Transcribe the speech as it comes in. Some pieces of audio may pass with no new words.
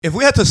If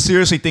we had to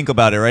seriously think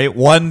about it, right?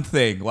 One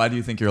thing. Why do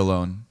you think you're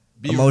alone?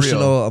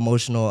 Emotional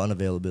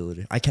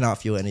unavailability. I cannot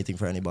feel anything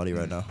for anybody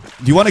right now.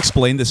 Do you want to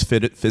explain this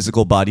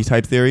physical body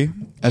type theory,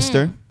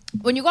 Esther?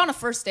 When you go on a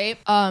first date,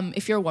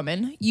 if you're a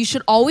woman, you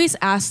should always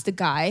ask the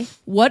guy,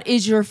 what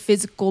is your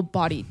physical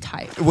body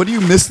type? What do you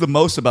miss the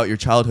most about your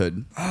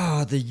childhood?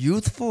 The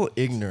youthful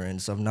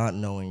ignorance of not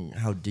knowing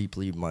how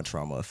deeply my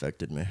trauma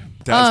affected me.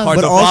 That's hard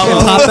to also-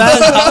 follow. Top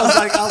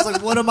that. I was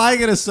like, what am I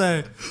gonna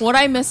say? What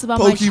I miss about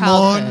my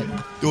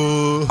childhood.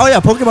 Oh yeah,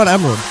 Pokemon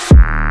Emerald.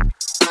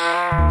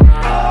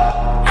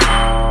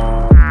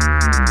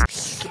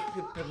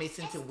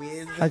 Permission to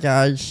whiz. Hi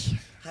guys.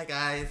 Hi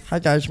guys. Hi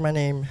guys, my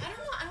name.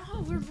 I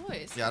don't have a weird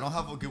voice. Yeah, I don't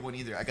have a good one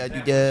either. I gotta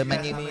do Yeah, my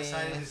name is.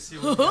 I'm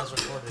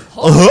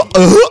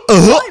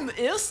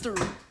Esther.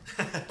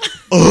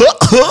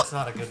 That's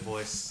not a good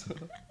voice.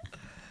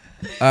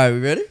 Alright, we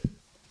ready?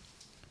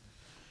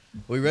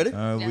 We ready?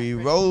 We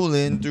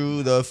rolling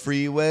through the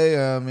freeway.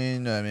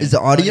 Is the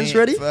audience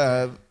ready?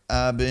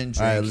 I've been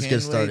drinking Alright, let's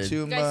get started. way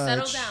too much. Guys,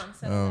 settle down.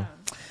 Settle down.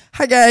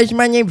 Hi guys,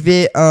 my name's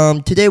Vit.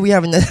 Today we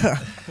have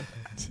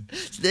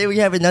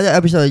another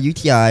episode of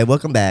UTI.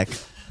 Welcome back.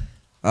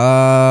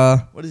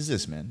 What is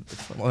this, man?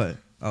 What?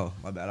 Oh,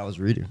 my bad. I was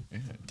reading. Yeah,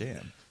 damn.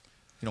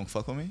 You don't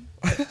fuck with me?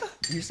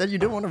 You said you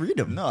didn't want to read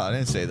them. No, I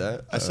didn't say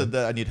that. I said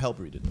that I need help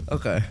reading them.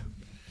 Okay.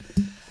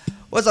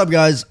 What's up,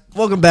 guys?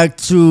 Welcome back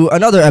to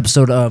another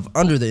episode of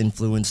Under the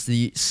Influence,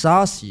 the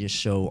sauciest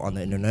show on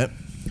the internet.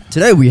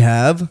 Today we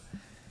have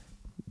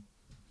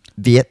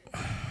Viet.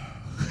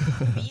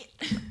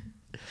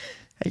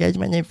 Hey guys,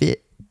 my name's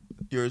Viet.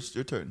 Your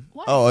turn.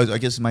 What? Oh, I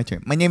guess it's my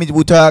turn. My name is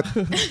Wutak.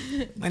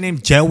 My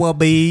name's Joel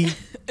B.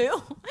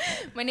 Ew.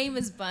 My name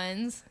is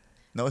Buns.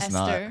 No, it's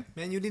Esther.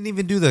 Man, you didn't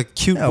even do the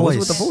cute Yeah, voice.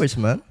 what's with the voice,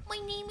 man? My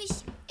name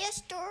is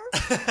Esther.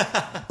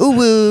 Ooh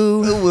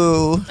woo. not.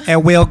 Woo.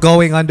 And we're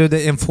going under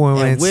the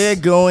influence. And we're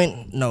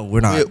going. No, we're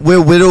not.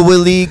 We're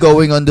wittily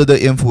going under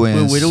the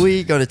influence. We're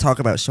literally going to talk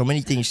about so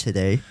many things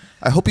today.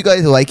 I hope you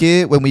guys like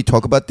it when we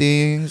talk about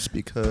things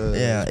because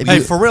Yeah. If Hey,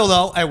 you- for real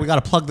though, hey, we gotta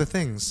plug the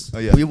things. Oh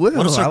yeah. we will.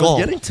 What is our I goal?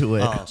 was getting to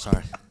it. Oh,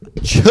 sorry.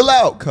 Chill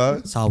out,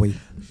 cuz. Sorry.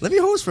 Let me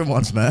host for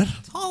once, man.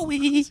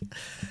 Sorry.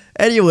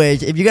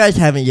 Anyways, if you guys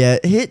haven't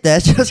yet, hit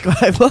that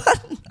subscribe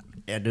button.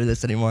 Can't do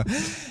this anymore.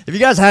 If you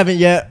guys haven't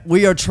yet,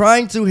 we are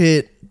trying to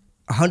hit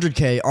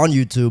 100K on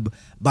YouTube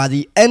by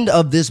the end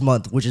of this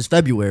month, which is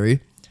February.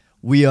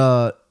 We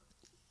No,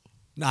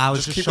 I was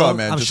Just just keep showing. going,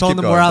 man. I'm just showing keep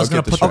them going. where I was Don't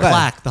gonna get put the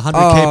distracted. plaque, the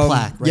 100K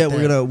plaque. Right yeah,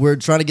 there. we're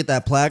trying to get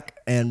that plaque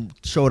and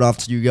show it off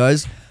to you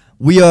guys.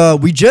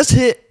 We just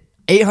hit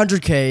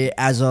 800K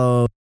as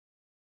of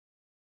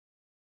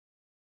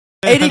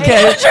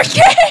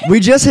 80K. We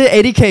just hit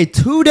 80K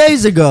 2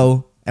 days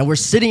ago, and we're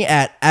sitting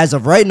at, as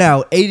of right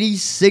now,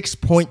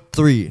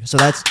 86.3. So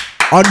that's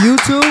on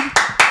YouTube.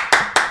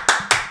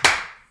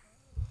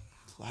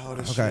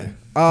 Okay.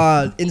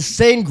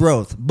 Insane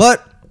growth.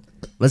 But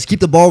let's keep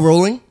the ball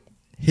rolling.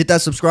 Hit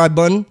that subscribe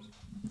button.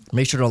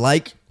 Make sure to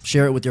like,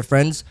 share it with your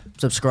friends,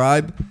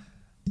 subscribe.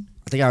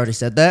 I think I already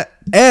said that.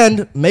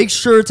 And make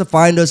sure to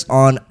find us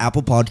on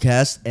Apple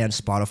Podcasts and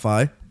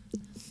Spotify.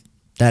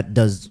 That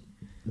does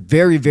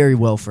very, very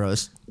well for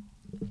us.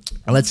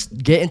 And let's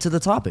get into the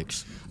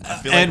topics.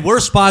 And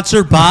we're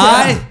sponsored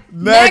by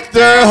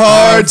Nectar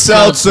Hard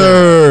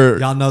Seltzer.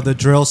 Y'all know the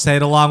drill. Say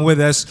it along with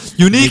us.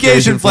 Unique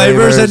Asian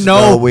flavors and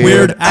no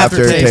weird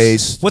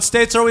aftertaste. What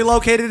states are we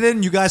located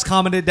in? You guys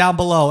commented down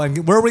below.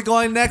 And where are we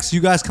going next? You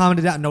guys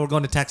commented down. No, we're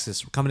going to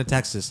Texas. We're coming to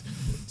Texas.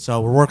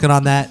 So we're working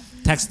on that.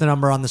 Text the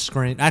number on the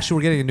screen. Actually,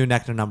 we're getting a new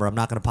Nectar number. I'm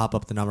not going to pop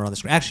up the number on the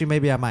screen. Actually,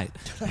 maybe I might.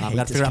 I've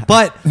got to figure it out.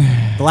 But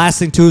the last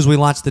thing, too, is we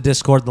launched the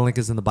Discord. The link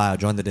is in the bio.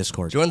 Join the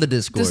Discord. Join the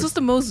Discord. This was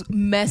the most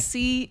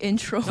messy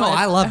intro. No,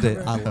 I loved it.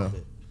 ever. I loved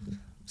it.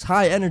 It's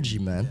high energy,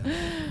 man.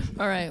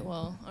 All right,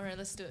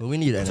 let's do it. But we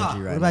need energy right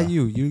now. What about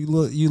you?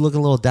 You look a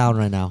little down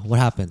right now. What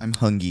happened? I'm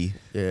hungry.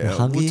 Yeah, You're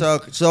hungry? we'll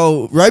talk.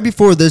 So right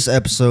before this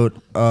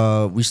episode,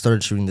 we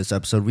started shooting this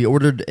episode. We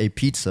ordered a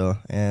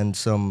pizza, and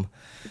some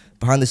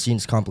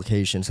behind-the-scenes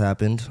complications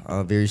happened.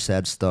 Very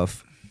sad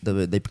stuff.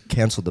 They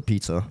canceled the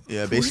pizza.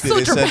 Yeah, basically So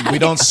they said dramatic. we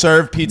don't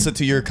serve pizza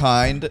to your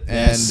kind,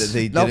 and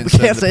they No, didn't we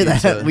send can't the say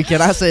pizza. that. We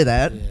cannot say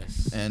that.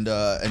 And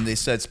they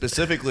said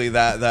specifically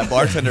that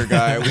bartender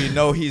guy, we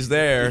know he's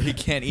there, he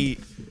can't eat.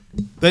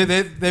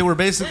 They were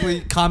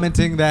basically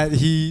commenting that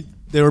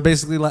they were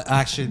basically like,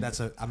 actually I'm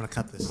gonna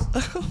cut this. I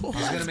was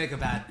gonna make a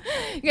bad.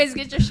 You guys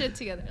get your shit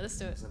together. Let's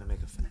do it. I was gonna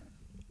make a fat.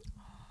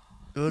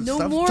 No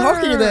Stop more.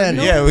 talking then.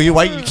 No. Yeah,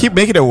 why you keep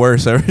making it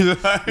worse every We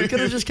time? could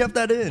have just kept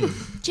that in.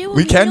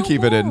 We can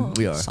keep it in.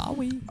 We are.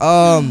 Sorry.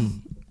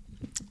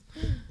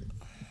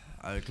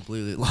 I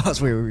completely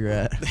lost where we were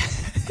at.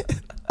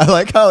 I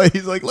like how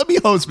he's like, let me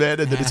host, man,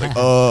 and then it's like,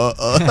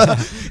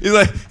 he's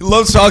like, he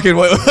loves talking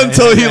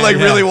until he like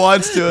really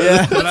wants to.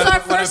 Yeah. What's our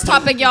first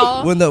topic,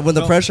 y'all? When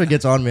the pressure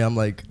gets on me, I'm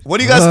like, What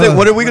do you guys think?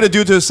 What are we gonna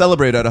do to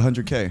celebrate at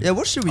 100K? yeah,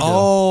 what should we do?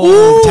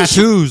 Oh,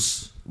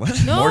 tattoos.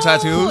 No, More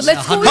tattoos?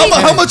 Let's go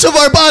How much of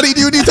our body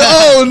do you need to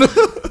own?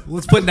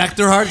 Let's put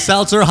Nectar Heart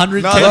Seltzer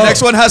 100K. No, the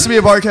next one has to be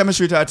a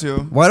biochemistry tattoo.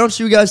 Why don't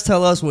you guys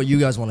tell us what you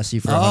guys want to see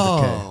for 100K?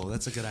 Oh,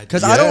 that's a good idea.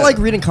 Because I don't like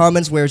reading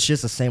comments where it's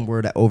just the same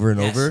word over and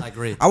Yes, over. I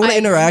agree. I want I to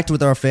agree. interact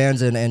with our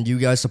fans and you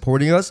guys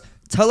supporting us.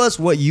 Tell us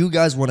what you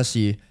guys want to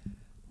see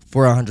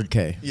for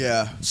 100K.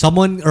 Yeah.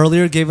 Someone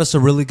earlier gave us a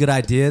really good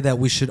idea that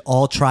we should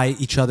all try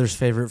each other's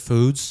favorite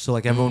foods. So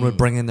like everyone would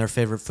bring in their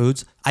favorite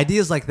foods.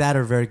 Ideas like that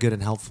are very good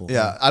and helpful.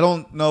 Yeah, I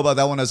don't know about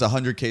that one as a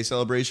 100K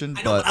celebration,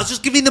 I know, but I was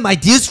just giving them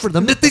ideas for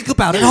them to think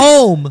about at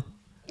home.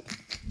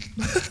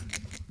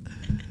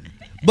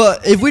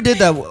 But if we did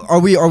that, are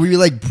we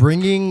like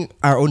bringing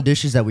our own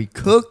dishes that we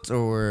cooked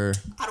or?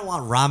 I don't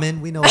want ramen.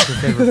 We know what your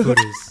favorite food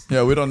is.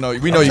 yeah, we don't know.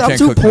 We know you I'm can't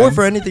too cook. poor man.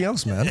 for anything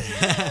else, man.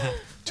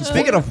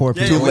 Speaking of poor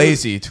Too people,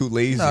 lazy. Too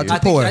lazy. Nah, too I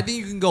poor. think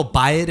you can go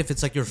buy it if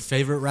it's like your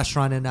favorite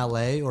restaurant in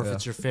LA or if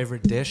it's your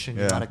favorite dish and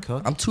you Yeah. gotta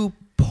cook. I'm too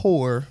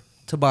poor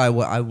to buy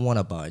what I want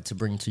to buy to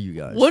bring to you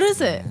guys. What is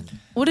it?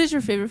 What is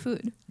your favorite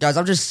food? Guys,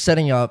 I'm just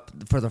setting up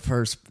for the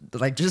first,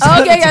 like just.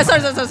 Oh, okay, yeah,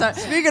 sorry.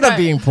 Speaking of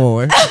being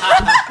poor.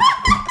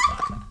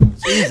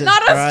 Jesus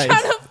Not us Christ.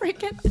 trying to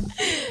freaking.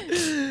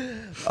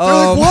 They're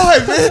like, why,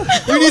 man?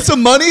 We need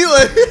some money.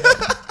 Like,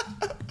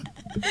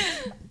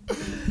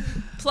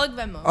 Plug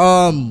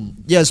Venmo.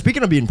 Yeah.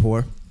 Speaking of being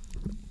poor,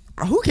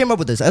 who came up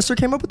with this? Esther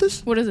came up with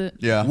this. What is it?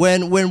 yeah.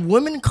 When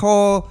women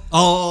call,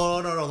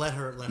 Oh no, let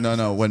her.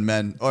 No. When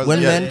men. Or,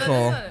 when yeah, men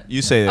call.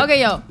 You say it.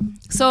 Okay, yo.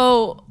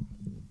 So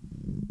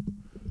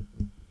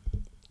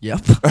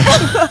Yep.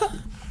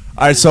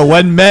 All right. So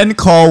when men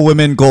call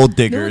women gold no,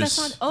 diggers, that's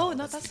not. Oh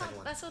no, that's not.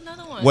 That's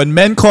another one. when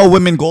men call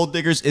women gold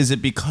diggers, is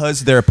it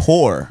because they're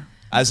poor?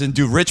 As in,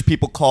 do rich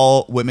people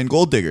call women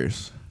gold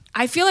diggers?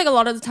 I feel like a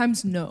lot of the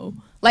times, no.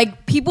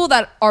 Like people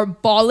that are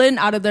balling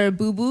out of their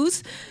boo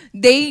boos,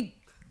 they.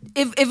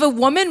 If a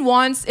woman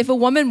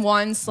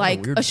wants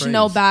like weird a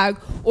Chanel phrase. bag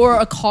or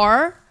a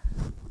car,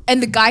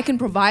 and the guy can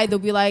provide, they'll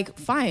be like,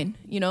 fine,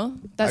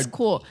 that's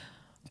cool.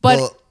 But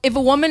Well- if a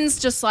woman's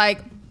just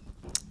like,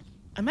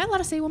 am I allowed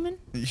to say woman?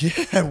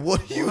 Yeah.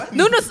 What do you?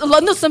 No.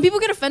 Some people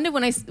get offended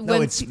when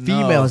when it's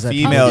females that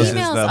females. do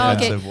that. is the Oh,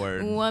 okay. offensive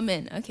word.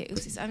 Woman. Okay,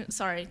 oopsies. I'm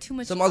sorry. Too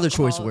much. Some other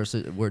choice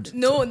alcohol. words.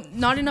 No,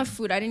 not enough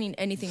food. I didn't eat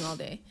anything all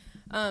day.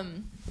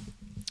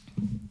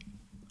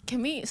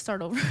 Can we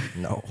start over?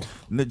 No.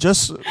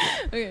 Just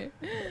Okay.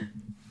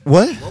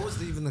 what? What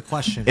was even the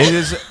question?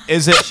 Is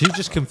it? She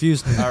just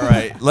confused me. All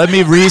right. Let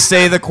me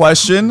re-say the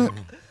question.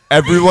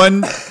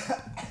 Everyone,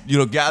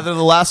 gather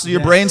the last of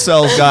your brain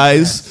cells,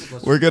 guys.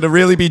 We're gonna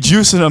really be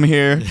juicing them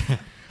here.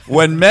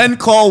 When men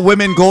call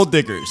women gold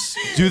diggers,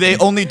 do they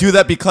only do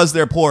that because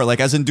they're poor? Like,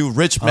 as in, do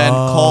rich men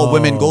call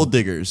women gold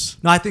diggers?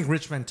 No, I think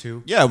rich men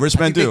too. Yeah, rich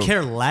men I think do. they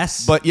care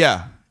less. But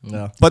yeah.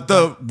 No. But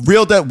the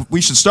real that we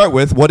should start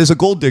with, what is a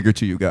gold digger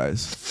to you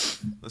guys?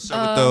 Let's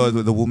start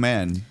with the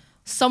woman.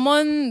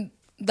 Someone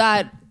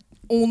that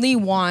only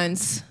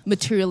wants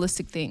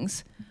materialistic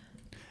things.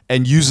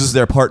 And uses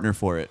their partner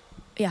for it.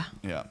 Yeah.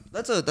 Yeah.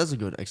 That's a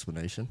good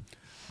explanation.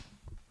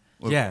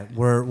 yeah,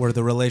 where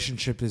the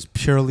relationship is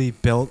purely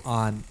built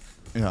on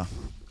Yeah.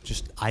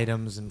 just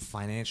items and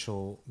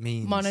financial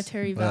means.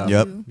 Monetary Yep.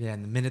 value. Yeah,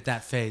 and the minute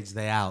that fades,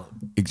 they out.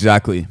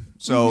 Exactly.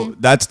 So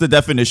that's the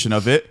definition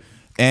of it.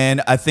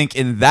 And I think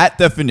in that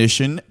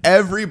definition,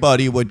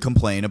 everybody would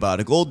complain about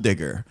a gold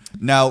digger.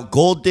 Now,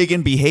 gold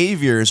digging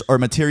behaviors or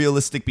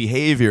materialistic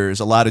behaviors,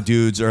 a lot of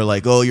dudes are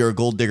like, oh, you're a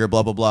gold digger,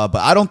 blah, blah, blah.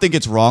 But I don't think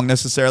it's wrong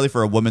necessarily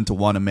for a woman to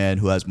want a man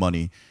who has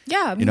money.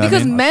 Yeah, You know what I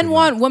because mean? men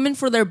want women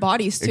for their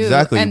bodies too.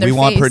 Exactly. And their We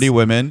want face. pretty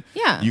women.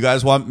 Yeah. You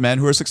guys want men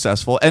who are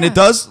successful. And it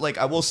does, like,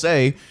 I will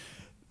say,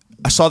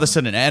 I saw this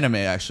in an anime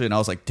actually, and I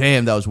was like,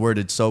 damn, that was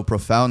worded so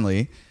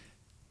profoundly.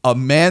 A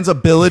man's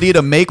ability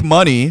to make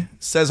money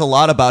says a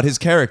lot about his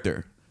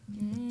character.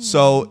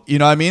 So, you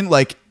know what I mean?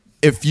 Like,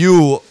 if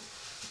you're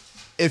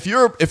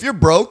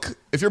broke,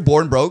 if you're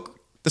born broke,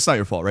 that's not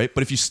your fault, right?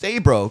 But if you stay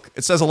broke,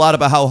 it says a lot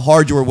about how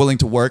hard you were willing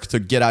to work to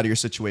get out of your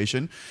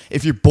situation.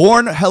 If you're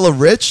born hella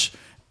rich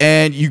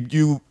and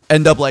you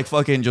end up like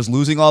fucking just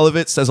losing all of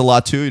it, says a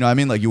lot too. You know what I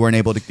mean? Like you weren't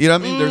able to, you know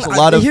what I mean? There's a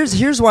lot of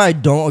Here's why I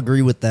don't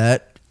agree with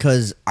that,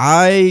 because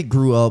I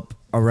grew up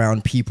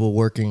around people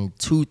working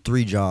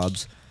 2-3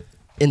 jobs.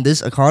 In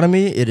this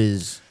economy, it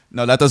is.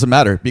 No, that doesn't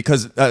matter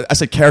because I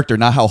said character,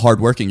 not how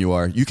hardworking you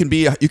are. You can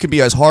be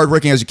as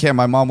hardworking as you can.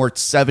 My mom worked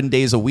 7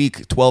 days a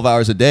week, 12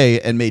 hours a day,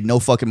 and made no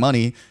fucking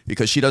money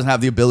because she doesn't have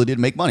the ability to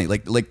make money.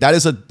 Like that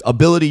is an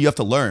ability you have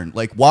to learn.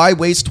 Like, why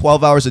waste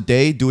 12 hours a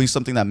day doing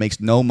something that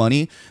makes no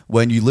money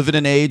when you live in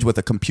an age with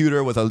a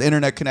computer, with an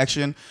internet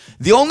connection?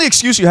 The only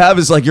excuse you have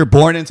is like you're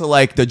born into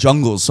like the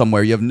jungles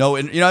somewhere. You have no,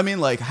 you know what I mean?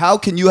 Like, how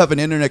can you have an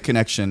internet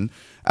connection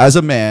as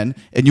a man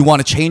and you want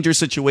to change your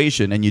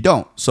situation and you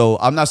don't? So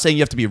I'm not saying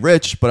you have to be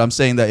rich, but I'm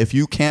saying that if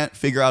you can't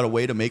figure out a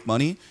way to make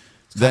money,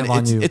 then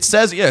kind of on you. it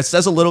says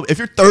a little. If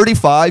you're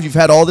 35, you've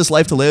had all this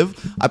life to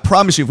live. I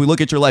promise you, if we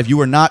look at your life,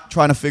 you are not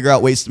trying to figure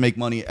out ways to make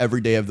money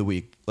every day of the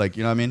week. Like,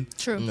 you know what I mean?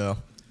 True. No.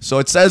 So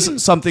it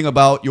says something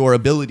about your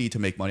ability to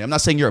make money. I'm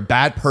not saying you're a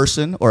bad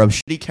person or a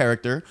shitty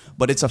character,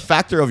 but it's a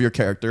factor of your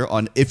character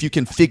on if you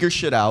can figure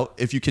shit out,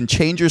 if you can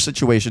change your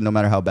situation no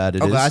matter how bad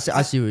it is.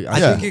 I see. I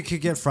think it could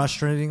get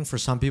frustrating for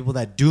some people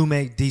that do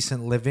make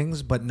decent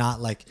livings, but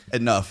not like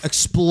Enough.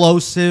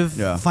 explosive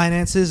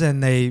finances,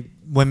 and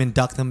women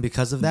duck them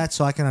because of that.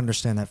 So I can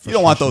understand that. You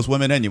don't want those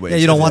women anyway. Yeah,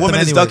 you don't want them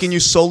women is anyways. ducking you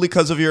solely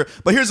because of your.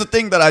 But here's the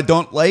thing that I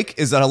don't like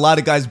is that a lot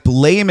of guys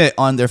blame it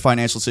on their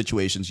financial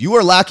situations. You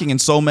are lacking in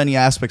so many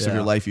aspects of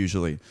your life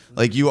usually,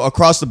 like you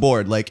across the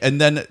board. Like,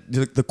 and then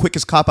the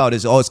quickest cop out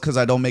is, it's because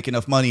I don't make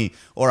enough money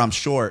or I'm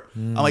short.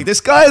 I'm like,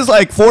 this guy is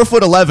like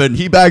 4'11".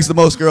 He bags the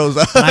most girls.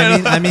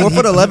 I mean,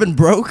 4'11"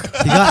 broke.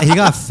 he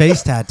got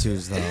face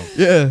tattoos though.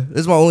 Yeah,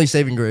 this is my only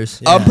saving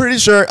grace. I'm pretty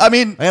sure. I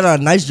mean, I got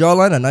a nice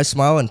jawline, a nice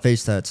smile, and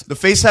face tats. the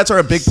face tats are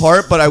a big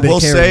part, but I Big will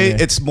hair say in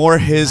there. it's more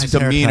his Nice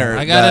demeanor. haircut.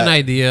 I got that- an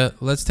idea.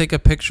 Let's take a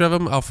picture of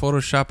him. I'll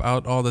Photoshop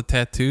out all the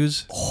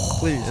tattoos.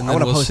 Please, And I then want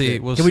to we'll post see.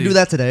 it. We'll Can we see. do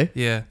that today?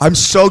 Yeah. I'm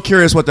so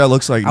curious what that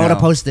looks like. I want now.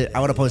 to post it. I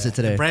want to post it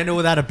today. Brandon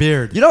without a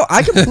beard. You know,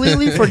 I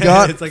completely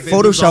forgot It's like they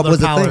lose all Photoshop their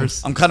was a thing.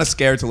 powers. I'm kind of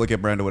scared to look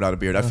at Brando without a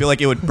beard. I feel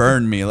like it would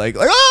burn me. Like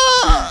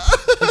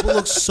People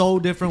look so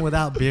different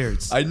without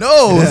beards. I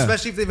know. Yeah.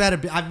 Especially if they've had a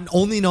beard. I've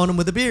only known him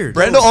with a beard.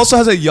 Brando also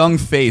has a young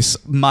face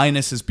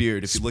minus his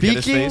beard. If you look at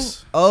his Speaking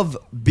face. of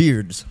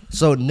beards,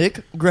 so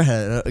Nick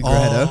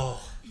Grajeda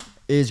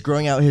is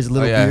growing out his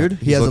little beard.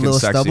 He He's has a looking little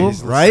sexy. stubble,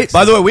 He's right?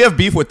 By the way, we have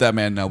beef with that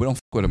man now. We don't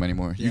fuck with him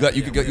anymore. You got we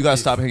you have got to beef.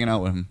 stop hanging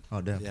out with him. Oh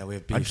damn! Yeah, we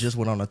have I beef. just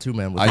went on a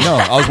 2-man with I him. know.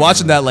 I was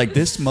watching that like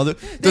this mother.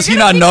 Does he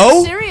They're not gonna think know?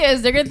 It's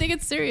serious. They're gonna think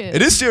it's serious.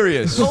 It is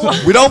serious.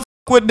 We don't fuck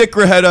with Nick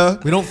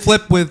Grajeda. We don't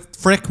flip with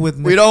Frick with.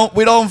 We don't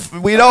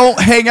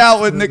hang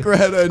out with Nick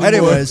Grajeda anymore.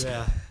 Anyways,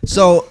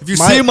 so If you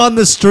see him on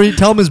the street,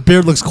 tell him his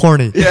beard looks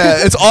corny.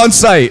 Yeah, it's on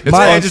site. It's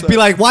My- on Just site. be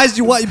like, why is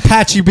you want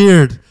patchy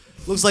beard?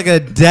 Looks like a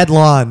dead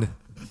lawn.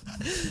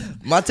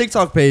 my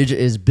TikTok page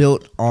is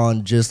built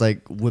on just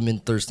like women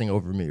thirsting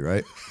over me,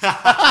 right?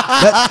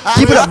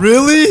 Keep it up,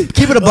 Really?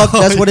 keep it a buck.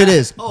 That's what it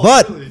is.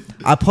 But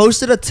I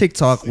posted a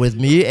TikTok with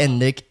me and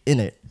Nick in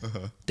it.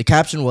 The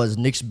caption was,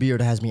 "Nick's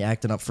beard has me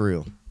acting up for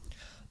real."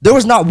 There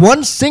was not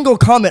one single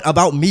comment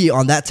about me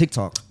on that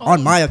TikTok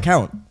on my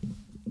account.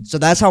 So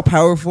that's how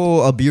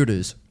powerful a beard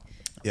is.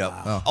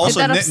 Yeah. Also,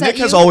 Did that Nick, upset Nick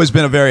has you? always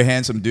been a very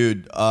handsome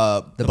dude. The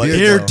but beard,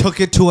 Beard though. took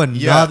it to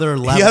another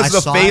level. He has I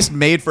the saw face it.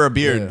 made for a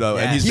beard, Yeah. though,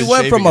 and Yeah. he's He been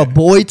went from shaving a it.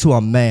 boy to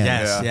a man.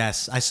 Yes, Yeah.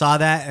 yes. I saw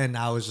that and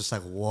I was just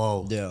like,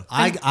 whoa. Yeah.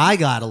 I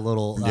got a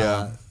little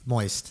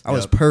moist. I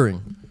was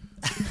purring.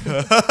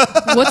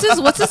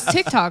 What's his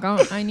TikTok?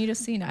 I need to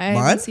see it. I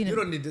Mine? haven't seen it. You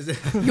don't need to.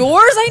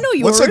 Yours? I know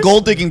yours. What's a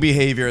gold digging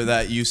behavior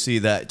that you see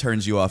that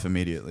turns you off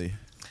immediately?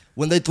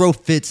 When they throw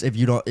fits if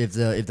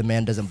the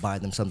man doesn't buy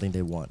them something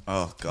they want.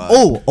 Oh God.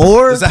 Oh,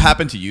 or Does that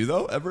happen to you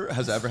though? Ever?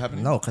 Has that ever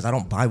happened? no, because I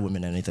don't buy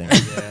women anything.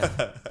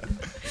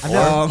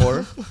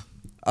 Or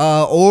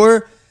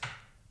Or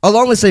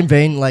along the same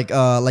vein, like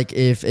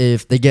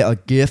if they get a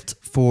gift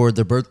for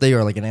their birthday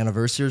or like an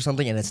anniversary or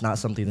something, and it's not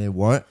something they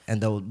want,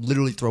 and they'll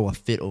literally throw a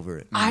fit over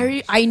it.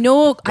 I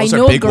know those I are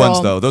know big a girl.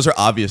 ones though. Those are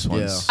obvious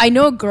ones. I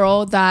know a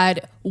girl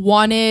that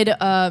wanted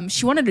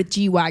she wanted a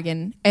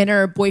G-Wagon and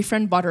her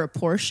boyfriend bought her a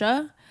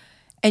Porsche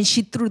and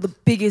she threw the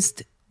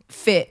biggest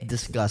fit.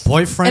 Disgusting.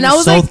 Boyfriend And I is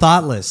was so like-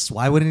 thoughtless.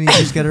 Why wouldn't he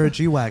just get her a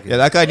G-Wagon? Yeah,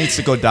 that guy needs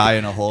to go die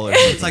in a hole. Or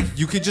It's like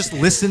you could just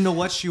listen to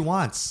what she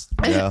wants.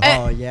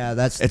 Oh yeah,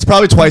 that's it's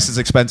probably twice as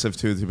expensive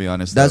too, to be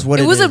honest. that's though. what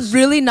It was is. a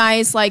really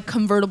nice like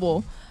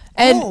convertible.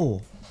 And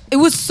Oh. it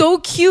was so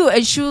cute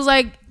and she was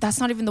like, that's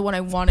not even the one I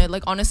wanted.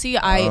 Like honestly,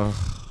 I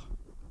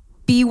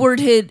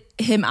B-worded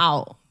him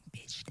out.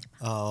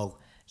 Oh,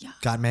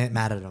 got mad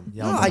at him.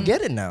 No, I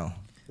get it now.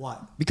 What?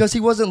 Because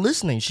he wasn't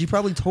listening. She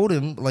probably told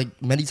him like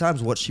many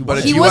times what she But a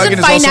wanted. He G-Wagon wasn't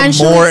is also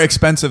financially- more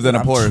expensive than a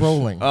I'm Porsche.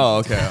 trolling. Oh,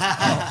 okay.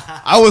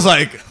 I was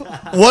like,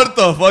 what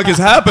the fuck is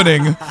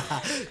happening?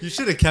 You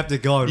should have kept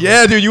it going.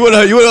 Yeah, dude, we would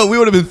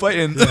have been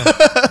fighting.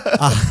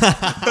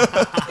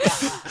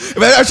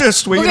 Man, I should have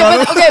swinging on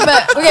him.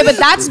 But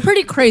that's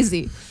pretty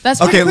crazy. That's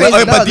pretty Okay,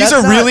 crazy. but No, these that's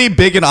are not- really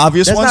big and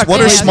obvious that's ones. not What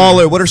are crazy.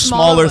 smaller? What are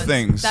smaller ones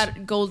things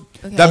that gold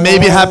okay. that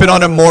maybe happen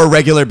on a more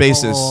regular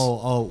basis?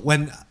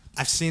 When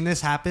I've seen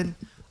this happen,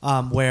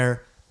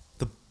 where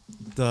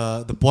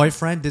the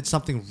boyfriend did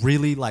something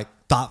really like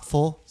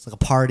thoughtful. It's like a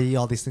party.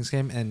 All these things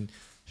came, and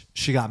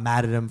she got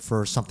mad at him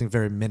for something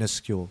very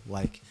minuscule,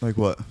 like Like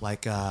what?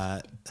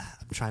 I'm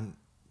trying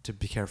to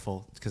be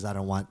careful because I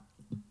don't want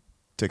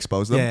To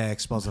expose them?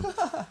 expose him.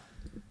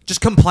 Just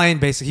complain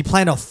basically. He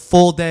planned a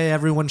full day.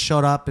 Everyone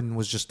showed up and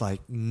was just like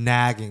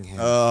nagging him,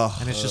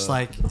 and it's just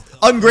like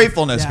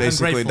Ungratefulness, Yeah,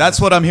 basically. ungratefulness. That's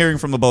what I'm hearing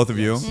from the both of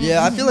you.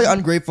 Yeah, I feel like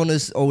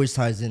ungratefulness always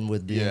ties in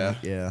with being. Yeah.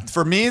 Yeah.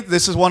 For me,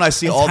 this is one I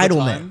see all the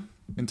Entitlement. time.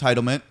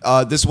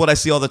 Entitlement. This is what I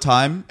see all the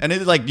time. And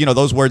it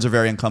those words are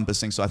very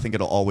encompassing, so I think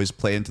it'll always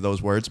play into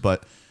those words.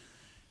 But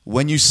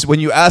when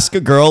you ask a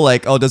girl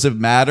like, oh, does it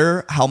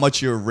matter how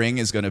much your ring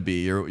is gonna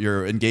be,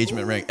 your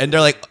engagement ring, and they're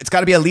like, it's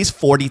got to be at least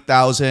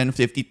 40,000,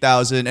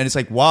 50,000, and it's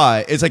like,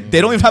 why? It's like they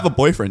don't even have a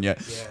boyfriend yet,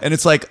 and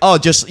it's like, oh,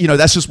 just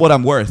that's just what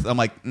I'm worth. I'm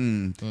like,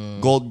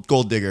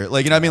 gold digger,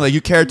 like, you know what I mean? Like,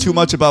 you care too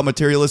much about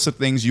materialistic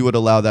things, you would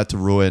allow that to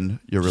ruin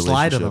your relationship.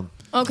 Lie to them.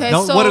 Okay,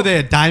 No, so what are they?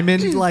 A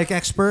diamond like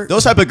expert?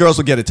 Those type of girls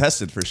will get it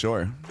tested for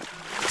sure.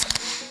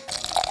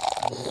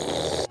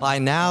 By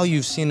now,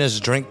 you've seen us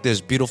drink this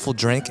beautiful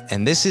drink,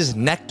 and this is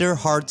Nectar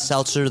Hard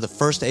Seltzer, the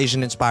first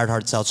Asian-inspired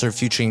hard seltzer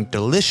featuring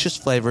delicious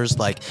flavors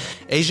like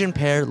Asian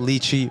pear,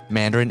 lychee,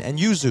 mandarin, and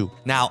yuzu.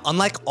 Now,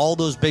 unlike all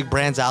those big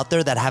brands out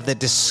there that have that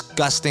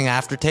disgusting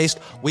aftertaste,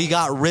 we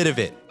got rid of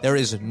it. There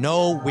is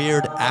no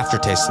weird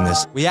aftertaste in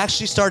this. We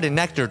actually started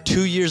Nectar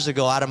 2 years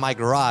ago out of my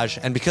garage,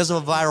 and because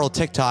of a viral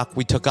TikTok,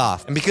 we took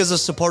off. And because of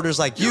supporters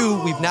like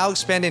you, we've now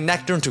expanded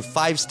Nectar into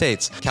 5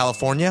 states: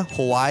 California,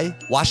 Hawaii,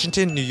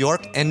 Washington, New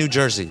York, and New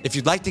Jersey. If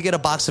you'd like to get a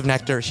box of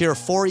Nectar, here are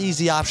 4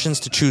 easy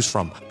options to choose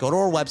from. Go to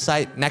our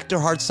website,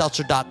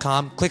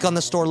 nectarhardseltzer.com, click on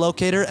the store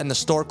locator, and the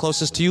store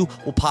closest to you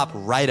will pop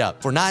right up.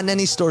 If we're not in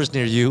any stores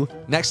near you,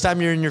 next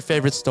time you're in your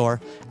favorite store,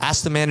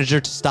 ask the manager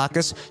to stock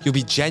us. You'll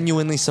be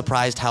genuinely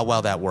surprised how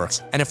well that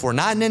works. And if we're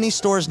not in any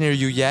stores near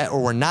you yet,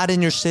 or we're not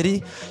in your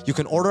city, you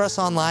can order us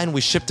online.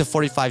 We ship to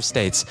 45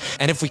 states.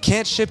 And if we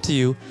can't ship to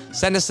you,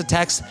 send us a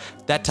text.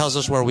 That tells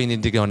us where we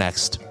need to go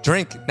next.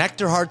 Drink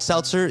Nectar Hard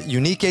Seltzer,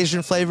 unique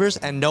Asian flavors,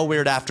 and no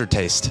weird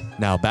aftertaste.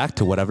 Now back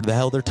to whatever the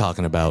hell they're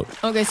talking about.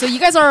 Okay, so you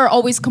guys are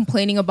always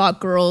complaining about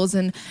girls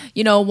and,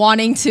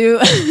 wanting to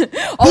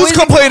Who's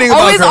complaining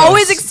about girls?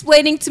 Always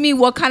explaining to me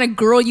what kind of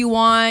girl you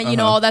want,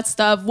 all that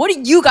stuff. What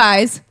do you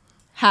guys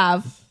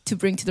have to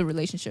bring to the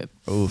relationship?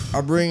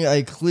 I bring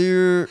a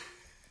clear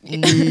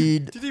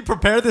need. Did he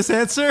prepare this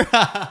answer?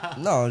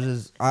 No,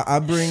 just I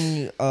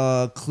bring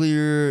a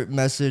clear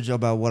message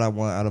about what I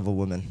want out of a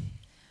woman.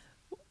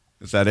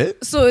 Is that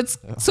it? So it's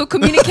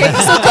communication.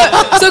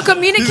 So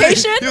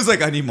communication. He was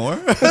like, I need more.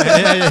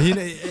 yeah.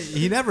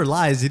 He never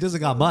lies. He doesn't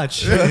got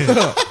much.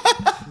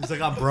 He's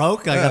like, I'm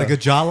broke. I got a good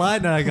jawline,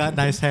 and I got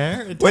nice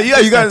hair. Well, yeah,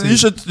 you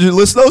should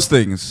list those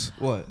things.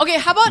 What? Okay,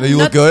 how about You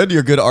look good.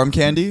 You're good arm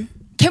candy.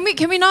 Can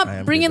we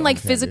not bring good in like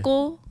on candy.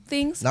 physical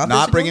things? Not Not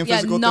physical? bringing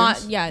physical things.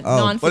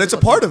 non-physical. But it's a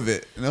part of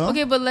it. You know?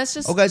 Okay, but let's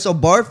just. Okay, so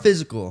bar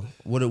physical.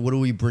 What do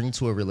we bring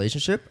to a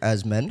relationship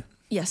as men?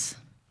 Yes.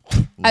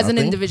 As an Nothing?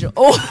 individual.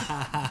 Oh,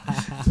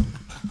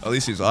 At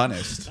least he's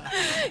honest.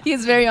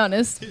 he's very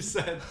honest. He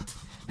said,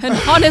 An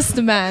honest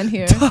man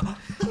here.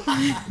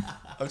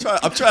 I'm trying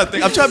to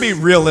think. I'm trying to be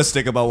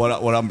realistic about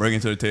what I'm bringing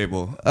to the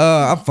table.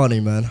 I'm funny,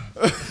 man.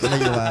 I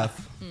make you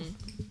laugh.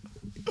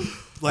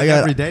 like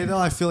every day, though,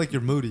 I feel like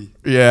you're moody.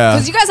 Yeah.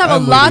 Because you guys have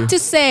I'm a lot moody. to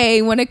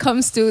say when it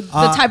comes to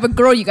the type of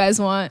girl you guys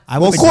want. I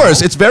Well, of was-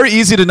 course, it's very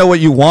easy to know what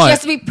you She want.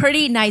 has to be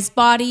pretty, nice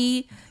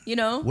body, What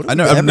I have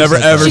know. we I've never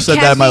said that? ever She said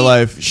can't that in my be-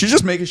 life. She's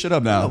just making shit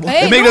up now.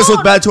 Hey, It making us no.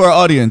 look bad to our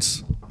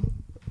audience.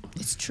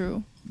 It's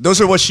true. Those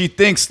are what she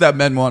thinks that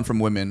men want from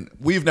women.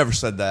 We've never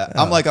said that.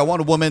 I'm like, I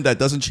want a woman that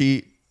doesn't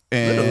cheat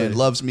and Literally.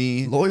 loves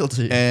me,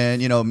 Loyalty.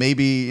 and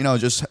maybe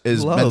just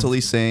is Love.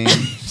 mentally sane.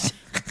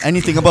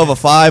 Anything above a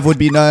 5 would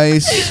be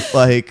nice.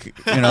 Like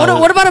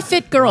What about a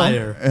fit girl?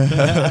 Liar.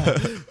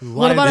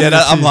 What about Yeah,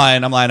 a I'm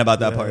lying. I'm lying about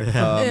that part.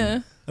 yeah.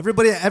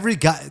 Every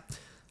guy.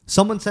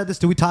 Someone said this.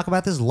 Do we talk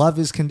about this? Love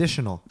is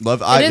conditional.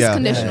 Love. It is yeah.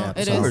 conditional. Yeah,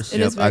 It of is. course.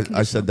 It is very I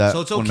conditional. said that.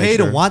 So it's Wanna okay make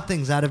to sure. want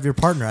things out of your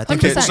partner. I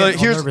think. 100%. Okay, so I'm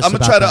here's nervous I'm gonna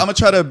about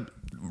try to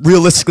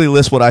realistically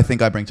list what I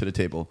think I bring to the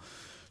table.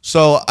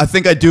 So I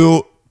think I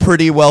do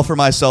pretty well for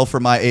myself for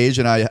my age,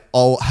 and I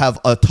all have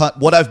a ton.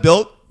 What I've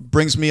built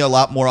brings me a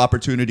lot more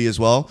opportunity as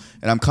well,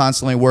 and I'm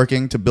constantly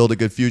working to build a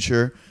good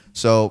future.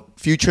 So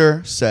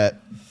future set,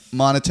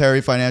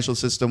 monetary financial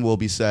system will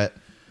be set.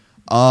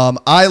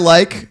 I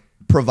like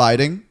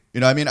providing. You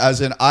know what I mean?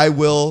 As in, I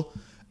will,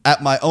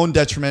 at my own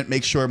detriment,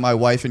 make sure my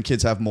wife and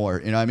kids have more.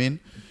 You know what I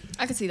mean?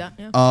 I can see that.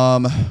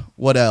 Yeah.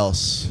 What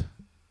else?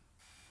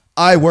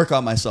 I work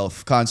on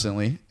myself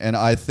constantly, and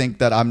I think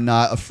that I'm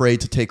not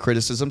afraid to take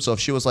criticism. So if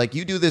she was like,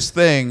 you do this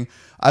thing,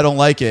 I don't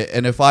like it.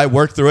 And if I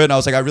worked through it and I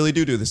was like, I really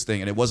do this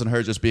thing, and it wasn't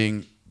her just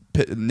being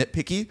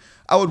nitpicky,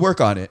 I would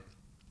work on it.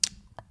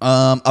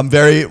 I'm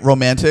very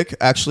romantic,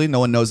 actually. No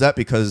one knows that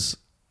because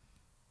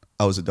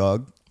I was a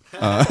dog.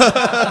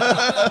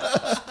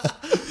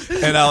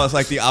 And I was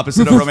like the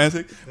opposite of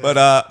romantic, but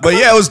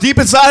yeah, it was deep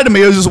inside of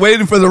me. I was just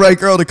waiting for the right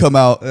girl to come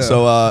out. Yeah.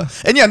 So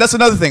and yeah, that's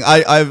another thing.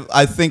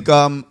 I think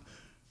I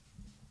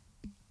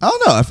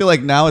don't know. I feel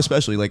like now,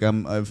 especially, like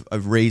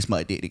I've raised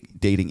my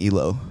dating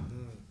elo.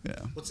 Yeah.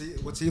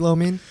 What's ELO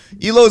mean?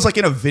 Elo is like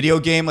in a video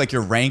game, like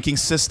your ranking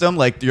system.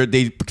 Like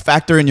they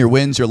factor in your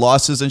wins, your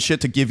losses, and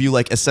shit to give you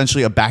like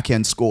essentially a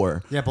backhand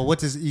score. Yeah, but what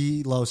does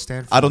ELO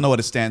stand for? I don't know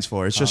what it stands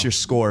for. It's just your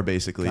score,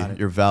 basically, Got it.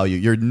 your value,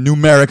 your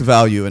numeric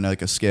value in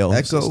like a scale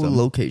system.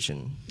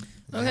 Echolocation.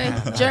 Okay,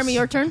 Jeremy,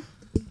 your turn.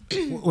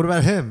 What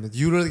about him?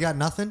 You really got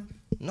nothing?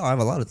 No, I have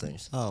a lot of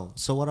things. Oh,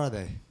 so what are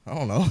they? I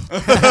don't know.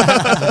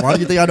 Why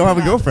do you think I don't have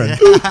a girlfriend?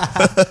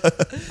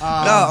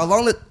 No,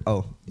 along the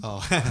Oh.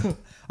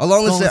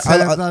 along the Don't sa- say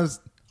I- that was-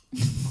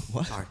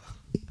 Sorry.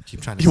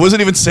 Keep trying to. He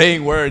wasn't even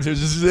saying words. He was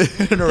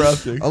just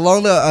interrupting.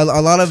 Along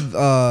a lot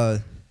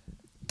of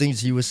things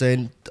he was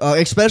saying,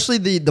 especially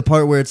the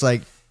part where it's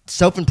like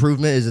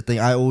self-improvement is a thing.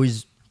 I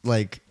always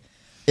like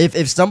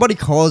if somebody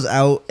calls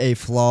out a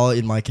flaw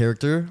in my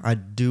character, I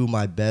do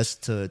my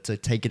best to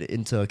take it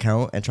into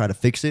account and try to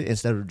fix it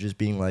instead of just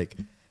being like,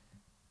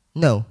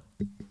 no,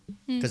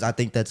 because I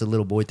think that's a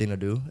little boy thing to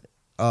do.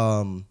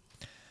 What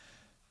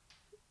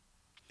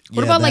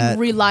about like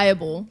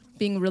reliable?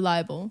 Being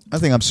reliable, I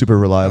think I'm super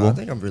reliable. I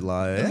think I'm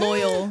reliable.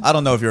 loyal. I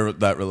don't know if you're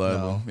that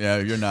reliable. No. Yeah,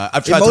 you're not.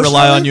 I've tried to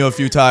rely on you a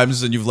few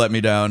times and you've let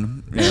me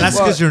down. Yeah. That's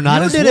because you're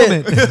not his did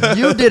woman. it.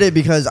 You did it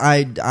because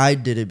I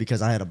did it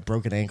because I had a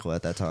broken ankle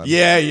at that time.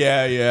 Yeah.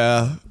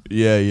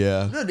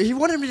 Dude, he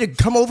wanted me to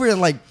come over and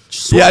like.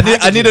 Yeah,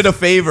 I needed a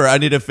favor.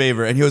 And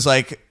he was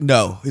like,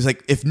 no. He's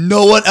like, if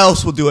no one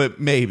else will do it,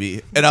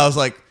 maybe. And I was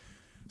like,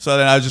 so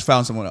then I just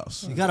found someone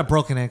else. You got a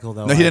broken ankle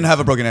though. No, he didn't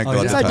have a broken ankle. Oh,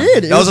 at yes, that I time.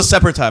 did. That was a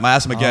separate time. I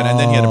asked him again, and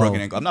then he had a broken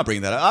ankle. I'm not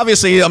bringing that up.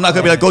 Obviously, I'm not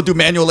gonna be like, go do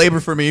manual labor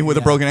for me with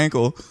a broken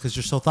ankle. Because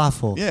you're so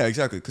thoughtful. Yeah,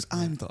 exactly. Because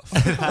I'm thoughtful.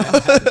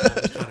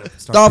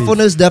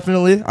 Thoughtfulness,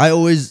 definitely. I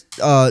always,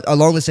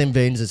 along the same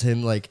veins as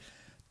him, like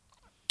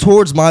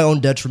towards my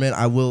own detriment,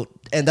 I will.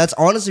 And that's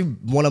honestly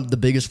one of the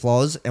biggest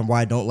flaws and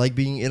why I don't like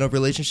being in a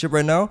relationship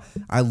right now.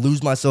 I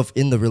lose myself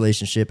in the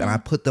relationship and I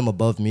put them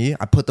above me.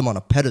 I put them on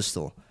a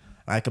pedestal.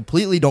 I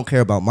completely don't care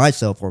about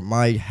myself or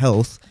my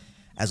health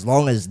as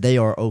long as they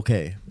are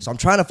okay. So I'm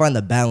trying to find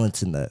the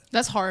balance in that.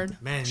 That's hard.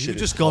 Man, Shit you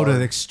is just go to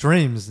hard. the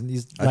extremes. And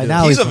he's I right do.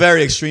 now. He's a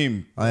very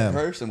extreme I am.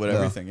 person with Yeah.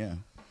 everything. Yeah.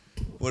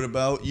 What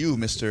about you,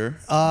 Mister?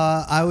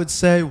 I would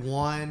say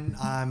one.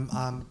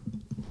 I'm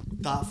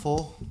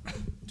thoughtful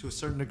to a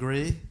certain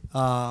degree.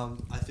 I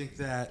think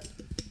that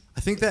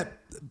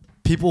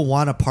people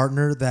want a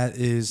partner that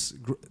is.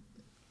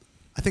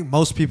 I think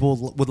most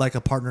people would like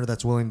a partner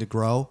that's willing to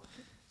grow.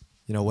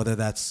 You know, whether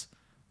that's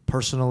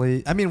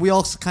personally. I mean, we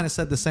all kind of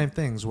said the same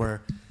things.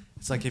 Where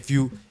it's like if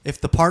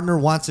the partner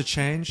wants to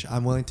change,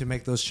 I'm willing to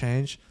make those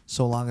change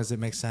so long as it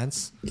makes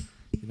sense.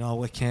 You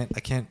know, I can't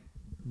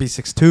be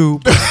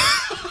 6'2".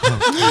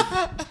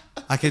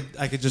 I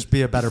could just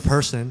be a better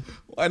person.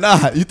 Why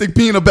not? You think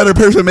being a better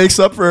person makes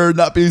up for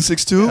not being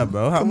 6'2"? Yeah,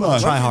 bro. Come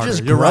on. Try harder.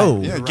 Just You're grow.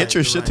 right. Yeah, You're get right. your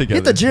You're shit right. together.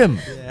 Hit the gym.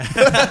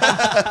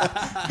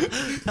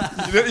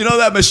 You know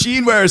that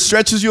machine where it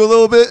stretches you a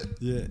little bit?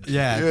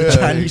 Yeah.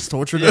 Chinese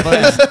torture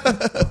device.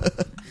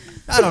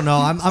 I don't know.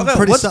 I'm Okay,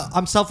 pretty. what's-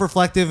 I'm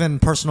self-reflective,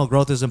 and personal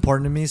growth is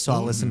important to me. So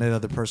I'll listen to the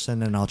other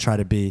person, and I'll try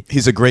to be.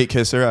 He's a great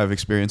kisser. I've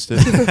experienced it.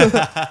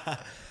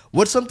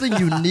 What's something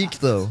unique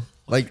though?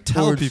 Like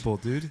Tell towards people,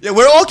 dude. Yeah,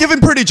 we're all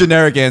giving pretty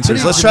generic answers.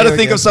 Pretty Let's try to generic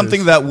think of answers.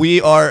 something that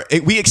we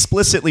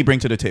explicitly bring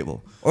to the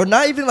table. or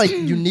not even like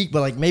unique,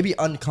 but like maybe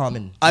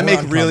uncommon. I More make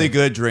uncommon. really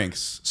good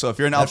drinks. So if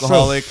you're an That's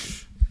alcoholic,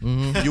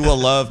 you will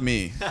love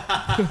me.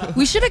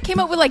 We should have came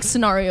up with like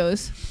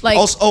scenarios. Like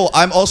Also,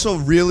 I'm also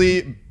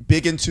really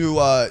big into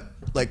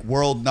like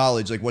world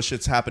knowledge, like what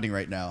shit's happening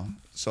right now.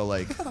 So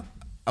like,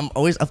 I'm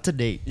always up to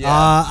date.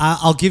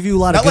 I'll give you a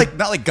lot of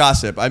not like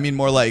gossip. I mean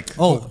more like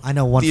I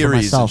know one for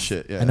theories myself. and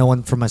shit. Yeah. I know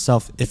one for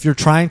myself. If you're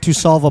trying to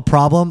solve a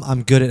problem,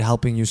 I'm good at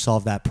helping you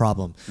solve that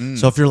problem.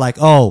 So if you're like,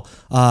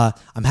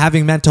 I'm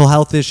having mental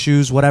health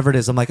issues, whatever it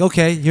is, I'm like,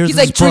 okay, here's He's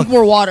this like, drink book.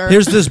 more water.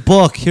 Here's this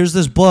book. Here's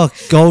this book.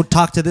 Go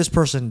talk to this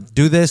person.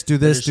 Do this. Do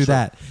this. Do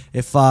that.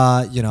 If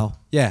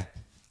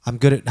I'm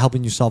good at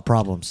helping you solve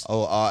problems.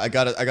 I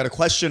got a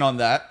question on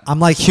that. I'm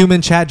like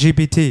human chat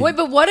GPT. wait,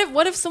 but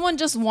what if someone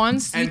just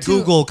wants you And to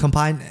Google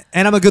combine,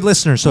 and I'm a good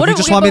listener. So What if you if-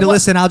 just okay, want me but to what-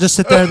 listen, I'll just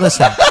sit there and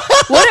listen.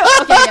 What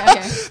if,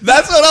 okay.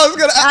 That's what I was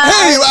gonna.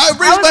 Hey, I raised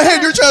was my hand.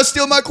 gonna- You're trying to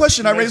steal my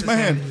question. I raised my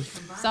hand.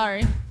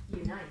 Sorry.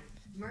 Unite.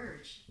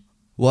 Merge.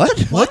 What?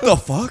 What the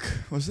fuck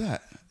was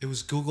that? It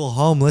was Google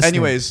Home listening.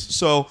 Anyways,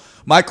 so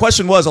my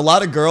question was, a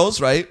lot of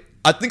girls, right?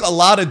 I think a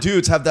lot of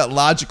dudes have that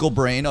logical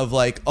brain of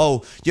like,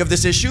 oh, you have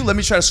this issue? Let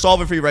me try to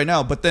solve it for you right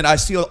now. But then I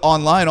see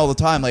online all the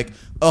time, like,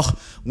 ugh,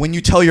 when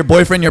you tell your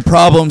boyfriend your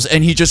problems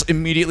and he just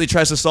immediately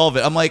tries to solve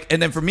it. I'm like,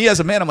 and then for me as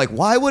a man, I'm like,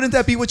 why wouldn't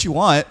that be what you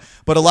want?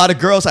 But a lot of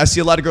girls, I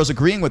see a lot of girls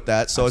agreeing with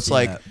that. So it's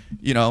like, that.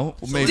 you know,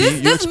 maybe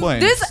you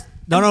explain.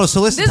 No.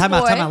 So listen, This time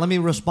out. boy- Let me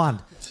respond.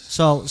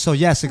 So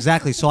yes,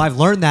 exactly. So I've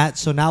learned that.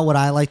 So now what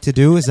I like to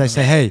do is I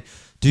say, hey,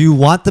 do you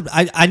want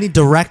I need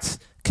direct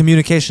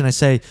communication. I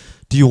say,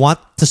 do you want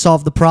to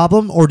solve the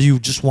problem or do you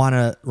just want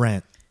to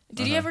rant?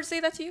 Did he ever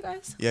say that to you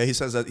guys? Yeah, he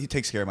says that he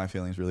takes care of my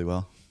feelings really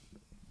well.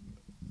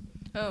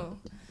 Oh,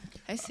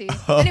 I see.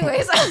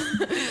 Anyways,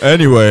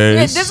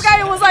 Anyways. this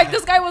guy was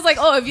like,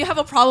 oh, if you have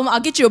a problem,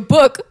 I'll get you a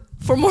book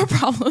for more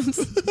problems.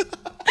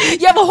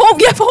 you have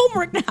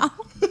homework now.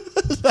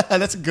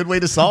 That's a good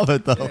way to solve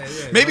it, though.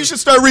 Maybe you should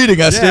start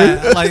reading, Esther.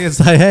 Yeah, like it's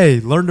like, hey,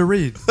 learn to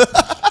read.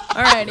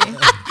 Alrighty.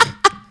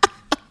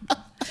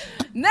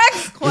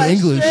 Next question.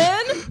 English.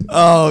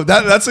 Oh,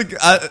 that's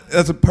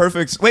a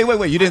perfect.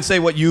 Wait. You didn't say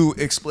what you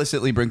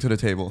explicitly bring to the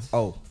table.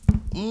 Oh.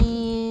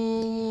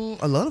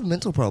 A lot of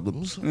mental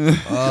problems.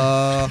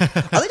 I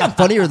think I'm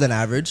funnier than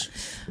average.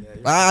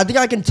 I think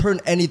I can turn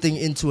anything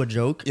into a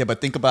joke. Yeah, but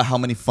think about how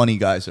many funny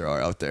guys there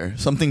are out there.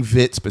 Something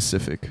Vit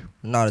specific.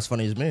 Not as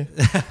funny as me.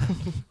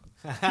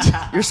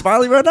 You're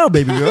smiling right now,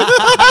 baby girl.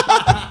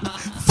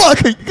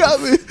 Fuck, you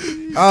got me.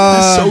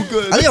 So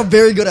good. I think I'm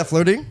very good at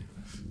flirting.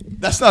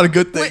 That's not a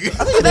good thing.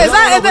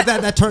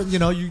 That turn, you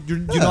know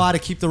how to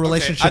keep the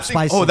relationship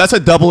spicy. Oh, that's a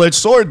double-edged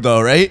sword,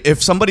 though, right?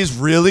 If somebody's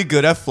really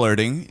good at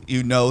flirting,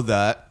 you know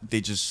that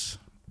they just.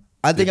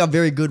 I think I'm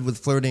very good with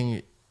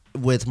flirting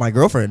with my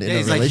girlfriend in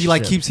a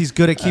relationship. He's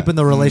good at keeping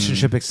the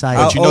relationship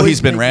exciting. But you know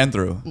he's been ran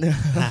through,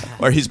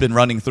 or he's been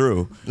running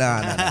through.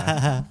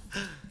 Nah.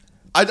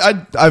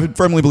 I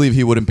firmly believe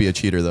he wouldn't be a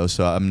cheater, though.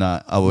 So I'm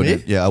not. I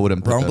wouldn't. Me? Yeah, I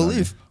wouldn't. Put Wrong that on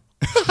belief.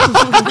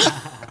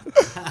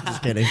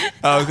 Just kidding.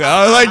 Okay,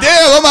 I was like,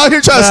 damn, I'm out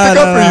here trying to stick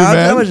up for you,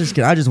 man. I was just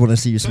kidding. I just want to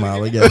see you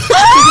smile again.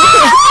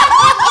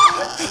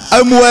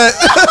 I'm wet.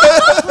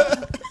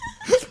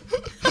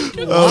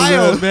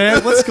 Wild,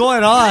 man. What's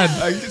going on?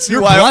 I can see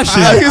You're why.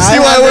 blushing. I can see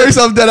why I wear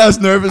some dead ass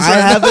nervous.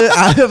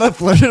 I haven't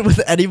flirted with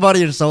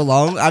anybody in so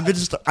long.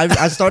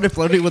 I started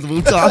flirting with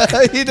Wu Talk.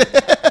 He did.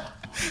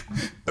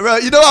 Bro,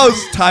 you know I was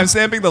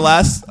timestamping the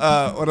last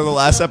one of the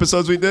last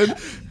episodes we did,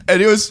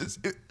 and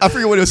I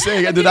forget what he was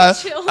saying, and then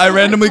I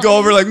randomly go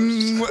over like,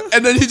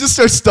 and then he just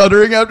starts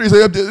stuttering after he's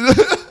like,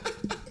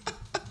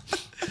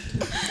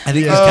 I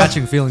think he's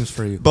catching feelings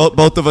for you.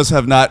 both of us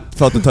have not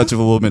felt the touch of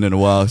a woman in a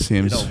while. It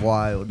seems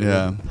Wild. Dude.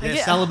 Yeah.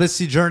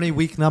 Celibacy journey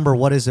week number.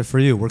 What is it for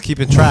you? We're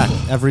keeping track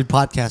every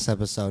podcast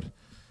episode.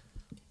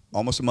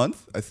 Almost a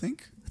month, I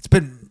think. It's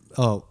been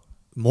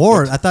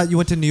more. I thought you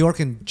went to New York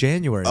in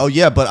January. Oh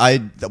yeah, but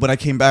when I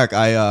came back,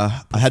 I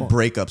had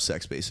breakup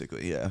sex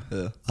basically. Yeah.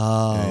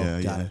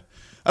 Oh, got it.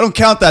 I don't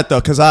count that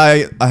though, because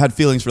I had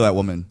feelings for that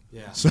woman.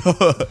 Yeah. So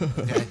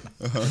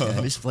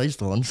Okay.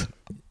 Misplaced ones.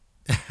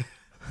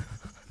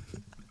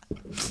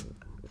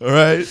 all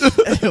right.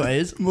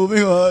 Anyways,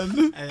 Moving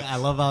on. I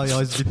love how you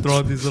always be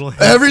throwing these little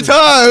hints. Every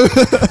time.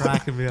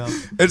 Cracking me up.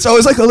 It's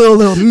always like a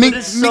little mink.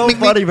 it's so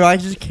funny, bro. I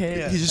just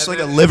can't. He's just like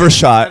a liver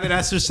shot. And then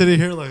Esther sitting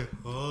here like,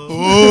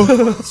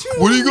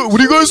 What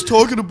are you guys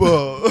talking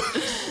about?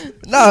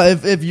 No,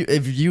 if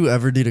you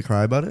ever need to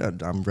cry about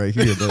it, I'm right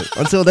here. But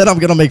until then, I'm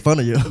gonna make fun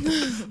of you.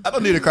 I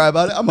don't need to cry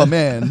about it. I'm a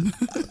man.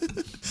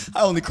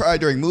 I only cry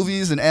during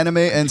movies and anime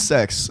and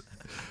sex.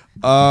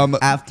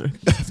 After.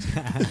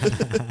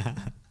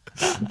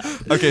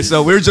 Okay,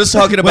 so we were just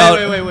talking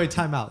about. Wait,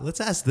 time out. Let's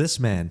ask this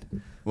man.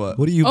 What?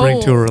 What do you bring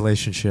to a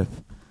relationship?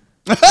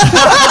 Wait,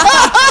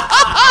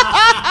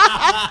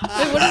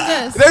 what is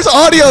this? There's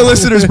audio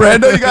listeners,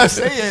 Brando. You gotta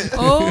say it.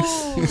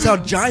 Oh, It's how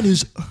giant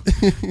is.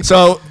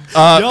 So,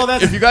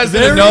 That's if you guys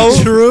very didn't know,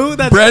 true.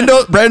 That's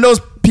Brando's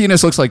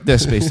penis looks like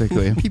this,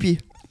 basically. Pee-pee.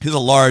 He's a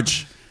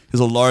large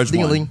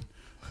Ding-a-ling. one.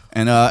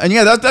 And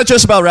yeah, that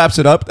just about wraps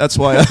it up. That's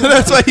why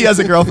he has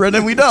a girlfriend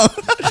and we don't.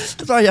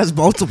 That's why he has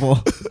multiple.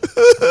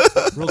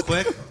 real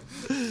quick.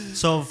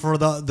 So for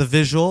the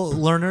visual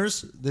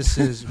learners, this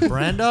is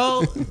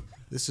Brando.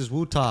 This is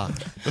Wu Talk.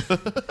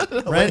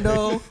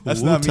 Brando. That's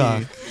Wu not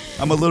Talk. me.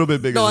 I'm a little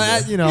bit bigger. No,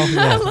 than that.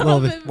 yeah, a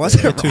little bit. Why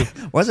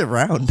is it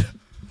round?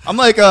 I'm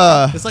like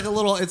It's like a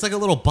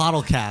little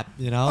bottle cap,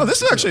 you know. Oh,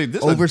 this is a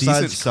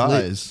Oversized decent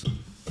size.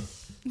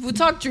 Wu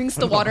Talk drinks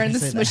the water and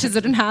then smushes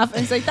it in half,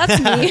 and it's like,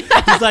 that's me.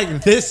 He's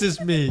like, this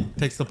is me.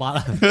 Takes the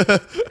bottom.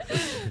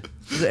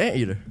 He's an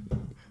anteater.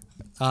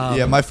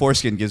 Yeah, my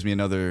foreskin gives me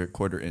another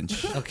quarter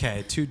inch.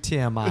 Okay, 2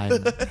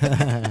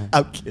 TMI.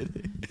 I'm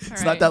kidding. It's All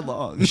not right. that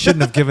long. You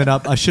shouldn't have given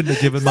up. I shouldn't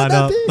have given mine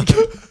up.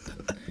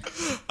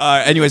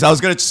 Anyways, I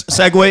was gonna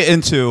segue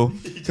into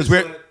because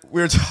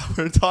we're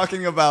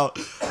talking about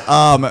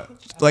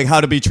like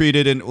how to be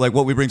treated and like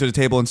what we bring to the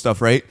table and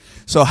stuff, right?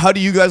 So how do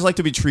you guys like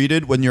to be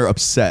treated when you're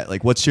upset?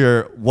 Like what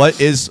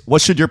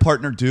should your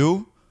partner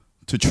do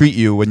to treat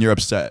you when you're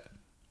upset?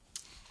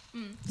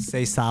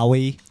 Say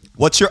sorry.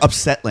 What's your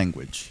upset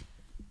language?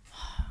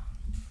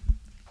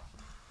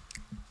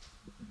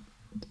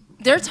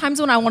 There are times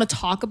when I want to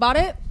talk about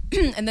it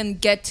and then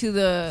get to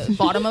the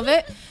bottom of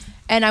it,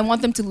 and I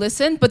want them to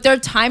listen. But there are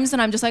times that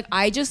I'm just like,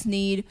 I just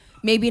need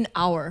maybe an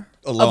hour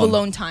of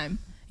alone time.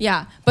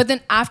 Yeah, but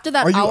then after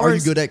that Are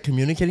you good at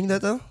communicating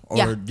that though? Or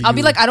Yeah, I'll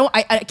be like,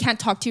 I can't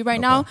talk to you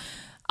right now.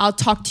 I'll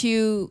talk to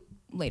you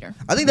later.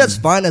 I think that's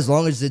fine as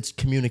long as it's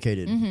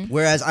communicated.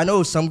 Whereas I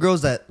know some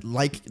girls that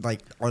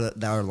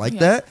are like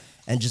that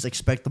and just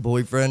expect the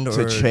boyfriend or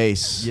To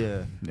chase.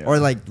 yeah, Yeah. or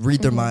like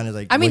read their mind and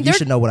like, I mean, you there-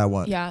 should know what I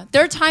want. Yeah,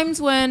 there are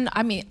times when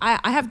I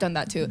have done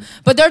that too,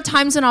 but there are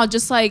times when I'll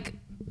just like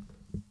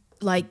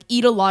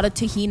eat a lot of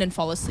tahini and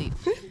fall asleep,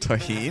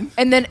 Tahini?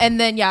 and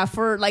then yeah,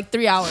 for like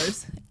 3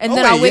 hours, and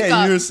then I'll wake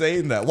up. You were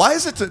saying that. Why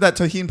is it that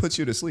tahini puts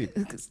you to sleep?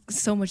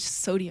 So much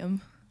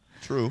sodium.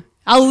 True.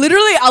 I'll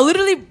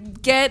literally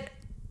get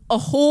a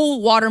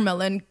whole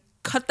watermelon,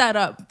 cut that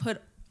up,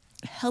 put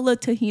hella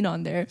tahini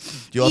on there, Do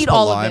you also eat put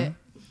all lime? of it.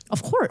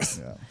 Of course.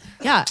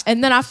 Yeah,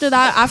 and then after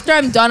that, after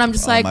I'm done, I'm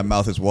just like, My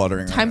mouth is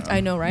watering. time. Right now. I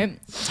know, right?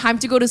 Time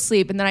to go to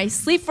sleep, and then I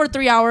sleep for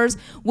 3 hours.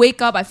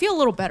 Wake up, I feel a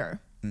little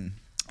better,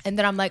 and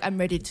then I'm like, I'm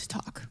ready to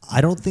talk.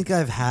 I don't think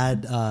I've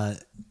had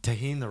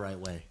tahini the right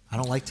way. I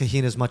don't like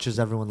tahini as much as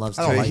everyone loves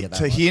I don't tahini. like it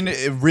that much.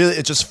 Tahini,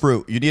 it's just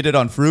fruit. You need it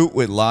on fruit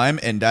with lime,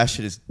 and that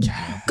shit is.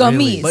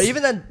 Gummies. But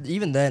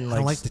even then,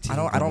 like, like the tea I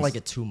don't gummies. like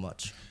it too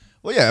much.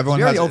 Well, yeah, everyone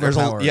It's has. very There's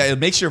overpowering. yeah, it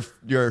makes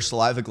your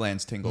saliva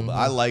glands tingle. But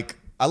I like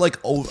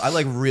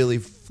really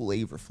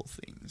flavorful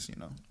things. You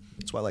know,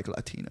 that's why I like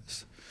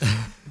Latinas.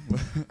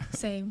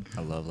 Same.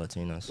 I love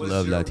Latinos.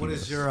 Love Latinos. What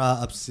is your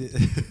Upset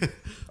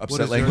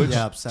what is language? Your,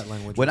 upset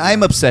language. When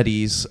I'm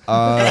upsetties,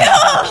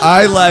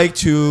 I like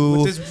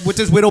to. What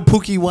does Widow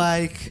Pookie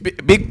like?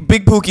 Big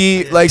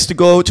Pookie likes to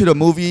go to the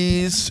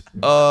movies.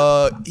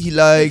 He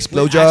likes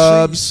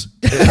blowjobs.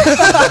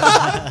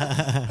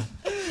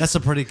 That's a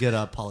pretty good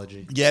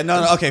apology. Yeah,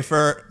 no, okay.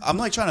 I'm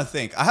like trying to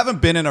think. I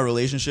haven't been in a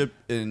relationship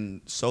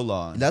in so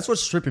long. That's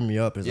what's tripping me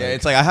up. Is Yeah, like,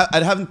 it's like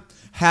I haven't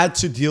had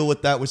to deal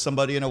with that with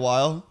somebody in a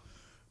while.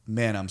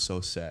 Man, I'm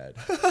so sad.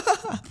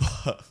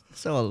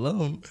 so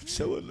alone.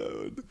 So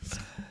alone.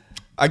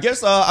 I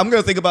guess I'm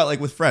gonna think about like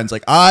with friends.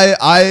 Like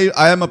I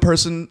am a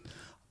person.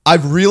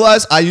 I've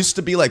realized I used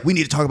to be like, we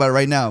need to talk about it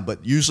right now,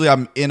 but usually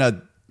I'm in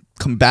a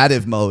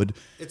combative mode.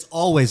 It's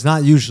always,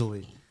 not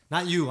usually.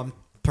 Not you. I'm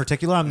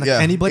particular. I'm not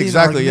anybody.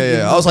 Exactly. In an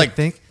argument, I was like,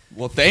 think.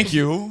 well, thank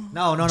you.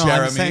 No.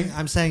 Jeremy.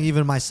 I'm saying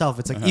even myself.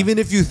 It's like even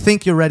if you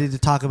think you're ready to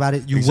talk about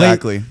it, you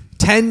Exactly. wait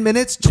 10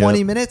 minutes,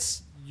 20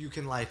 minutes. You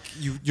can like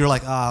you're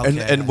like, oh,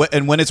 okay.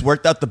 And when it's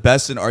worked out the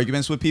best in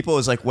arguments with people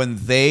is like when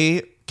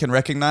they can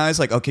recognize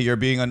like, okay, you're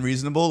being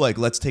unreasonable. Like,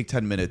 let's take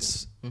 10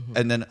 minutes,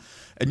 and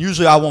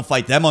usually I won't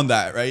fight them on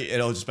that, right?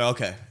 It'll just be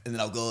okay, and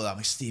then I'll go. I'm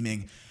like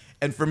steaming.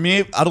 And for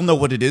me, I don't know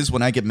what it is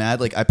when I get mad.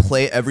 Like I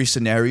play every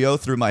scenario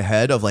through my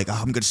head of like, oh,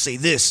 I'm gonna say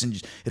this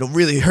and it'll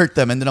really hurt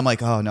them. And then I'm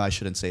like, oh no, I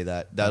shouldn't say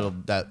that.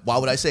 Why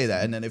would I say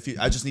that? And then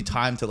I just need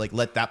time to like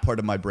let that part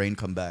of my brain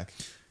come back.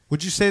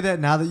 Would you say that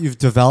now that you've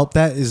developed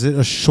that, is it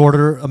a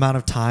shorter amount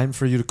of time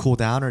for you to cool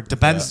down, or it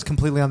depends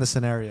completely on the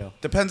scenario?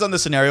 Depends on the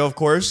scenario, of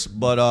course,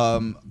 but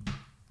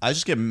I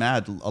just get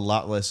mad a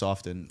lot less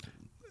often.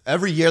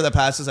 Every year that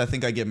passes, I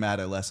think I get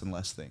mad at less and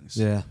less things.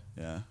 Yeah.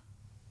 Yeah.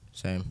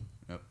 Same.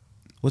 Yep.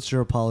 What's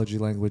your apology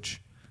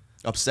language?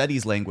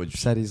 Upsetty's language.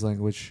 Upsetty's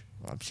language.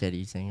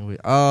 Upsetty thing.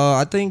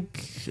 I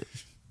think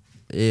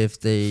if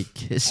they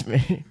kiss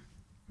me.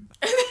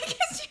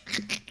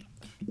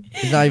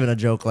 It's not even a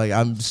joke. Like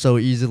I'm so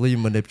easily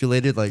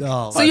manipulated. Like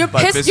So you're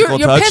by pissed. You're physical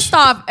touch? pissed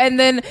off, and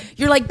then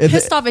you're like If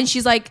pissed it- off, and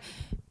she's like,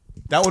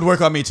 That would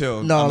work on me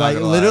too. no, I'm not like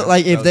gonna literally, lie.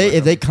 like That if would they work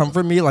if on they me.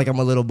 comfort me like I'm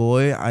a little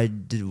boy, I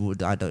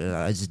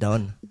just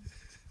done.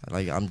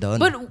 Like I'm done.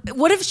 but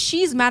what if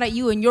she's mad at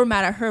you and you're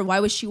mad at her? Why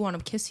would she want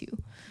to kiss you?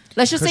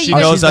 Let's just say She you Oh,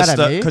 knows she's mad that's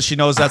at me? because she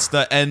knows that's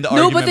the end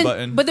no, argument but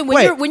then button.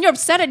 when Wait. you're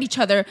upset at each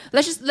other,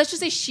 let's just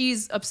say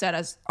she's upset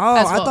as oh,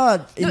 as I well.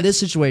 thought in No, this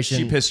situation.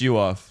 She pissed you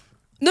off.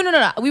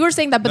 No. We were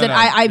saying that, but No, then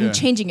no, I'm yeah.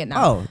 changing it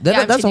now. Oh, that,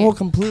 Yeah, I'm that's a changing whole it.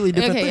 completely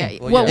different Okay,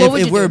 thing. yeah. What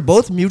would if you we're do?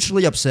 both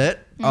mutually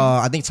upset,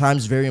 I think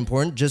time's very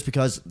important. Just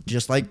because,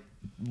 just like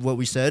what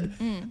we said,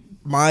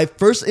 my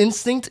first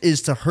instinct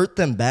is to hurt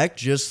them back,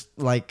 just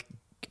like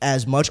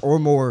as much or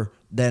more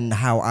than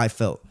how I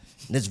felt.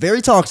 And it's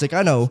very toxic.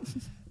 I know,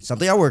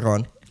 something I work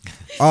on.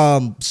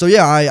 So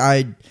yeah,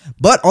 I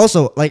but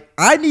also like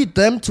I need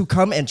them to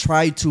come and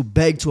try to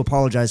beg to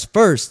apologize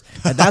first,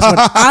 and that's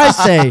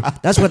when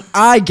that's when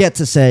I get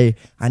to say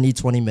I need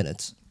 20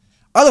 minutes.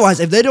 Otherwise,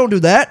 if they don't do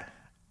that,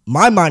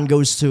 my mind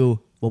goes to,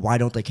 well, why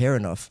don't they care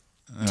enough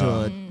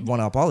to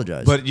want to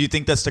apologize? But you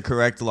think that's the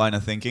correct line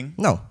of thinking?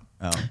 no,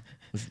 Oh.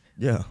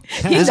 yeah,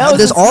 knows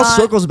this it's all not.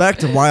 circles back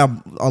to why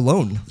I'm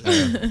alone.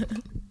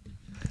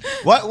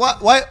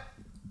 Why?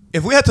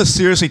 If we had to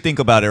seriously think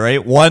about it,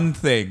 right? One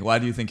thing. Why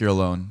do you think you're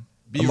alone?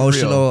 Be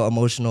real.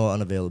 Emotional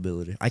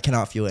unavailability. I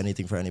cannot feel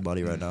anything for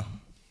anybody right now.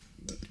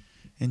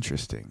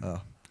 Interesting.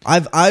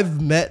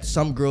 I've met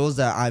some girls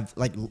that I've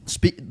like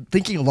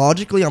thinking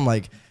logically. I'm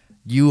like,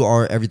 you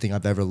are everything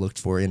I've ever looked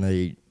for in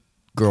a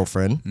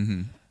girlfriend.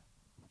 Mm-hmm.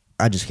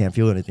 I just can't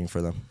feel anything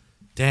for them.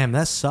 Damn,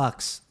 that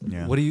sucks.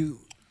 Yeah. What do you?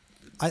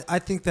 I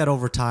think that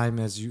over time,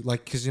 as you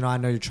like, because I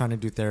know you're trying to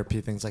do therapy,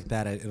 things like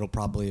that. It'll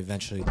probably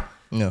eventually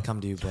come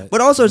to you.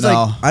 But also, it's No.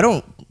 like I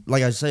don't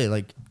like I say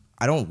like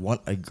I don't want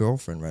a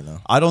girlfriend right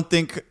now. I don't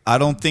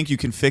think you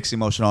can fix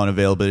emotional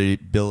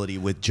unavailability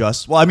with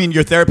just. Well, I mean,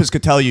 your therapist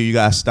could tell you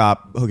gotta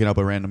stop hooking up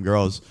with random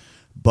girls,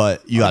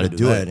 but you I gotta don't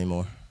do that it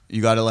anymore.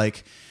 You gotta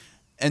like.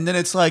 And then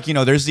it's like,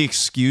 there's the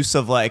excuse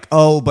of like,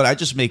 oh, but I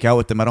just make out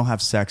with them. I don't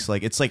have sex.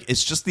 Like,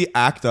 it's just the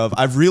act of,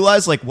 I've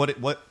realized like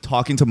what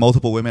talking to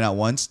multiple women at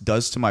once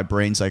does to my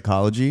brain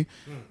psychology.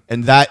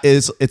 And that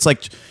is, it's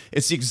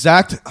the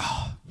exact,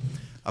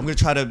 I'm going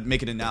to try to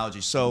make an analogy.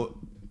 So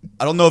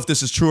I don't know if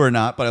this is true or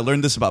not, but I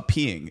learned this about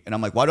peeing. And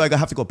I'm like, why do I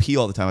have to go pee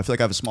all the time? I feel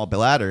like I have a small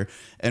bladder.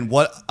 And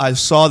what I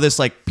saw this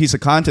like piece of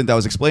content that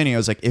was explaining, I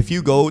was like, if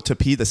you go to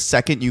pee the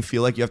second you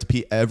feel like you have to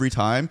pee every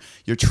time,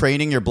 you're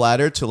training your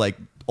bladder to like,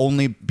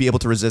 only be able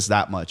to resist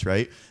that much,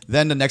 right?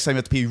 Then the next time you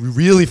have to pee, you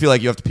really feel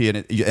like you have to pee, and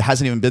it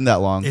hasn't even been that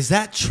long. is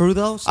that true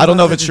though? I don't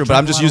know if Sometimes it's I true, but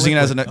I'm drink just a lot of using it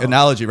as an liquid.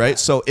 analogy, right?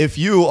 So if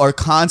you are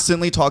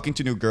constantly talking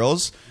to new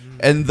girls,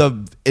 and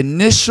the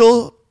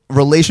initial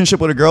relationship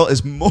with a girl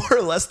is more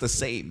or less the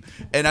same.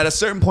 And at a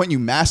certain point, you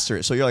master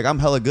it. So you're like, I'm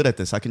hella good at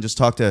this. I can just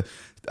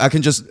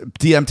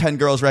DM 10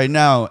 girls right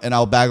now and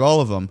I'll bag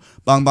all of them.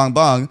 Bang, bang,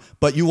 bang.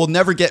 But you will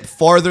never get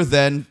farther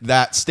than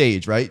that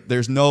stage, right?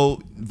 There's no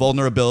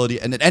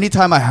vulnerability. And at any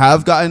time I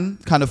have gotten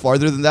kind of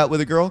farther than that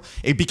with a girl,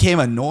 it became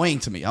annoying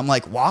to me. I'm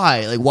like,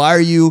 why? Like, why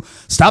are you?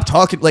 Stop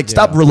talking. Like,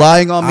 stop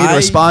relying on me to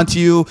respond to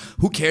you.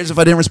 Who cares if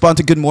I didn't respond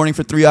to good morning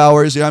for 3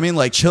 hours? You know what I mean?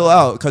 Like, chill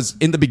out. Because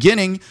in the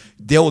beginning,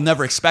 they will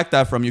never expect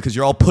that from you because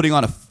you're all putting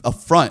on a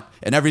front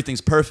and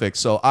everything's perfect.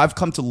 So I've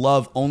come to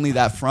love only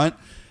that front.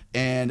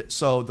 And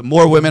so the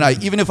more women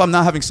even if I'm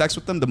not having sex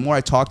with them, the more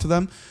I talk to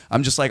them,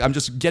 I'm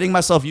just getting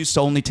myself used to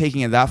only taking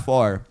it that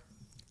far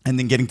and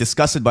then getting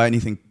disgusted by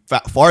anything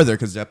farther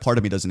because that part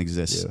of me doesn't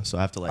exist. Yeah. So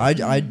I have to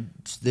like.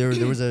 There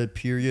was a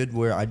period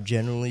where I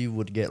generally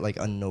would get like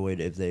annoyed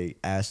if they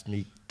asked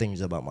me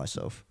things about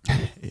myself.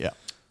 Yeah.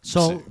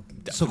 So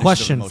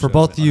question for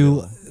both of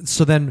you.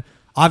 So then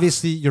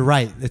obviously you're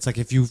right. It's like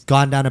if you've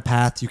gone down a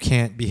path, you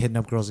can't be hitting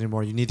up girls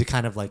anymore. You need to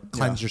kind of like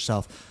cleanse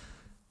yourself.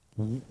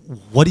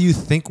 What do you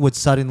think would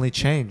suddenly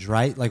change,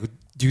 right? Like,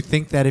 do you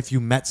think that if you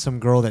met some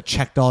girl that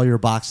checked all your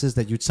boxes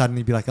that you'd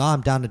suddenly be like, oh,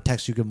 I'm down to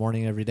text you good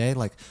morning every day?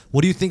 Like,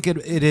 what do you think it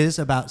is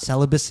about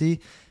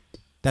celibacy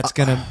that's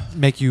going to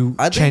make you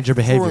change your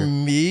behavior? For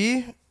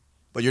me...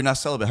 But you're not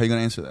celibate. How are you going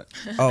to answer that?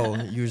 Oh,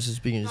 you were just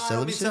speaking of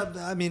celibacy?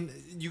 I mean,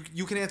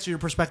 you can answer your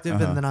perspective,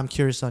 and then I'm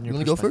curious on your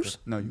perspective. You want to go first?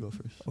 No, you go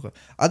first. Okay.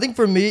 I think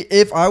for me,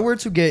 if I were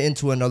to get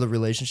into another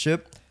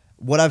relationship,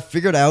 what I've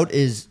figured out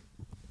is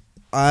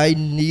I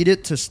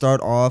needed to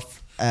start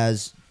off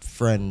as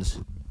friends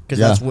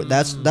because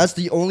that's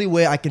the only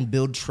way I can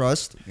build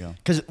trust.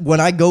 Because when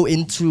I go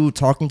into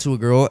talking to a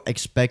girl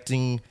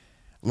expecting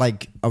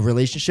like a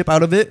relationship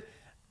out of it,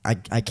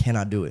 I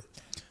cannot do it.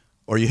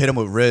 Or you hit him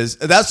with Riz.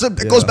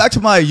 It goes back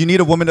to my you need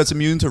a woman that's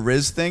immune to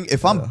Riz thing.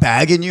 If I'm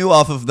bagging you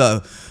off of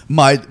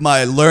my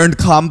learned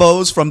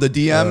combos from the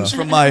DMs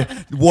from my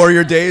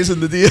warrior days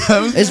in the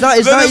DMs, it's not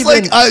even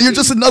like you're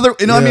just another.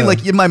 You know what I mean?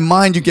 Like in my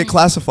mind, you get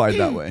classified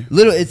that way.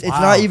 Literally,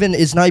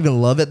 it's not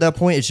even love at that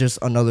point. It's just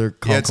another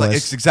conquest. Yeah,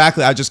 it's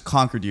exactly. I just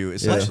conquered you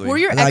essentially. Were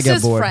your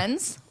exes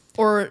friends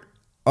or?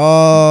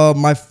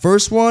 My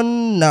first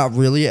one, not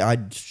really. I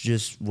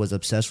just was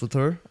obsessed with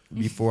her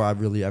before I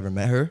really ever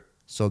met her.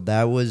 So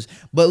that was,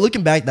 but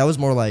looking back, that was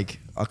more like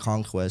a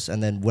conquest.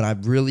 And then when I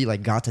really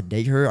like got to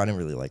date her, I didn't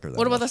really like her that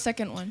What about much. the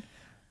second one?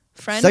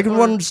 Friend? Second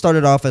one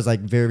started off as like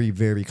very,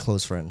 very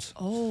close friends.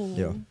 Oh.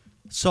 Yeah.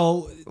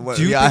 So,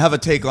 I have a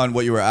take on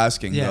what you were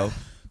asking though.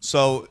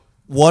 So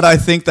what I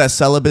think that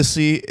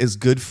celibacy is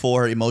good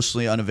for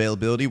emotionally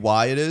unavailability,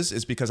 why it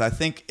is because I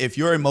think if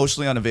you're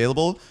emotionally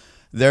unavailable,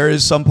 there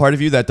is some part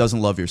of you that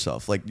doesn't love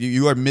yourself. Like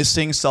you are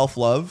missing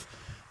self-love.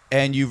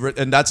 And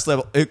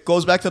it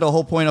goes back to the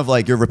whole point of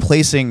like you're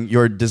replacing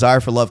your desire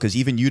for love because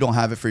even you don't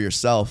have it for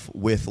yourself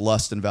with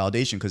lust and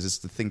validation because it's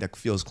the thing that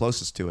feels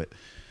closest to it.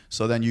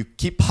 So then you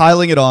keep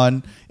piling it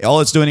on.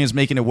 All it's doing is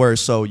making it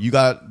worse. So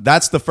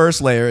that's the first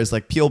layer is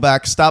like peel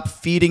back, stop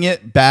feeding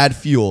it bad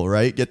fuel,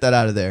 right? Get that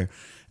out of there.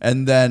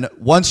 And then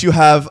once you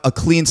have a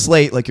clean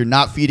slate, like you're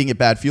not feeding it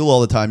bad fuel all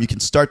the time, you can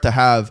start to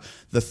have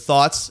the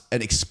thoughts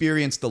and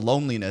experience the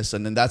loneliness.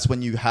 And then that's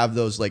when you have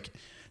those like.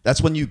 That's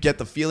when you get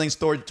the feelings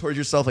towards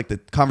yourself, like the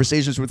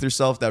conversations with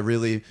yourself that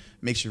really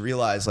makes you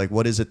realize, like,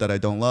 what is it that I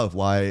don't love?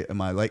 Why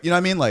am I like, you know what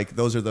I mean? Like,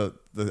 those are the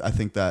I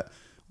think that,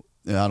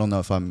 I don't know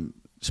if I'm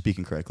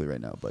speaking correctly right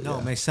now, but no,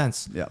 it makes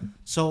sense. Yeah.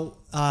 So,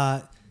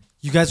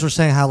 you guys were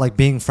saying how like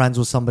being friends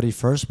with somebody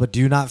first, but do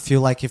you not feel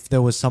like if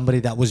there was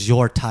somebody that was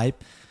your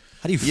type,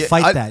 how do you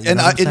fight that?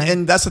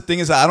 And that's the thing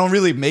is that I don't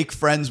really make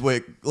friends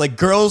with like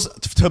girls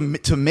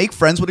to make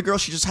friends with a girl.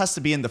 She just has to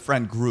be in the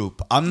friend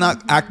group. I'm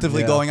not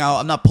actively going out.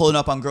 I'm not pulling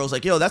up on girls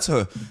like, yo, that's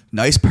a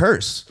nice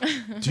purse.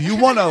 Do you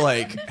want to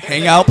like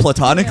hang out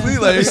platonically?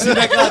 Like you see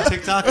that guy on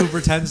TikTok who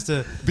pretends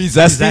to be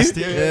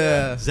zesty?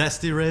 Yeah.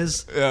 Zesty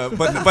Riz. Yeah,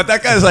 but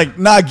that guy's like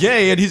not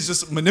gay and he's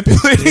just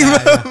manipulating them.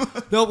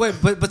 Yeah. No, wait,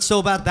 but so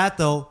about that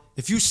though,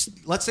 if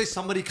let's say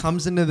somebody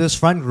comes into this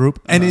friend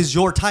group and is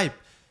your type.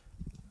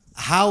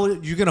 How are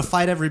you gonna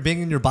fight every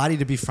being in your body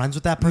to be friends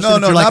with that person? No,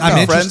 if you're like, not I'm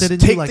being interested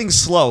friends. in Take you. things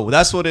slow.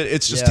 That's what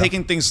it's just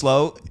taking things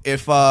slow.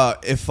 If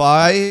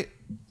I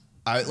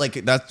like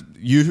that,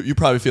 you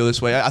probably feel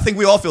this way. I think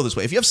we all feel this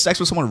way. If you have sex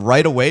with someone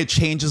right away, it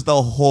changes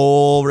the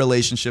whole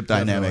relationship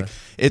dynamic.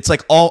 Definitely. It's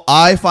like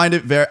I find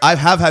it very. I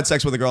have had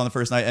sex with a girl on the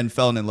first night and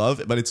fallen in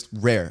love, but it's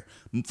rare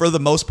for the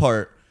most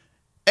part.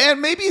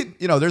 And maybe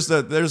there's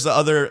the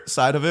other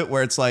side of it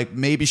where it's like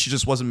maybe she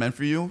just wasn't meant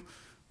for you.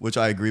 Which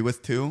I agree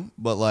with too,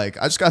 but like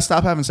I just gotta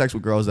stop having sex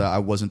with girls that I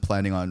wasn't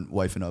planning on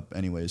wifing up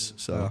anyways.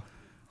 So,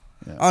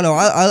 yeah. I don't know.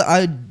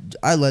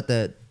 I let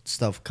that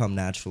stuff come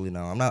naturally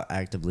now. I'm not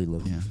actively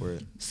looking for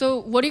it. So,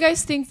 what do you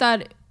guys think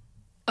that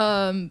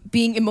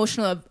being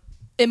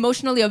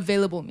emotionally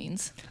available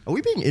means? Are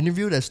we being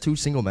interviewed as two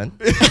single men?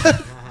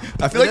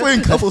 I feel like we're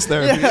in couples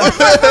therapy.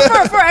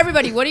 For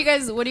everybody, what do you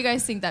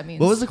guys think that means?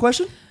 What was the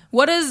question?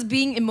 What does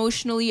being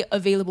emotionally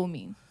available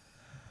mean?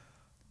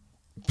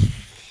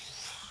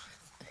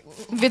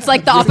 If it's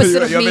like the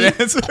opposite of You have me. an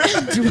answer?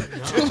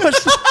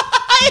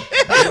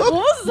 What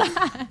was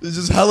that? There's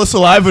just hella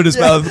saliva in his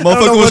mouth. know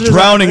Motherfucker what was just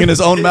drowning in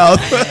his own mouth.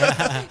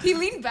 He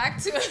leaned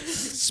back to it.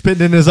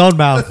 Spitting in his own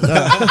mouth.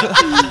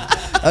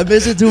 I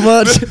miss it too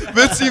much.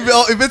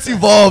 Vince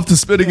evolved to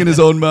spitting in his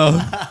own mouth.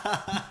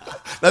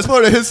 That's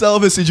part of his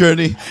celibacy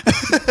journey.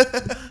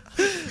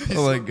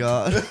 Oh my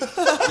god.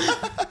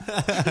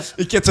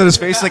 He gets on his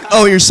face like,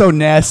 "Oh, you're so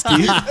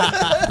nasty."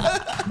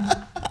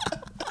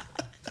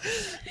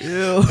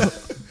 Ew.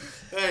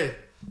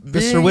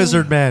 Mr.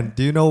 Wizard Man,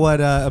 do you know what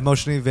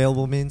emotionally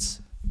available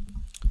means?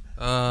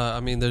 I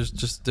mean, there's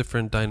just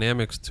different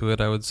dynamics to it.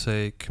 I would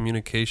say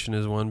communication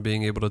is one,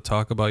 being able to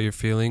talk about your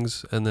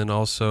feelings, and then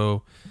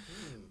also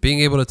being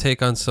able to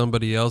take on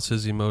somebody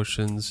else's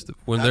emotions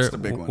when That's they're the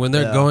big one. when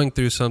they're Yeah. going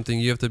through something.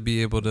 You have to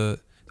be able to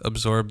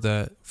absorb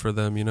that for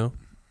them. You know.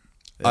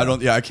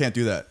 I can't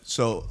do that.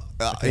 So,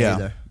 yeah.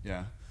 either.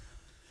 Yeah.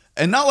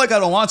 And not like I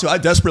don't want to. I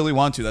desperately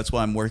want to. That's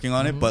why I'm working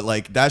on it. But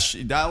like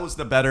that was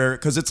the better,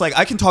 because it's like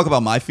I can talk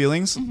about my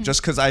feelings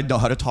just because I know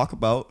how to talk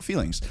about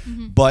feelings.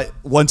 But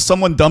when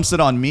someone dumps it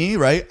on me,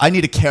 right? I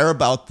need to care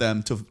about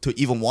them to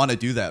even want to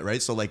do that,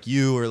 right? So like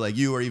you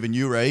or even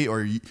you, right?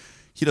 Or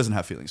he doesn't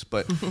have feelings,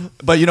 but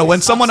you know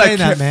when someone I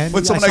care,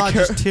 when someone I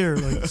care, just tear,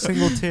 like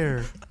single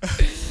tear.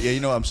 yeah, you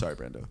know, I'm sorry,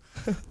 Brando.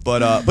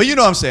 But you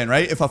know what I'm saying,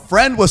 right? If a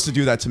friend was to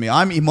do that to me,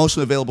 I'm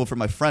emotionally available for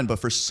my friend. But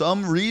for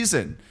some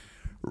reason,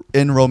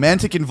 in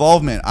romantic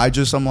involvement, I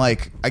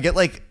get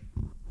like,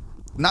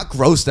 not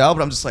grossed out,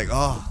 but I'm just like,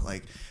 oh,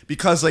 like,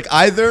 because like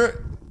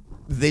either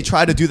they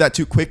try to do that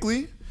too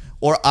quickly,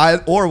 or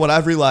what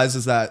I've realized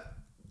is that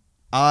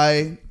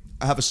I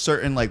have a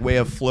certain like way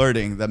of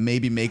flirting that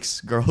maybe makes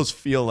girls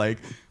feel like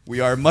we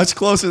are much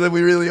closer than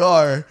we really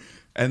are.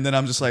 And then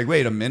I'm just like,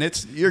 wait a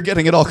minute, you're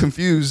getting it all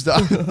confused.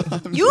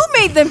 You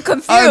made them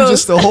confused. I'm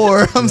just a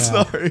whore. I'm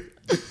sorry.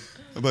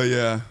 But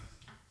yeah,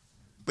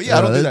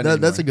 I don't do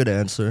that That's a anymore. good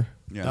answer.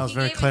 Yeah. That was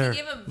very clear.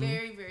 He gave a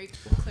very, very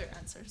clear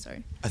answer.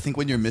 Sorry. I think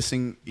when you're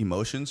missing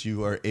emotions,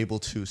 you are able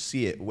to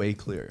see it way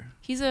clearer.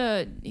 He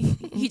just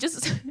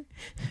he's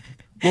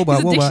What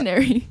a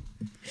dictionary.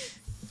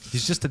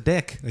 He's just a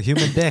dick, a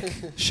human dick.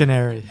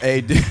 Shenary. Hey,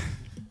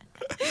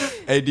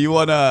 do you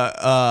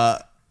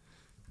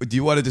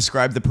wanna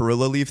describe the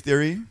perilla leaf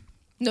theory?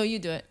 No, you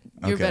do it.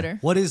 You're Okay. better.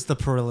 What is the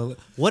perilla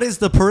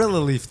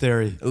leaf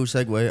theory? Oh,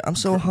 segue. I'm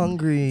so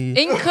hungry.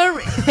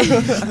 Incorrect.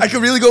 I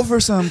could really go for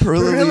some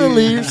perilla Perilla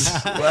leaves.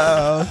 leaves.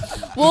 Wow.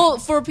 Well,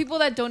 for people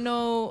that don't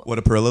know, What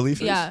a perilla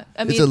leaf is? yeah,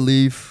 I mean, It's a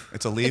leaf.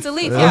 It's a leaf. It's a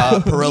leaf, yeah.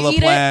 Perilla You eat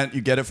it. plant.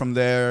 You get it from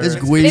there. It's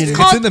green. It's It's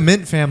called- in the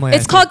mint family.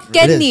 it's called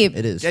It is. genip.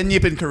 It is.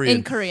 Genip in Korean.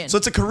 In Korean. So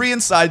it's a Korean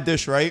side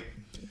dish, right?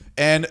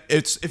 And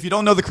if you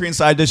don't know the Korean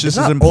side dish, It's this is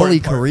not an important only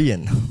part.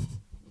 Korean.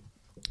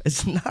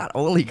 It's not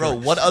only Bro,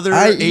 Korean. what other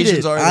I eat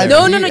Asians it. are I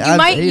there? No, eat- you I've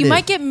might ate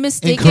it. get in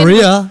mistaken.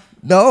 Korea.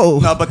 No.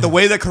 No, but the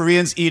way that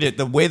Koreans eat it,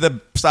 the way the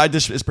side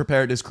dish is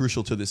prepared is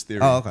crucial to this theory,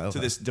 Oh, okay. to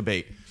this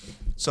debate.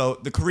 So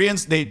the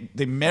Koreans, they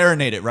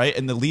marinate it, right?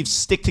 And the leaves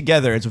stick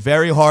together. It's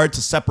very hard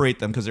to separate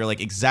them because they're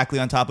like exactly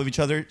on top of each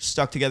other,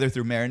 stuck together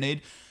through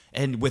marinade.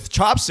 And with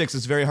chopsticks,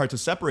 it's very hard to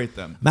separate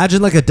them.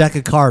 Imagine like a deck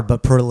of card,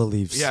 but perilla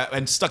leaves. Yeah,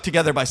 and stuck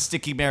together by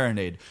sticky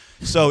marinade.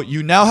 So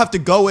you now have to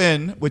go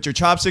in with your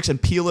chopsticks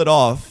and peel it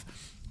off.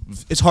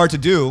 It's hard to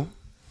do.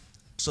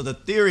 So the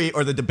theory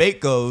or the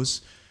debate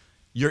goes,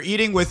 you're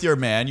eating with your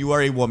man, you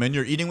are a woman,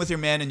 you're eating with your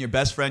man and your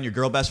best friend, your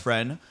girl best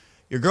friend.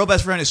 Your girl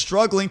best friend is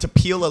struggling to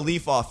peel a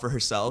leaf off for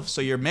herself.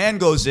 So your man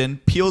goes in,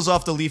 peels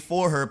off the leaf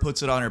for her,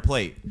 puts it on her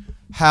plate.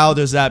 How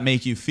does that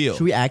make you feel?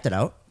 Should we act it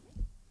out?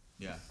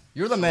 Yeah.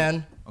 You're the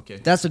man. Okay.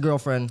 That's the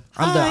girlfriend.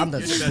 I'm the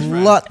You're the best friend.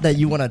 slut that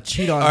you want to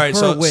cheat on All right,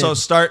 her with. so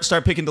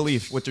start picking the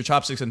leaf with your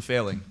chopsticks and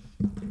failing.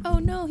 Oh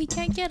no, he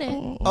can't get it.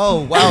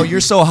 Oh, wow, you're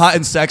so hot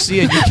and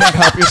sexy and you can't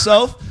help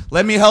yourself?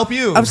 Let me help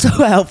you. I'm so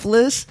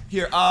helpless.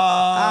 Here,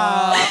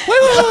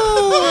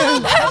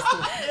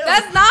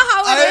 That's not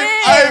how it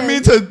is. I didn't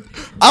mean to.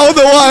 I don't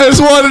know why I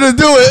just wanted to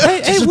do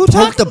it. Just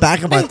poke the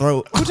back of my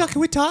throat. Can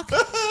we talk? Can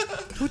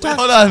we talk?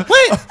 Hold on.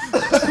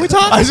 Wait. Can we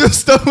talk? I just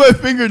stuck my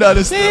finger down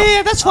his throat.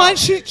 Yeah, that's fine.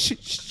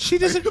 She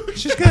doesn't.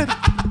 She's good.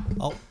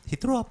 Oh, he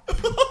threw up.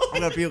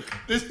 I'm gonna puke.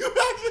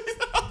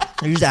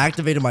 I used to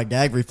activate my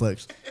gag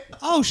reflex.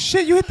 Oh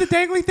shit! You hit the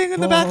dangly thing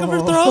in the back of her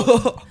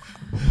throat.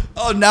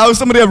 Oh, now if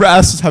somebody ever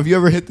asks, have you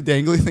ever hit the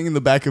dangly thing in the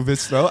back of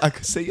his throat? I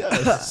could say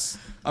yes.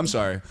 I'm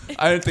sorry.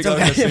 I didn't think I was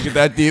going to take it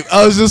that deep.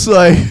 I was just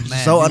like,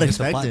 So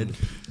unexpected.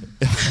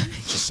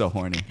 just so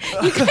horny.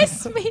 You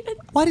guys made it.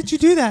 Why did you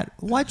do that?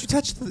 Why'd you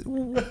touch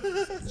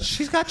the?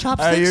 She's got All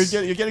right, chopsticks.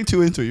 you're getting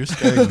too into it. You're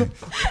scaring me.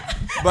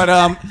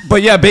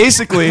 But yeah,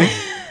 basically,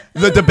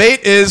 the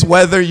debate is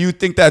whether you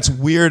think that's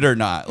weird or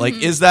not. Like,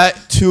 is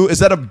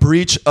that a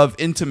breach of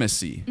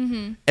intimacy?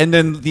 And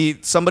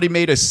then somebody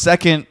made a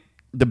second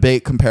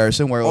debate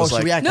comparison where it Oh, was should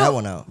like we act No. that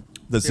one out?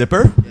 the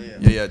zipper.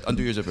 Yeah.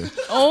 Undo your zipper.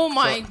 Oh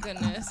my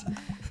goodness.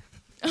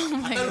 Oh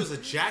my God. a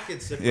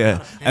jacket zipper.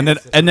 Yeah, and then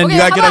you Okay,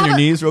 gotta get on your how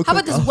knees real quick. How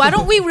about this? Why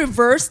don't we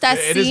reverse that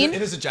scene?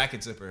 It is a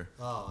jacket zipper,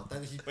 Oh,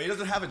 but he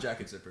doesn't have a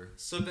jacket zipper.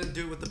 so then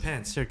do it with the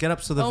pants. Here, get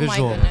up so the Oh my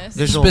visual. goodness.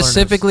 Visual learners.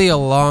 Specifically, a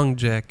long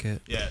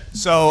jacket. Yeah.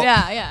 So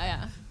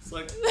Yeah. it's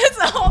like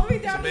That's all the way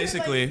down.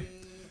 basically.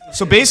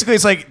 So basically,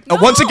 it's like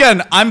once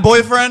again, I'm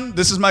boyfriend.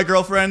 This is my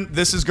girlfriend.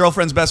 This is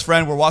girlfriend's best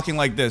friend. We're walking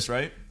like this,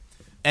 right?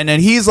 And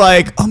then he's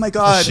like, "Oh my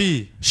god."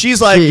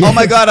 She's like, "Oh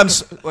my god."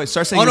 Wait.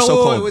 Start saying Oh you're no,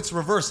 so wait, cold. it's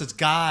reverse. It's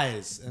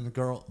guys and the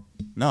girl.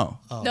 No.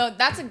 No,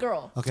 that's a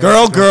girl. Okay.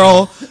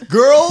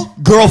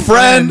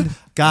 Girlfriend,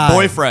 Guy.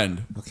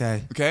 boyfriend.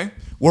 Okay. Okay.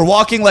 We're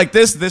walking like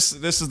this. This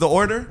is the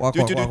order. Walk,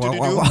 Do, walk, do, do, walk, do, walk,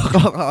 do, walk, do.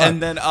 walk, walk.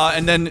 And then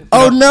you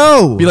Oh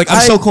know, no! be like,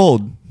 I'm so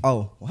cold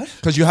Oh, what?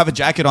 because you have a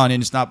jacket on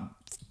and it's not.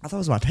 I thought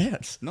it was my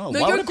pants. No,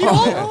 No, why you're would it be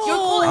cold. on? You're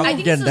cold. I'm I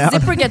think getting it's the down.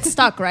 zipper gets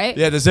stuck, right?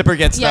 Yeah, the zipper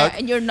gets stuck. Yeah,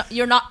 and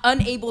you're not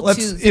unable to.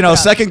 Let's zip you know, it up.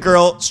 second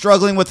girl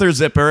struggling with her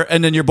zipper,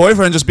 and then your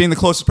boyfriend just being the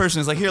closest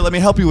person is like, here, let me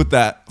help you with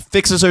that.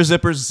 Fixes her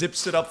zipper,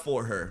 zips it up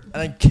for her,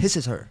 And then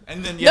kisses her.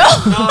 and then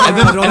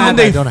don't add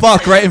they that, don't add-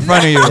 fuck right in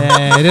front of you.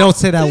 Yeah, they don't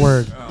say that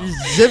word. He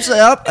zips it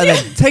up and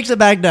then takes it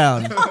back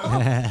down.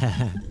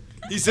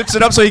 He zips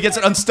it up so he gets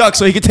it unstuck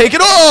so he can take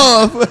it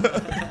off.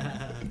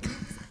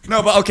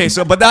 No, but okay,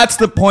 but that's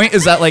the point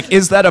is that like,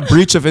 is that a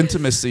breach of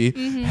intimacy?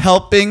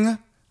 Helping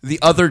the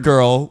other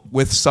girl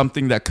with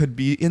something that could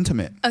be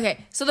intimate.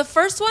 Okay, so the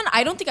first one,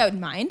 I don't think I would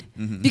mind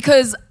Mm-hmm.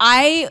 because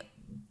The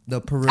the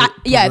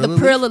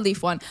perilla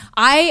leaf one.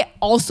 I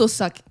also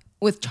suck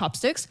with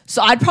chopsticks,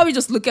 so I'd probably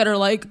just look at her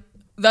like,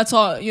 that's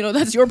all,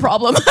 that's your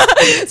problem.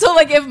 So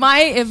like if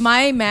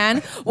my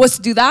man was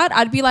to do that,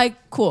 I'd be like,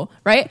 cool,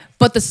 right?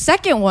 But the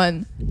second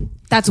one,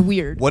 that's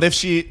weird. What if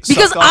she Because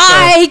sucked off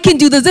I can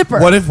do the zipper.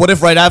 What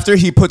if right after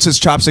he puts his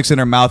chopsticks in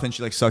her mouth and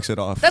she like sucks it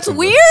off? That's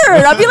weird.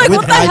 I'd be like, With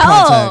what the eye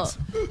hell? contact.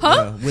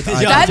 Huh? With Y'all-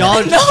 eye That- y'all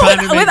are no, just trying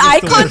to make with this eye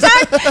the-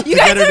 contact? You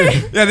guys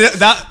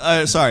are.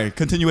 Yeah, sorry.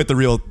 Continue with the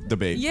real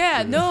debate.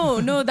 Yeah,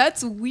 no,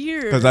 that's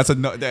weird. Because that's a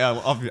no.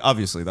 Yeah,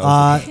 obviously, that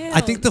was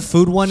I think the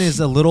food one is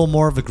a little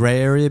more of a gray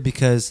area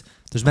because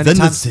there's many then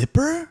the times.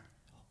 zipper.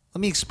 Let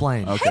me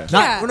explain. Okay. Heck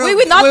yeah. No,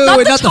 Wait, not the not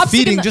the chopstick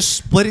feeding, in the- just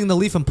splitting the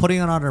leaf and putting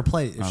it on her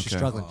plate if she's Okay.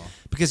 struggling.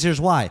 Because here's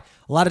why.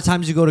 A lot of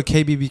times you go to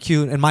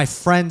KBBQ and my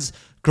friends'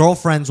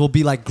 girlfriends will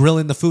be like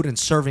grilling the food and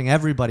serving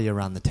everybody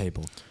around the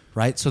table,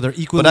 right? So they're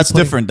equally. But that's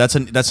putting- different. That's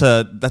a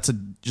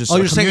just Oh, a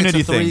you're saying it's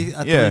community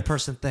a thing.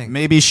 three-person thing.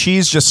 Maybe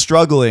she's just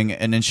struggling,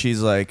 and then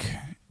he's like,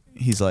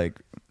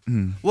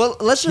 Well,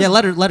 let's just Yeah,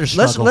 let her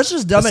struggle. let's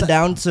just dumb it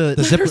down to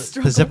the zipper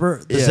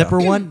Yeah.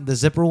 the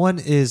zipper one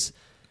is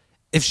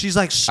if she's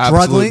like Absolute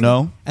struggling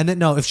no. and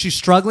then if she's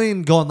struggling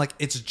and going like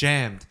it's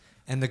jammed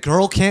and the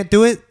girl can't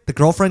do it, the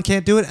girlfriend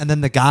can't do it, and then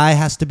the guy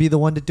has to be the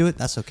one to do it,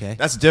 that's okay.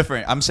 that's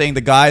different. I'm saying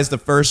the guy's the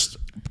first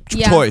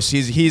Yeah. choice.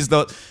 He's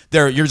the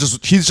there.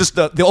 He's just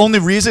the only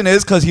reason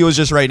is because he was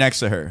just right next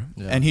to her,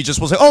 and he just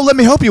was like, oh, let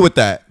me help you with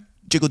that.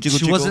 Jiggle, jiggle,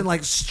 She jiggle. wasn't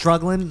like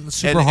struggling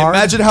super and hard.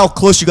 imagine how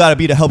close you got to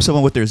be to help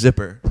someone with their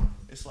zipper.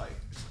 It's like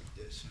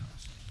this.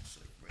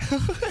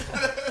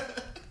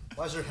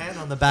 Why is her hand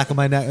on the back of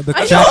my neck? The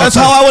I know. jacket- That's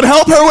how I would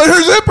help her with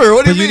her zipper.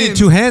 What do But you you mean? need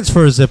two hands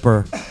for a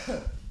zipper.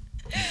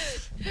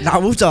 Nah,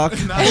 we'll talk.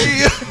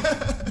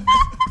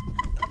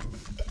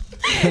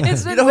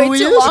 It's been know way who he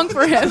too is? long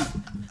for him.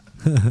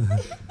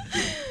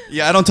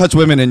 Yeah, I don't touch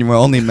women anymore.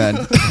 Only men.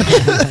 I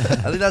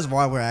think that's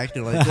why we're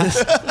acting like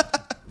this.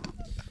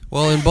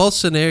 Well, in both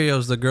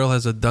scenarios, the girl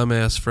has a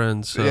dumbass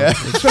friend. So Yeah.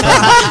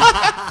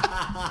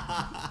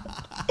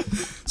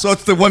 So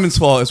it's the women's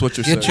fault, is what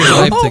you're get saying. your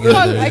life Oh fuck!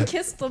 together. I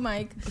kissed the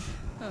mic.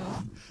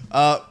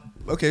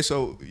 Okay,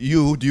 so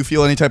do you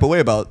feel any type of way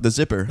about the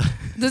zipper?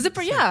 The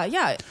zipper, yeah.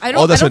 I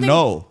don't. Oh, that's I a don't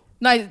no.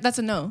 No, that's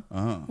a no.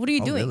 What are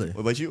you doing? really?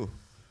 What about you?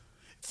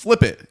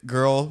 Flip it,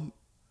 girl,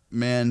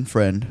 man,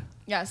 friend.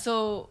 Yeah.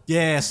 So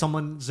Yeah,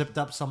 someone zipped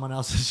up someone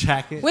else's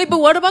jacket. wait, but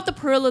what about the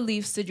perilla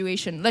leaf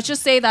situation? Let's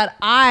just say that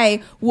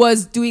I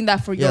was doing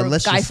that for Yeah, your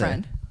let's guy just say.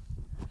 friend.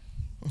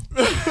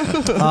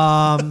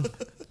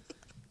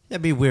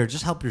 That'd be weird.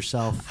 Just help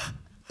yourself.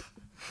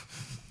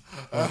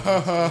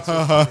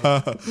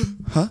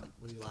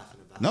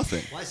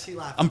 Nothing. Why is he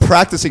laughing? I'm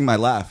practicing my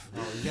laugh.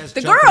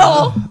 The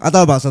girl. I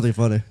thought about something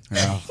funny. My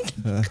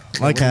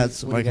what do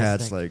cat's you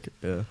guys think? like,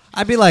 yeah.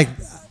 I'd be like,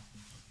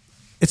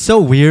 it's so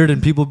weird,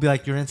 and people be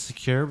like, you're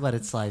insecure, but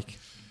it's like,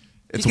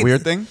 It's You a can-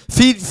 weird thing.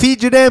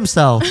 feed your damn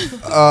self.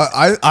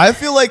 I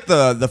feel like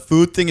the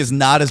food thing is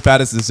not as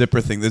bad as the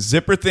zipper thing. The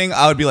zipper thing,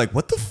 I would be like,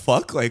 what the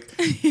fuck? Like,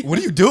 what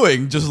are you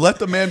doing? Just let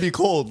the man be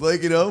cold,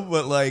 like, you know.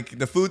 But like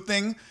the food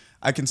thing,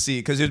 I can see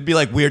because it'd be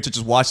like weird to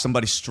just watch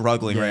somebody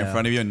struggling right in Yeah.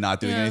 front of you and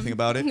not doing anything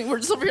about it. We're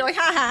just over here like,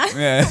 haha.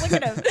 Yeah. Look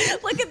at him.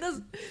 Look at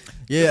this.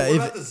 Yeah,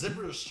 if, the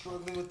zipper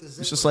struggling with the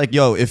zipper? It's just like,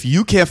 yo, if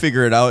you can't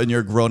figure it out and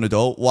you're a grown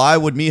adult, why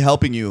would me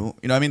helping you?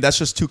 You know what I mean? That's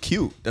just too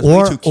cute. That's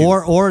way too cute.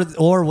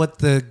 Or what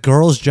the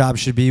girl's job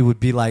should be would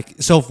be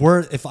like, so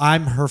if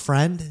I'm her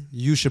friend,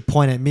 you should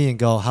point at me and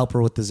go help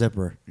her with the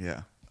zipper.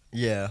 yeah.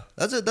 yeah,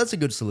 that's a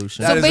good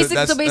solution. That So is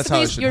basically, that's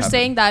how it should you're happen.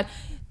 saying that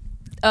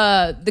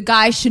the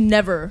guy should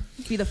never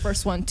be the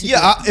first one to.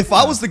 If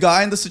I was the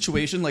guy in the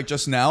situation like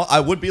just now, I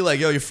would be like,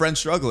 "Yo, your friend's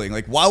struggling.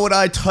 Like, why would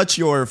I touch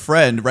your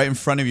friend right in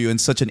front of you in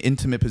such an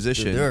intimate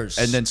position and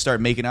then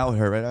start making out with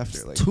her right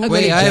after?" Like,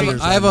 wait, I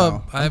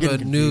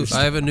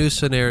have a new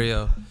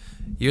scenario.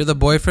 You're the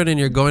boyfriend and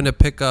you're going to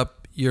pick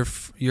up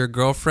your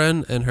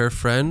girlfriend and her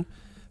friend,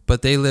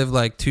 but they live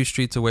like 2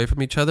 streets away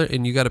from each other,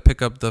 and you got to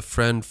pick up the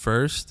friend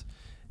first,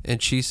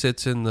 and she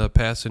sits in the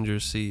passenger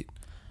seat,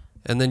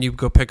 and then you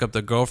go pick up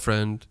the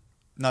girlfriend.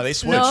 No, they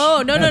switch.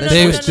 No.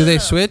 Do they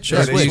switch,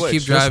 or do you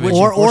keep driving?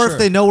 Or if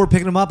they know we're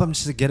picking them up, I'm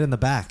just to get in the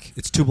back.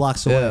 It's 2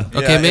 blocks away. Yeah.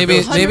 Okay, maybe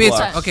it's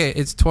 100%. okay.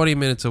 It's 20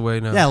 minutes away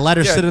now. Yeah, let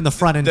her sit in the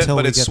front until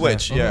but we it's get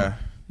switch. there. Yeah.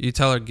 You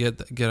tell her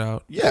get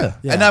out. Yeah.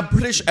 And I'm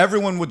pretty sure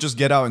everyone would just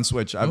get out and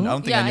switch. I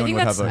don't think anyone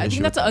would have an issue. I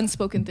think that's with an that.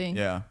 unspoken thing.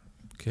 Yeah.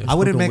 Okay. I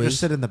wouldn't make her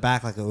sit in the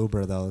back like an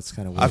Uber though. It's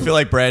kind of weird. I feel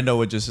like Brando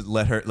would just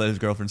let his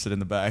girlfriend sit in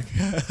the back.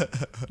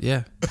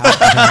 Yeah.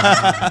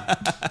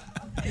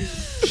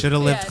 Should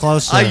have lived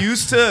closer. I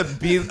used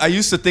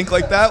to think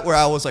like that, where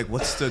I was like,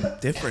 what's the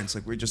difference?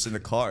 Like, we're just in the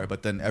car.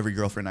 But then every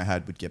girlfriend I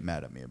had would get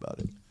mad at me about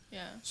it.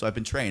 Yeah. So I've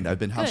been trained. I've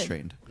been house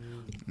trained.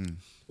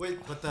 Wait,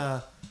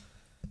 but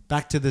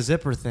back to the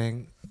zipper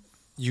thing.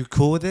 You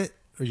cool with it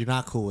or you're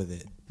not cool with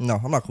it? No,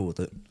 I'm not cool with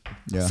it.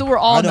 Yeah. So we're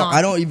all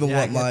I don't even Yeah,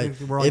 want I my.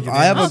 think we're all If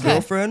I have a unanimous. Okay.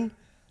 girlfriend,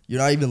 you're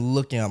not even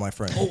looking at my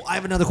friend. Oh, I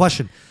have another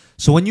question.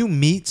 So when you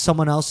meet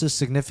someone else's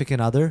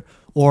significant other,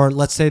 or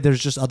let's say there's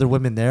just other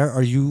women there,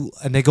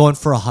 and they go in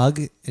for a hug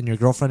and your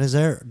girlfriend is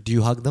there, do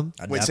you hug them?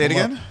 I Wait, dap say it them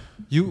again? up.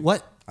 You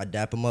what? I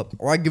dap them up,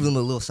 or I give them a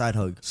little side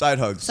hug. Side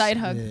hugs. Side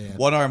hug.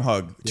 One arm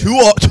hug. Two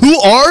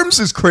arms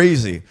is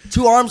crazy.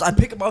 2 arms, I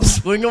pick them up,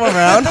 swing them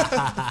around.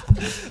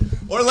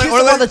 Or Kiss them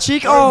on the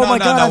cheek. Oh my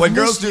God, I've When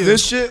girls missed do you.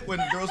 this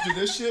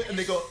shit, and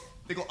they go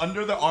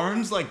under their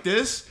arms like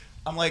this,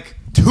 I'm like,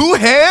 2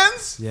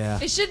 hands? Yeah.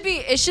 It should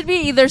be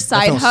either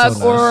side feels hug so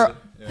nice. or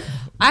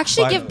I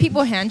actually Side give hug.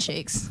 people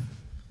handshakes.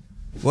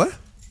 What?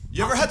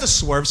 You ever had to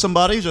swerve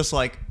somebody just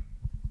like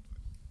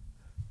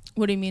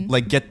What do you mean?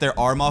 get their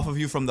arm off of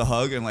you from the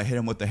hug and like hit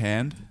them with the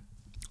hand?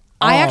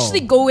 I Oh. actually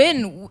go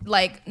in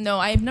like no,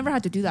 I've never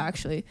had to do that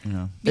actually.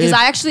 Yeah. Because If-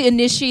 I actually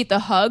initiate the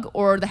hug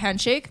or the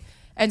handshake,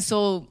 and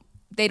so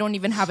they don't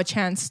even have a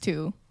chance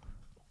to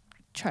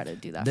try to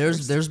do that.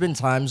 first. There's been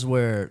times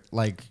where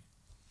like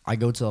I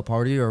go to a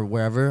party or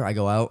wherever I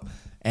go out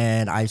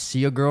and I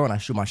see a girl and I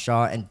shoot my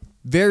shot and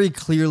very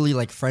clearly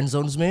like friend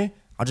zones me.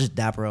 I'll just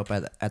dap her up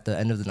at the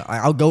end of the night.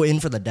 I'll go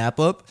in for the dap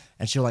up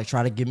and she'll like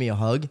try to give me a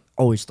hug.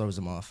 Always throws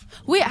them off.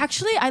 Wait,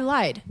 actually, I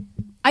lied.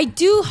 I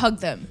do hug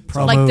them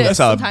Pro like move. this That's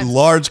a sometimes.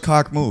 large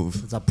cock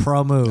move. It's a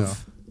pro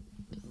move.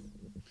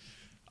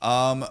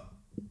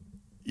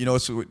 You know,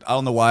 I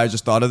don't know why I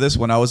just thought of this.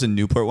 When I was in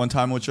Newport one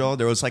time with y'all,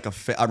 there was like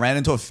I ran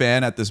into a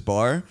fan at this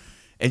bar,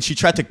 and she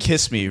tried to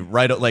kiss me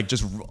right, like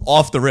just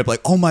off the rip,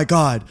 like, oh my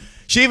God.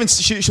 She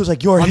was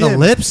like, you're On the him.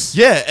 lips?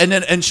 Yeah,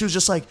 and she was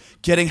just like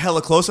getting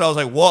hella closer. I was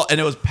like, whoa, and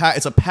it was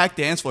it's a packed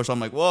dance floor, so I'm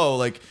like, whoa,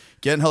 like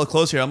getting hella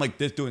close here. I'm like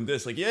doing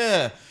this, like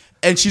yeah.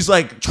 And she's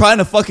like trying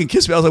to fucking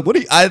kiss me. I was like, what are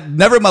you? I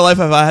never in my life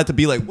have I had to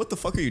be like, what the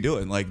fuck are you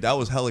doing? Like that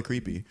was hella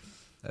creepy.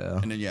 Yeah.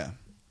 And then yeah.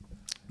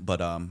 But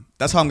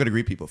that's how I'm gonna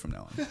greet people from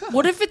now on.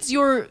 What if it's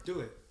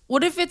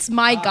What if it's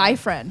my guy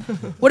friend?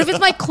 What if it's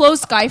my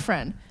close guy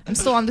friend? I'm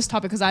still on this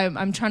topic because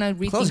I'm trying to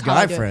rethink Close how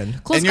guy I do it.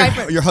 friend? Close And guy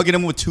friend. you're hugging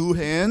him with 2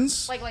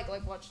 hands. Like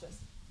watch this.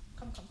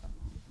 Come.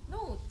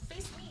 No,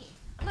 face me.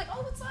 I'm like,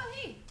 oh, what's up?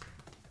 Hey.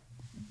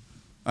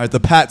 All right, the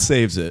pat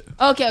saves it.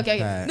 Okay.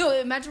 Okay. No,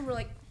 imagine we're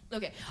like,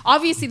 okay.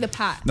 Obviously the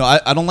pat. No,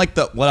 I don't like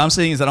what I'm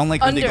saying is I don't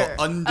like when they Under.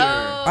 go under.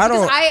 I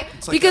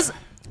don't- Because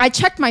I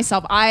checked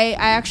myself. I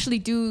actually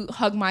do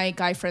hug my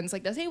guy friends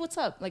like this. Hey, what's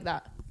up? Like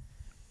that.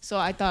 So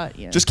I thought,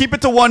 yeah. Just keep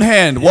it to one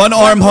hand, one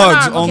arm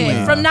hugs arm, only.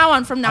 okay. From now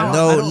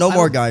on. No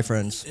more guy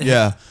friends.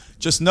 Yeah,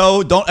 just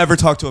don't ever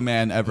talk to a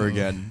man ever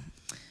again,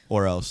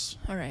 or else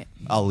All right.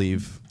 I'll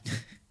leave.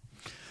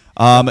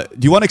 Do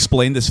you want to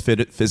explain this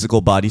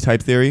physical body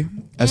type theory,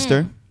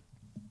 Esther?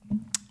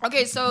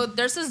 Okay, so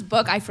there's this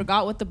book. I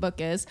forgot what the book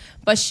is,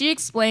 but she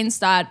explains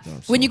that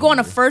when you go on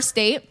a first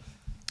date,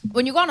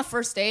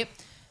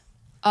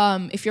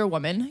 if you're a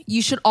woman,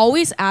 you should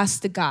always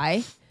ask the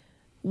guy,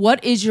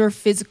 "What is your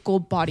physical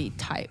body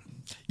type?"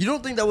 You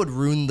don't think that would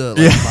ruin the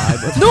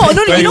vibe? Of No.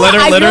 Wait, You know what?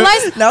 I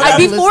realized Now that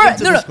I'm before listening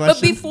to this but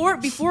question.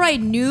 before I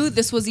knew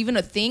this was even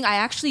a thing, I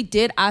actually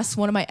did ask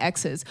one of my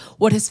exes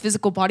what his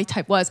physical body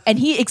type was, and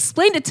he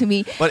explained it to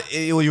me. But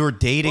you were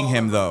dating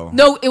him though.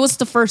 No, it was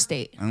the first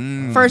date.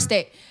 First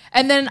date.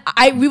 And then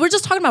we were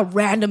just talking about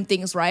random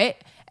things, right?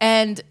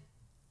 And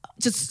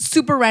just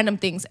super random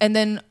things. And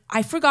then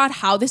I forgot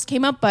how this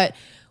came up, but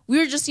we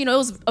were just, it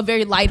was a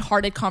very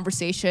lighthearted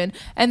conversation.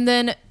 And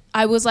then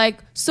I was like,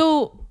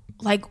 so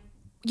like,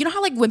 you know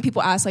how like when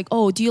people ask like,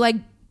 oh, do you like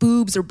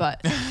boobs or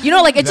butt?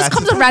 It just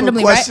comes up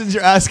randomly, right? Questions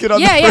you're asking on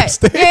the Yeah.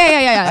 first date.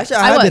 Yeah. Actually,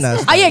 I have been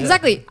asked that, Yeah, yeah.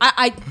 exactly.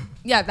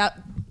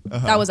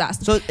 That was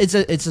asked. So it's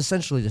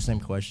essentially the same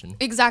question.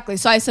 Exactly.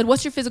 So I said,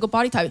 what's your physical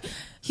body type?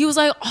 He was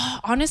like, oh,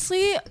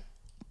 honestly,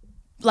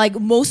 like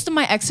most of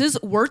my exes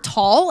were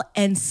tall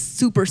and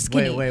super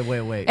skinny.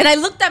 Wait. And I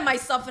looked at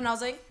myself and I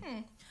was like,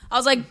 I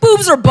was like,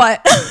 boobs or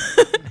butt?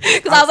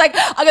 Because I was like,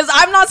 because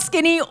I'm not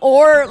skinny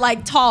or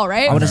like tall,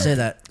 right? I want to say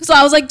that. So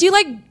I was like, do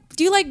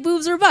you like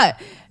boobs or butt?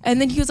 And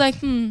then he was like,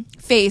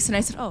 face. And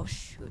I said, oh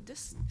shoot,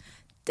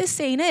 this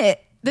ain't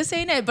it. This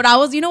ain't it. But I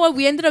was, you know what?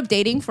 We ended up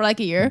dating for like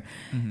a year.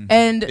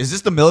 And Is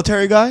this the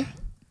military guy?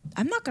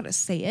 I'm not gonna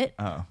say it.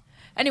 Oh.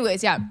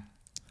 Anyways, yeah.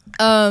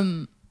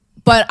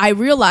 But I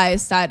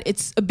realized that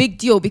it's a big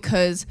deal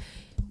because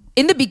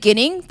in the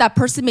beginning, that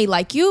person may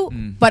like you,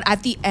 but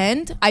at the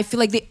end, I feel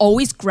like they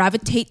always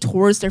gravitate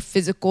towards their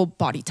physical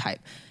body type.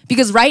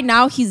 Because right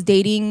now, he's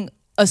dating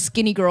a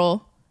skinny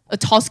girl, a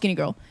tall, skinny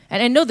girl.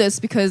 And I know this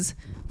because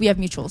we have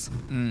mutuals.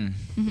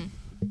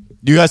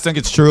 Do you guys think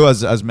it's true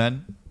as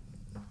men?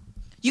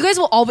 You guys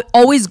will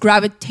always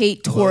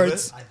gravitate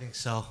towards. I think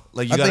so.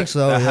 Like I think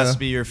so, That has yeah. to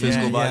be your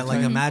physical body. Yeah, like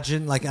type?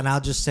 imagine, like, and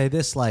I'll just say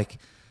this, like,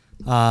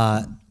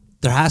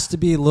 there has to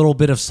be a little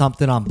bit of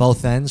something on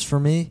both ends for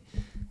me,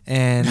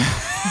 and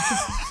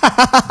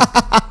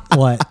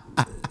what?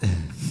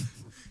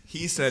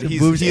 He said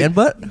Boobs and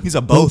butt? He's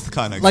a both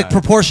kind of guy. Like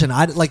proportion.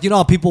 I like, you know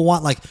how people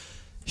want like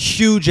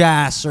huge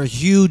ass or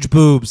huge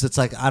boobs. It's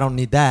like I don't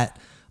need that,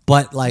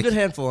 but like Good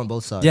handful on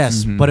both sides.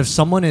 yes. But if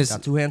someone is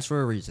Got 2 hands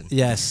for a reason.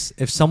 yes,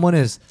 if someone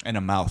is and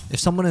a mouth.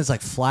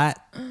 like flat,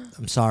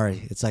 I'm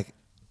sorry. It's like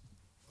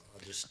I'll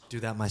just do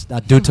that I'll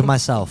do it to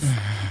myself.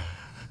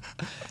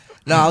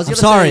 No, I was I'm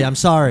gonna sorry. say- I'm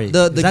sorry.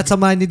 The- Is that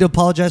something I need to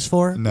apologize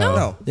for?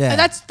 No. Yeah. And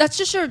that's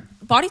just your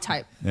body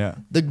type. Yeah.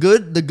 The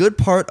good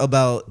part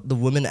about the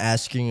women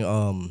asking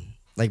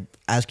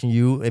asking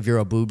you if you're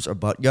a boobs or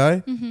butt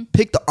guy,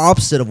 pick the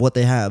opposite of what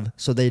they have,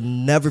 so they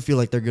never feel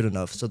like they're good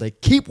enough. So they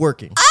keep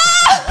working.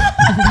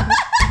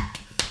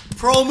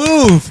 Pro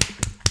move.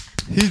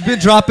 He's been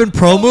dropping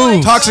pro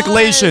moves. Toxic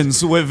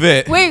relations with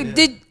it. Wait,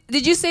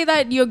 did you say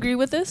that you agree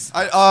with this?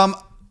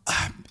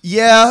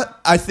 Yeah,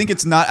 I think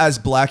it's not as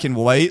black and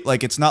white.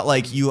 Like it's not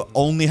like you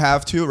only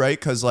have to, right?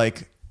 Because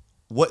like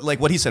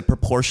what he said,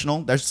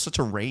 proportional. There's such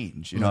a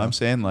range. You know what I'm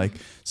saying? Like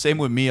same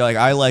with me. Like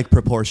I like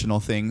proportional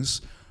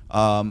things.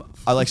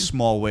 I like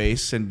small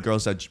waists and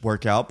girls that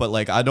work out, but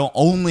like I don't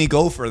only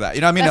go for that.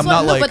 You know what I mean? That's I'm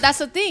not like. but that's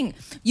the thing.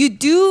 You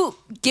do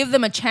give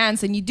them a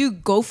chance and you do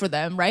go for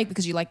them, right?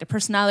 Because you like their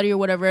personality or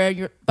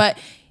whatever. But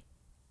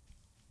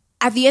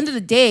at the end of the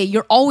day,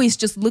 you're always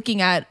just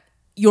looking at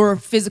your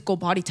physical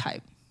body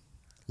type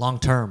Long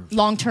term.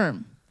 long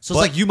term. So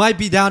it's like you might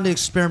be down to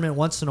experiment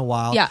once in a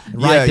while, Yeah. and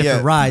ride Yeah, different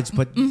yeah. rides,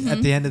 but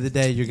at the end of the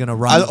day, you're gonna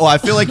ride. I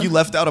feel like you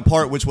left out a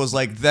part which was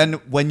like then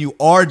when you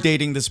are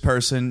dating this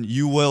person,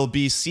 you will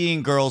be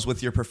seeing girls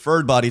with your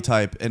preferred body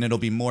type, and it'll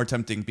be more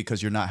tempting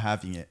because you're not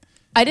having it.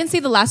 I didn't say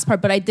the last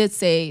part, but I did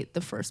say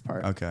the first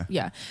part. Okay.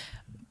 Yeah.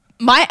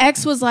 My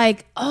ex was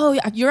like, "Oh,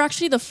 you're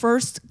actually the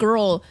first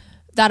girl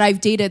that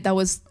I've dated that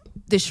was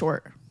this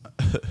short."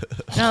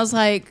 And I was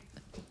like,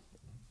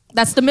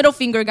 that's the middle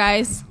finger,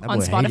 guys, That on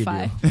boy hated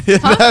Spotify.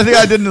 I think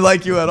I didn't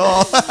like you at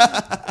all.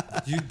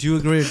 Do you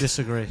agree or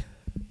disagree?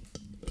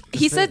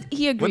 He said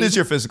he agreed. What is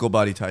your physical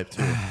body type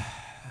too?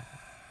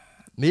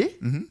 Me?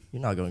 Mm-hmm.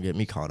 You're not gonna get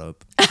me caught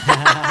up.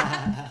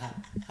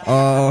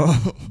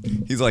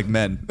 He's like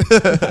men.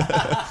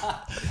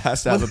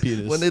 Has to have a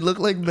penis. When they look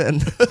like men,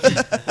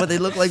 when they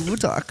look like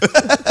Mutak.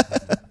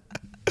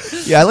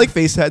 Yeah, I like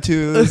face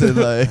tattoos and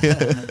like.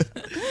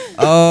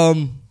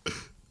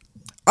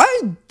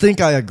 I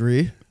think I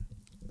agree.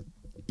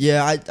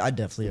 Yeah, I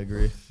definitely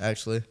agree.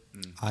 Actually,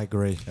 I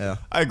agree. yeah.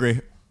 I agree.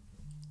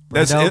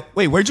 That's Righto. it.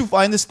 Wait, where'd you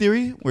find this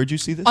theory? Where'd you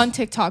see this? on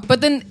TikTok?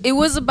 But then it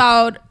was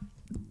about,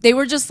 they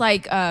were just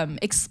like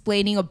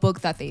explaining a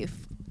book that they've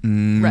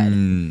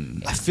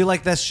read. I feel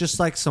like that's just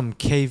like some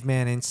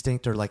caveman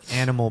instinct or like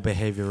animal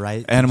behavior,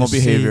 right? Animal You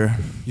just behavior.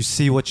 You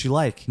see what you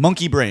like.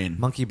 Monkey brain.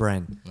 Monkey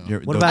brain.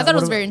 You're- What the- about? I thought it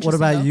was what very about- What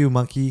interesting, about though. you,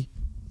 monkey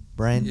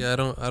brain? Yeah, I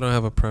don't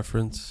have a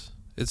preference.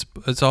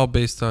 It's all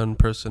based on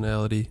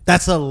personality.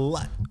 That's a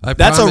lot.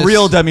 That's a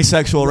real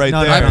demisexual right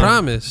No, there. I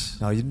promise.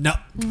 No, you no.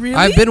 Really?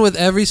 I've been with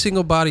every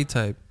single body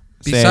type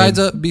besides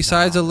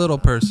a little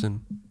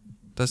person.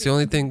 That's the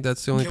only thing.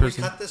 That's the only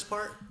person. this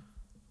part?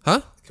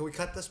 Huh? Can we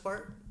cut this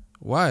part?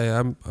 Why?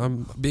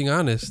 I'm being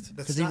honest.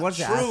 Because he wants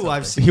to ask something.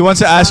 I've seen. He wants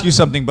to ask you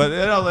something, but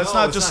let's No,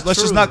 not it's just not let's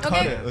just true. not cut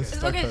Okay, it. Let's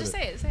it's not okay. cut Just it.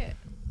 say it. Say it.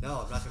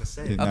 No, I'm not gonna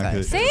say it. Not Okay.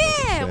 good. Say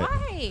it.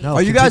 Why? No,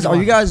 Are you guys? continue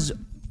Are you on. guys?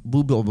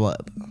 Boob or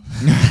butt?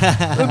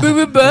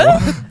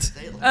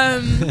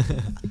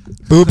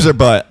 Boobs or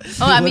butt?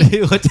 Oh, I mean,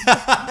 Dude,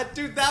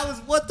 that was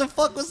what the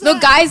fuck was no,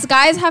 that?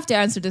 guys have to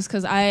answer this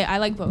because I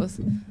like both.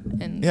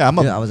 And Yeah,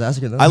 Yeah, I was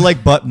asking them. I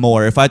like butt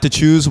more. If I had to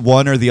choose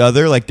one or the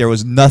other, like there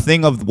was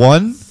nothing of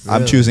one,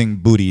 I'm choosing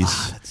booties.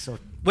 So,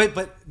 wait,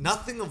 but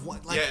nothing of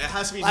what? Like, Yeah, it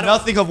has to be I don't-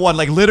 nothing of one.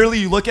 Like literally,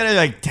 you look at it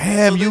like,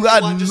 damn, so you then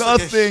got want just like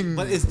a nothing.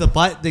 but is the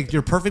butt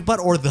your perfect butt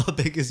or the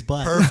biggest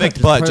butt?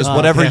 Perfect butt, just Oh,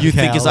 whatever okay, you okay.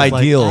 think I is was like,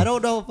 ideal. I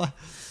don't know.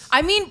 If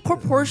I mean,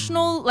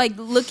 proportional. Like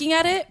looking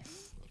at it.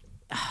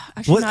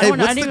 Actually, What, no, I hey, don't,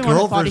 I what's don't the even wanna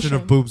girl body version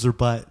shame. of boobs or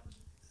butt?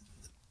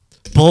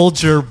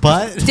 Bulge your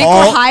butt? Dick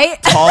or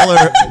height?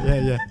 Taller. Yeah,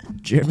 yeah.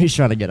 Jeremy's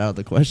trying to get out of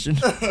the question.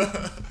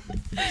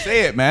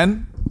 Say it,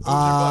 man.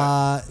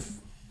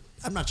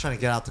 I'm not trying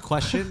to get out the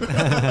question.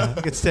 I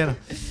can stand.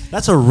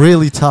 That's a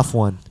really tough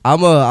one.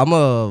 I'm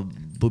a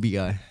booby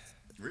guy.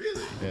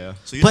 Really? Yeah.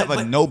 So you But- have a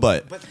but- no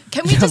butt.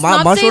 Can we just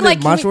not say like?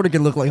 my Can we, shoulder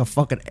can look like a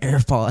fucking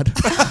AirPod.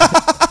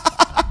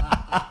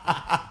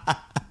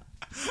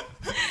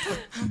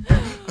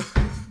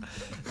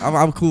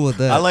 I'm cool with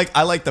that.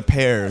 I like the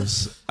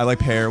pears. I like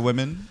pear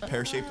women,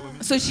 pear shaped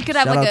women. so she could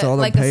have Shout out like to all a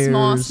the like a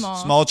small pairs.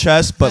 Small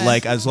chest, but Okay.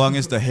 like as long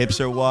as the hips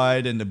are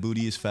wide and the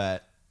booty is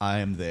fat, I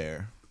am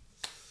there.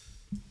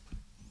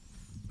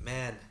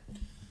 Man,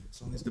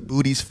 As long as the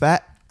booty's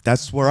fat,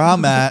 that's where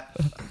I'm at.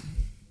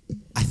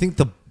 I think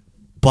the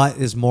butt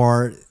is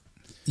more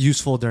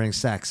useful during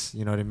sex.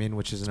 You know what I mean?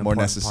 Which is an More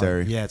important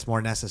necessary. part. Yeah, it's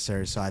more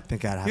necessary. So I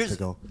think I'd have to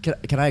go.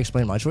 Can I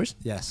explain my choice?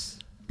 Yes.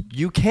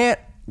 You can't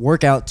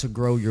work out to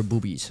grow your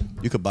boobies.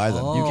 You could buy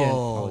them. You can.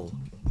 Oh.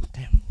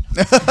 Damn.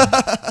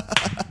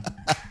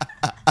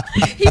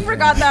 He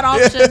forgot that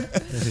option.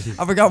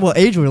 I forgot what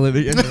age we're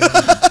living in.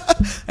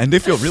 And they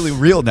feel really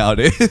real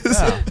nowadays.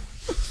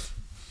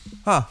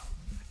 Huh.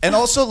 And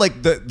also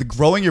like the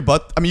growing your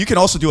butt. I mean, you can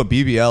also do a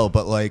BBL,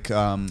 but like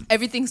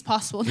Everything's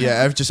possible.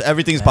 yeah, just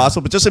everything's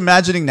possible. But just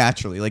imagining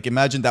naturally, like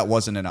imagine that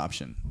wasn't an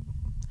option.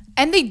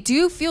 And they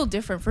do feel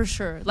different for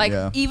sure. Like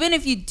Yeah. even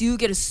if you do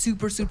get a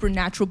super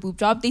natural boob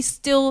job, they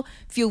still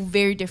feel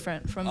very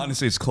different from.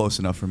 Honestly, it's close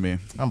enough for me.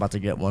 I'm about to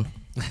get one.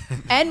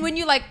 And when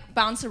you like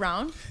bounce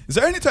around, Is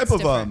there any type It's of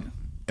different.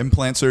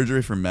 implant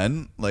surgery for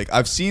men? Like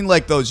I've seen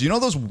like those, you know,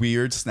 those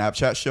weird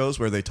Snapchat shows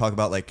where they talk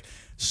about like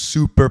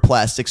super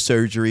plastic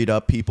surgeryed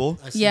up people,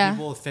 I see Yeah.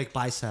 people with fake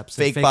biceps,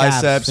 fake abs,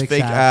 biceps,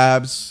 fake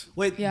abs.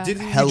 Wait, Yeah.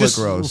 didn't you Hella just,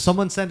 gross.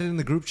 Someone sent it in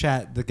the group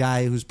chat. The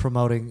guy who's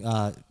promoting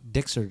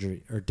dick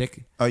surgery or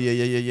dick. Oh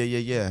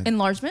yeah.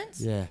 enlargements.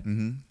 Yeah,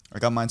 I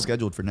got mine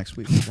scheduled for next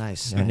week.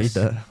 nice. I need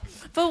that.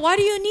 But why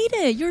do you need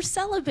it? You're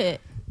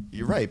celibate.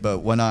 You're right, but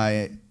when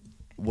I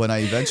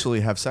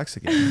eventually have sex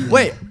again,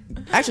 Wait,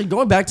 actually,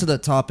 going back to the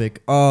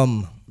topic.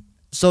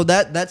 So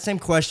that same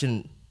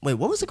question. Wait,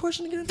 what was the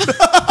question again?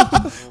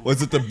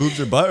 was it the boobs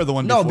or butt or the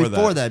one No,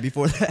 before that?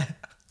 Before that.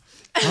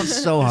 I'm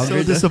so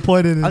hungry.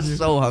 disappointed in I'm you.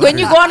 so hungry. When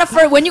you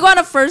go on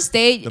a first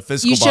date, The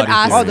physical you should body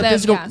ask theory. Oh, the them.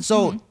 physical. Yeah.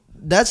 So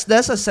that's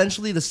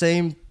essentially the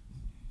same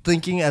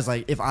thinking as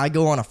like if I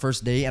go on a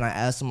first date and I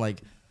ask them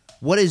like,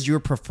 what is your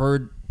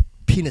preferred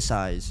penis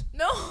size?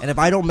 No. And if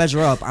I don't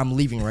measure up, I'm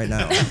leaving right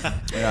now.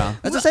 Yeah,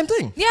 That's the same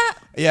thing. Yeah.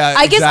 yeah.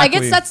 I guess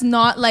exactly. that's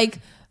not like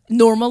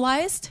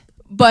normalized,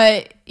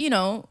 but you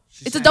know,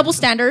 it's a double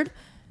standard.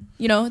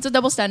 You know, it's a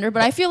double standard.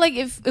 But I feel like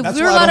if That's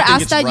we're why I allowed don't to think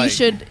ask it's that, you right.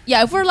 should.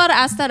 Yeah, if we're allowed to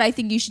ask that, I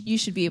think you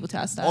should be able to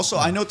ask that. Also,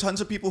 I know tons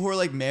of people who are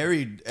like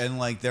married and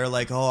like they're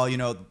like, oh, you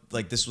know,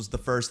 like this was the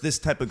first this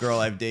type of girl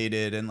I've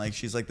dated, and like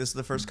she's like, this is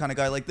the first kind of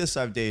guy like this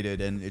I've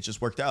dated, and it just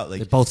worked out. Like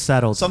They both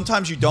settled.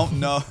 sometimes you don't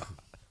know.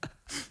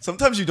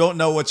 Sometimes you don't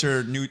know what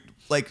your new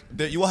like.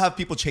 You will have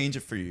people change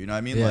it for you. You know what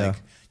I mean? Yeah. Like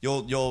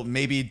you'll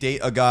maybe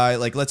date a guy.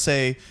 Like let's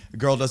say a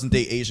girl doesn't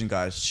date Asian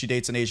guys. She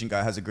dates an Asian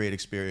guy, has a great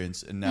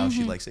experience, and now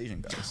she likes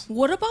Asian guys.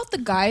 what about the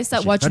guys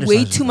that She watch fetishizes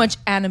way too that. much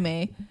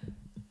anime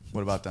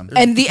What about them?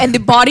 and the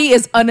body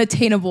is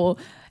unattainable?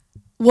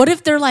 What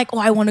if they're like, oh,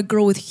 I want a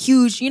girl with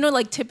huge, you know,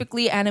 like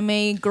typically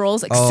anime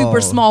girls, like super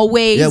Oh. small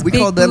waist. Yeah, we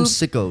big call them boobs.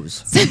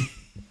 sickos.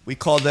 We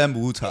call them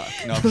Wu-Tak.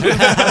 No.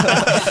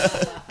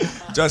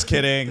 Just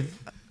kidding.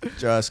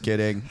 Just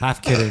kidding.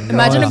 Half kidding.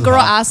 Imagine No, a girl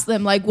asks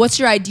them like, "What's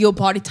your ideal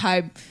body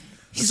type?"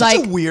 She's Such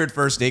like, a weird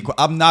first date.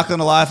 I'm not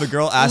gonna lie. If a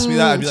girl asked me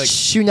that, I'd be like,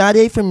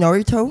 Tsunade from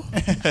Naruto.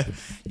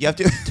 you have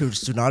to. Dude,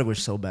 Tsunade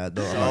was so bad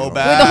though. I'm not So gonna-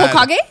 bad. "Wait, the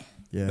Hokage?"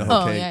 Yeah. The Oh,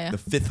 Hokage, yeah, yeah. the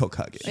fifth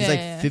Hokage. She's Yeah, like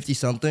yeah, yeah. 50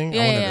 something.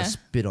 Yeah, I want yeah, her yeah. to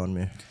spit on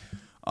me.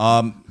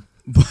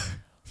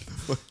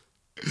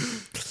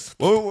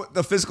 What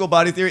the physical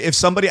body theory? If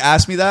somebody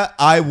asked me that,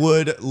 I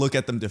would look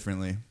at them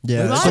differently.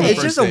 Yeah, Why? so it's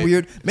First just a date.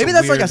 weird. It's Maybe a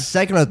that's like a weird-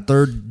 second or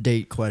third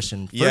date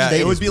question. First Yeah, date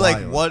it would is be like,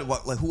 wild.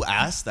 what? Like, who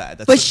asked that?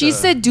 That's But such she a-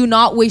 said, "Do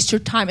not waste your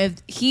time. If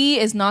he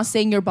is not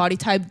saying your body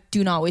type,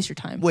 do not waste your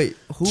time." Wait,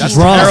 who? That's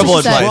Wrong. terrible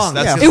That's what she advice. said.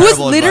 That's Yeah. just It was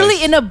terrible literally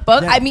advice. in a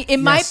book. Yeah. I mean, it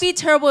might Yes. be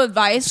terrible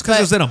advice, Just because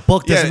it was but in a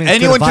book Yeah, doesn't mean it's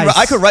anyone good can. advice.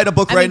 I could write a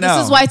book I right mean, now.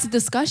 this is why it's a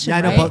discussion, Yeah,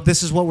 I know, right? but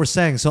this is what we're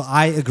saying. So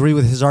I agree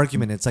with his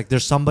argument. It's like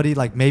there's somebody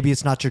like maybe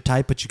it's not your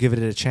type, but you give it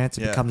a chance,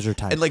 it Yeah. becomes your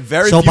type. And, like,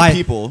 very so few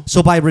people-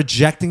 So by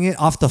rejecting it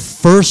off the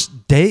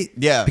first date,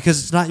 Yeah. because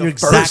it's not The your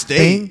first exact date,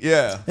 thing.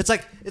 yeah. it's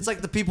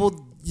like the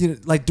people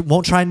like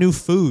won't try new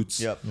foods.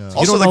 Yep. You Also,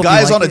 don't the know if you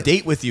guy's like on a it.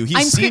 date with you. He's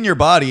I'm seen cre- your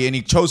body and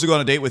he chose to go on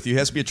a date with you. He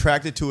has to be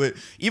attracted to it,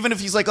 even if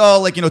he's like, oh,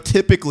 like, you know,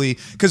 typically.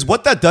 Because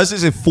what that does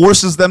is it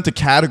forces them to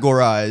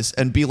categorize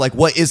and be like,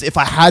 what is if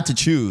I had to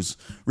choose?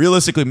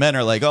 Realistically, men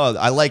are like, oh,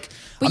 I like.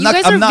 But I'm you not,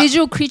 guys I'm are not-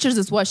 visual creatures,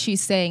 is what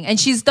she's saying, and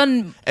she's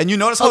done. And you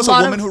notice how a it's a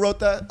lot woman of- who wrote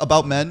that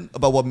about men,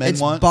 about what men It's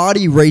want.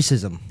 body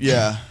racism.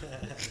 Yeah.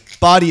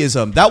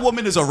 Bodyism. That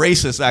woman is a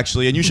racist,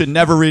 actually, and you should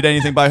never read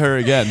anything by her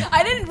again.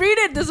 I didn't read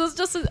it. This was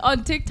just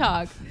on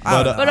TikTok.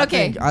 But, But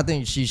okay. I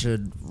think she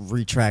should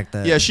retract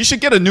that. Yeah, she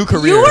should get a new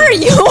career.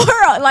 You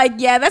were like,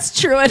 yeah, that's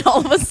true, and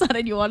all of a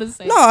sudden you want to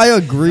say No, I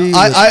agree.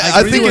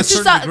 I think it's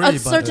it's just a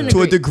certain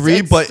to a degree,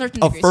 It's but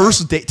certain a degree,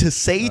 first date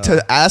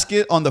to ask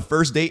it on the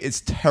first date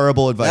is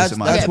terrible advice in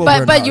my that's opinion. what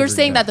we're but not you're agreeing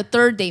saying on. that the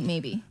third date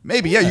maybe.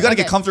 Maybe you got to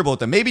get Okay. comfortable with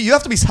them. Maybe you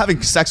have to be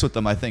having sex with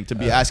them. I think to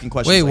be asking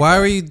questions. Wait, like why that.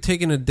 were you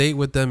taking a date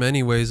with them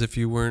anyways if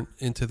you weren't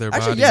into their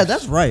Actually, bodies? yeah,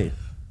 that's right.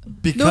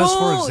 Because,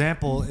 for No.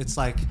 example, it's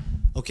like,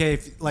 okay,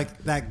 if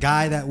like that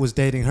guy that was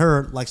dating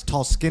her likes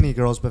tall, skinny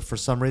girls, but for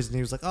some reason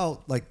he was like,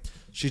 oh, like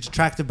she's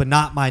attractive, but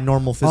not my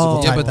normal physical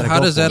Oh. type. Yeah, but that I how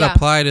go does for. that Yeah.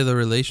 apply to the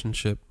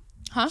relationship?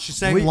 Huh? She's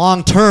saying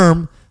long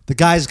term, the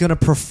guy's gonna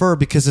prefer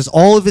because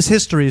all of his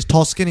history is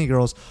tall, skinny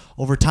girls.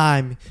 Over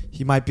time,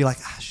 he might be like,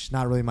 she's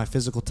not really my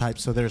physical type.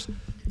 So it's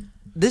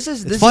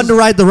fun to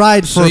ride the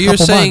ride for So a you're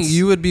couple saying months.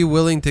 you would be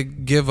willing to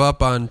give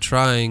up on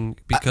trying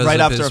because right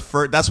of after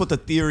his that's what the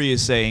theory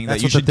is saying, that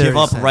That's you what the should give theory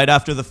up is saying. right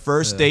after the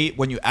first date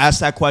when you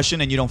ask that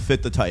question and you don't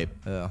fit the type.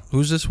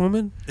 Who's this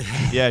woman?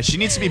 Yeah, she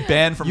needs to be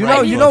banned from You know,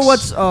 writing you know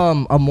books.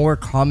 what's a more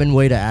common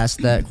way to ask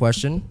that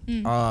question?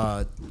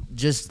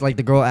 Just like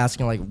the girl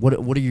asking, like,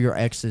 what do your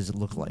exes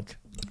look like?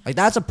 Like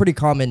that's a pretty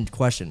common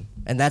question,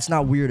 and that's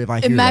not weird if I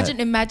hear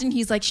Imagine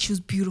he's like, she was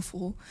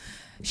beautiful.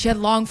 She had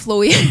long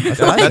flowy hair.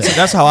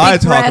 That's how I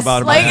big talk breasts.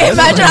 about it. Like,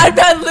 imagine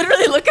I'd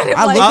literally look at him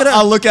I like, look at her-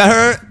 I'll look at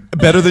her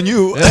better than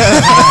you.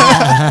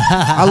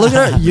 I look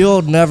at her.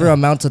 You'll never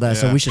amount to that,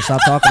 so we should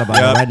stop talking about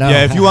it right now.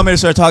 Yeah, if you want me to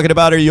start talking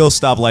about her, you'll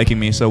stop liking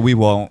me. So we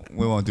won't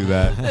do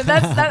that.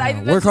 I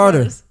think Work that's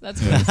harder. yours.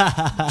 That's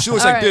yours. She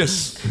looks All like right.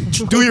 this.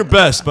 Do your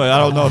best, but I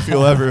don't know if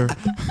you'll ever.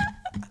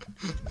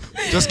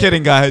 Just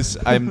kidding, guys.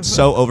 I'm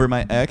so over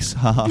my ex.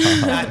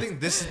 I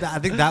think I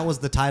think that was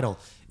the title.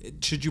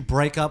 Should you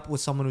break up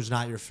with someone who's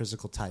not your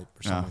physical type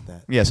or something like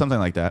that? Yeah, something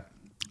like that.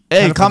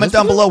 Hey, comment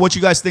down below what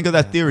you guys think of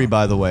that theory.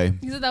 By the way,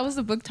 You said that was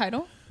the book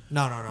title?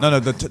 no,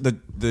 the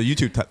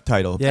YouTube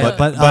title. Yeah, but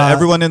but,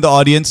 everyone in the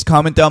audience,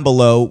 comment down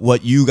below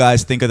what you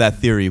guys think of that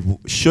theory.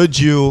 Should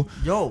you?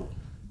 Yo,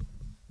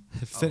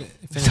 Finish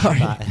Sorry.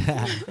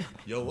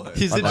 Yo, what?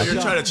 He's in You're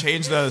the- trying to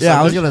change the. Yeah,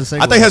 I was subject? gonna say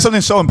I thought you had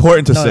something so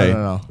important to no, say.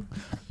 no.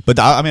 But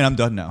I mean, I'm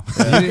done now.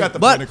 You got the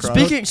point But across.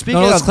 speaking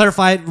No, let's of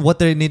clarify what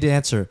they need to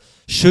answer.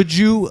 Should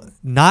you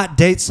not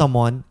date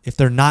someone if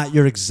they're not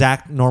your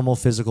exact normal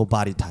physical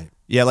body type?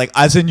 Yeah, like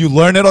as in you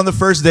learn it on the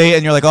first date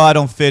and you're like, oh, I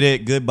don't fit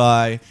it.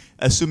 Goodbye.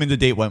 Assuming the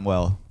date went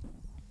well.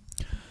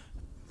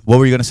 What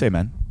were you gonna say,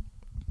 man?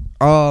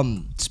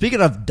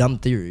 speaking of dumb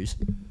theories,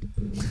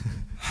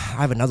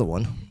 I have another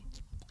one.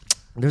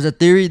 There's a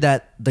theory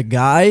that the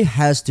guy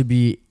has to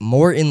be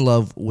more in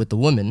love with the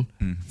woman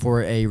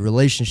for a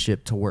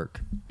relationship to work.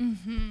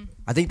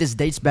 I think this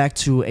dates back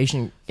to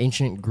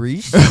ancient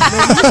Greece.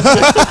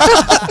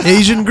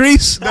 Asian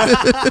Greece?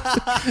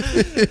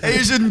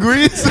 Asian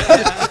Greece.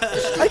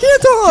 I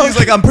can't talk. He's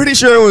like, I'm pretty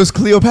sure it was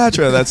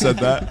Cleopatra that said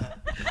that.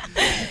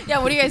 Yeah,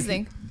 what do you guys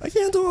think? I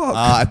can't talk.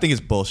 I think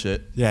it's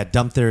bullshit. Yeah,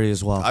 dumb theory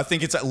as well. I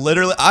think it's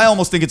literally. I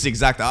almost think it's the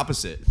exact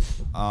opposite.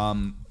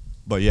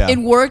 But yeah, It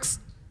works.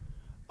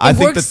 I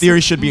think the works-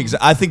 theory should be.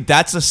 I think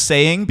that's a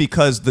saying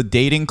because the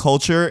dating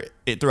culture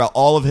throughout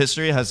all of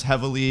history has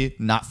heavily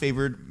not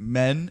favored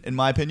men, in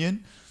my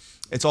opinion.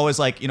 It's always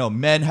like,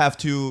 men have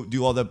to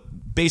do all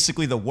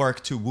basically the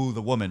work to woo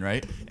the woman,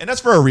 right? And that's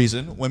for a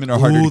reason. Women are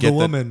harder Woo to get the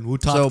than- woman. Who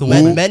talk So the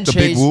men, woman? men The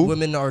big chase, woo?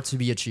 women are to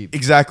be achieved.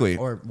 Exactly.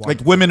 Or want.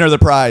 Like women are the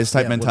prize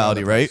type Yeah, women are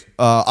mentality, the right?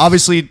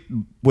 Obviously,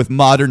 with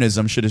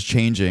modernism, shit is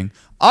changing.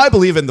 I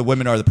believe in the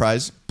women are the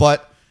prize,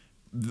 but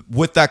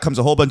with that comes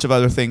a whole bunch of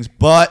other things.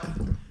 But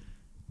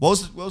what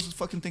was the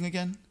fucking thing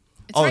again?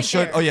 It's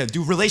right there. Oh yeah,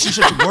 do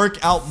relationships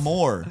work out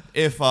more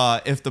if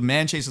the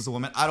man chases the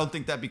woman? I don't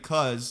think that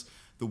because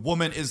the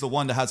woman is the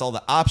one that has all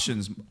the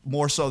options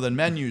more so than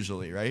men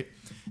usually, right?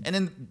 And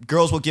then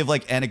girls will give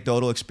like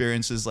anecdotal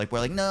experiences like, we're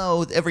like,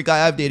 no, every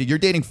guy I've dated, you're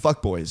dating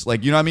fuckboys.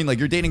 Like, you know what I mean? Like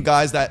you're dating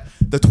guys that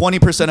the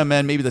 20% of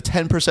men, maybe the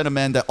 10% of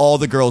men that all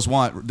the girls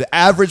want. The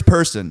average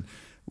person,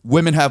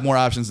 women have more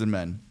options than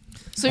men.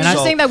 So you're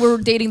just saying that we're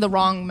dating the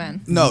wrong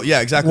men. No,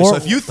 yeah, exactly. Or- So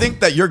if you think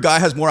that your guy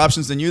has more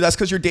options than you, that's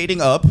because you're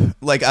dating up,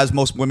 like as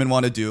most women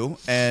want to do,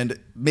 and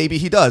maybe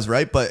he does,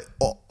 right? But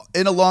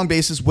in a long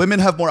basis, women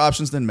have more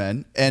options than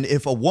men, and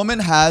if a woman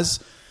has,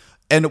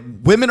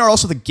 and women are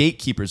also the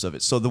gatekeepers of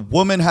it, so the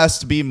woman has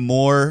to be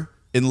more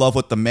in love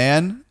with the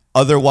man.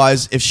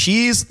 Otherwise, if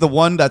she's the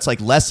one that's like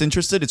less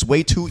interested, it's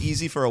way too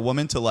easy for a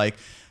woman to like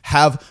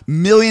have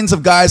millions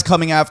of guys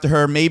coming after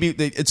her.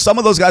 Maybe some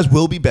of those guys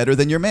will be better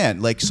than your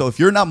man. Like, so if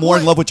you're not more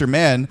in love with your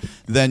man,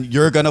 then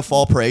you're gonna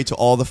fall prey to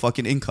all the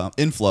fucking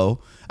inflow.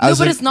 No,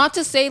 but it's not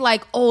to say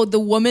like, oh, the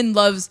woman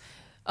loves,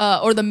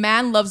 or the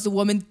man loves the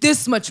woman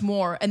this much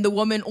more, and the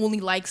woman only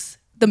likes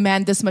the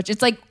man this much.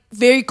 It's like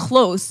very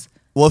close.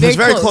 well, if it's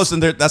very close, then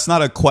that's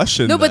not a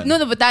question. No, then.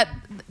 but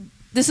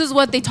this is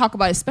what they talk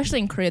about, especially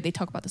in Korea. They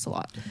talk about this a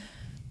lot.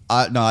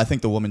 No, I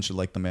think the woman should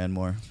like the man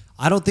more.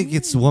 I don't think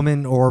it's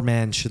woman or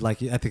man should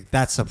like you. I think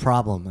that's a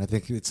problem. I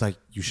think it's like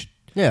you should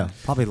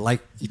probably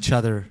like each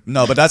other.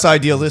 No, but that's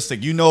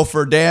idealistic. You know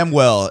for damn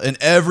well in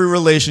every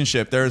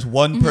relationship there's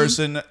one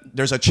person,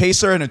 there's a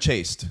chaser and a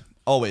chased.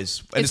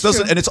 Always. And It's it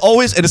doesn't true. and it's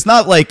always and it's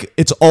not like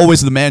it's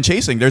always the man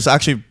chasing. There's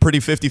actually pretty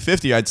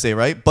 50-50, I'd say,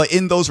 right? But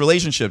in those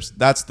relationships,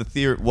 that's the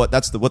theory what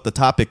the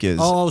topic is.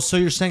 Oh, so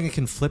you're saying it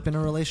can flip in a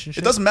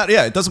relationship? It doesn't matter.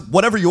 Yeah, it doesn't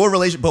whatever your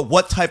relation but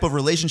what type of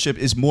relationship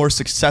is more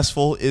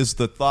successful is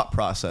the thought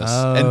process.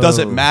 And does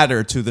it Oh.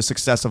 matter to the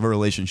success of a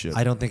relationship?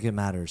 I don't think it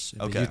matters.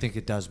 But Okay. you think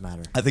it does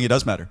matter. I think it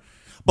does matter.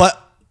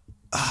 But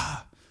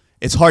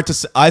it's hard to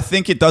say. I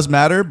think it does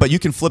matter, but you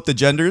can flip the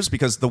genders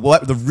because the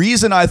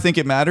reason I think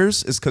it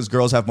matters is because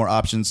girls have more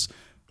options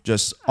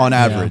just on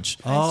average.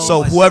 Oh,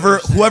 So I see what you're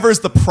saying. whoever's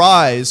the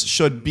prize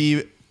should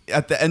be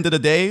at the end of the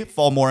day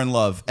fall more in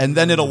love, and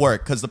then it'll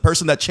work because the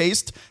person that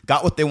chased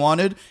got what they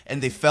wanted,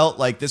 and they felt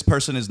like this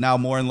person is now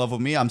more in love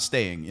with me. I'm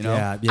staying. You know.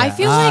 Yeah, yeah. I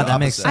feel like that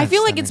makes sense. I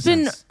feel like That it's makes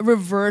been sense.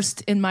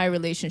 reversed in my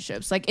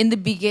relationships. Like in the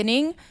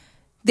beginning,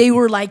 they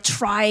were like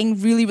trying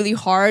really, really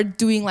hard,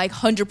 doing like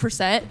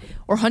 100%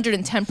 or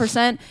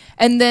 110%,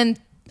 and then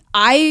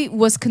I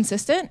was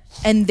consistent,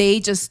 and they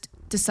just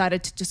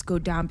decided to just go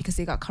down because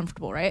they got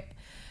comfortable, right?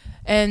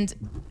 And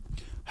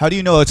How do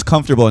you know it's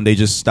comfortable and they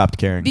just stopped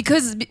caring?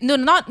 because no,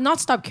 not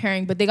stop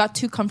caring, but they got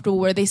too comfortable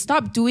where they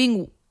stopped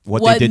doing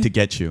What they did to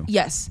get you.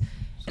 Yes,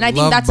 and I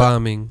think Love that's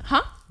bombing.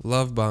 huh?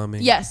 Love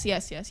bombing. Yes.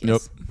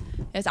 Nope.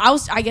 Yes,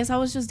 I guess I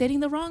was just dating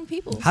the wrong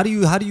people. How do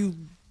you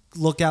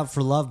look out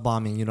for love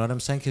bombing? You know what I'm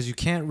saying? Because you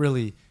can't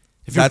really.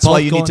 If you're That's why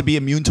both you going- need to be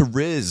immune to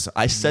Riz.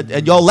 I said,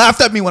 and y'all laughed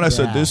at me when I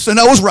said Yeah. this, and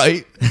I was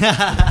right.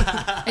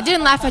 I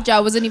didn't laugh at you. I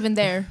wasn't even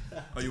there.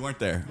 Oh, you weren't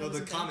there. No, the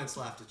comments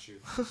laughed at you.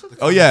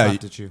 Oh yeah.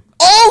 Laughed at you.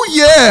 Oh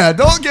yeah.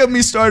 Don't get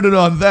me started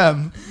on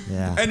them.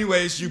 Yeah.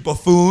 Anyways, you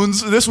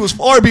buffoons, this was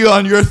far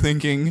beyond your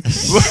thinking.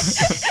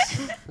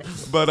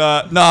 But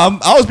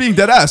I was being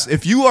dead ass.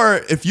 If you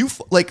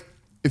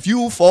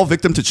fall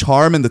victim to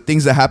charm and the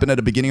things that happen at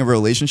the beginning of a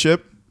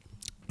relationship,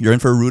 you're in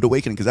for a rude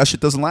awakening because that shit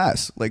doesn't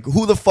last. Like,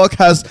 who the fuck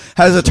has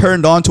it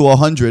turned on to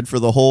 100 for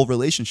the whole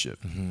relationship?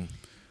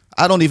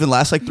 I don't even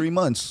last like 3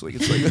 months. Like,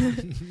 it's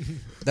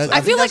like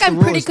I feel like think that's the I'm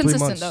rule pretty is 3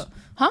 consistent months. though.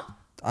 Huh?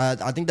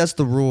 I think that's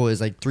the rule is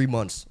like 3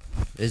 months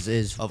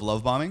is of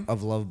love bombing.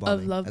 of love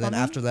bombing. love and then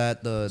bombing? after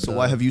that, So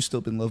why have you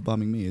still been love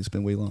bombing me? It's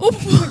been way long.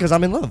 because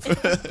I'm in love.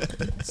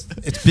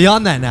 It's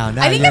beyond that now.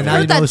 Now I think you, I've now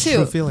heard you know that his too.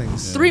 true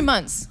feelings. 3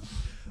 months.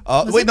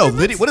 Was Wait, it no. 3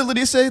 Lydia, months? what did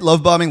Lydia say?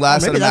 Love bombing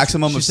lasts at maybe a that's-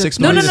 maximum she of said 6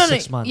 three No, months. no, to no,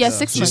 6 no. months. Yeah, Yeah.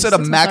 6 She months. said a 6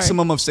 months, sorry.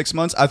 maximum of 6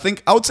 months.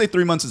 I would say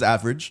 3 months is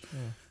average.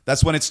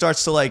 That's when it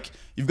starts to like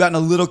you've gotten a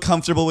little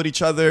comfortable with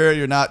each other.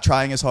 You're not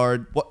trying as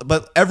hard,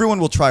 but everyone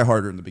will try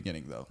harder in the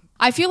beginning, though.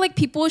 I feel like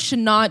people should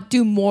not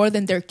do more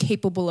than they're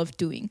capable of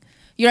doing.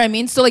 You know what I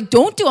mean? So like,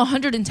 don't do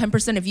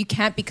 110% if you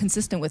can't be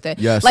consistent with it.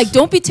 Yes. Like,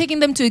 don't be taking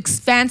them to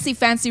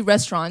fancy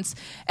restaurants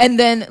and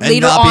then And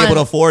later not on be able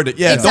to afford it.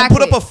 Yeah, Exactly.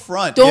 don't put up a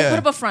front. Don't Yeah. put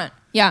up a front.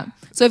 Yeah.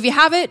 So if you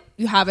have it,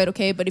 you have it.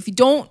 Okay. But if you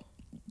don't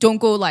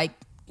go like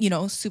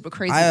super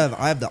crazy. I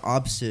have the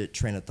opposite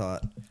train of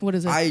thought. What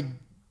is it? I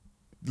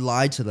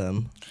lie to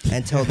them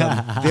and tell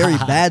them very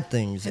bad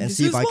things and this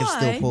see if is I can why.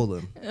 still pull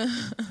them.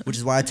 Which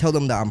is why I tell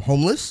them that I'm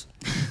homeless.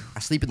 I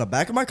sleep in the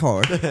back of my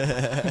car.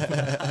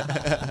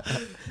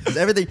 'Cause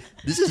everything.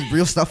 This is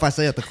real stuff I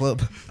say at the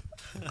club.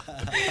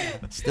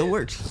 Still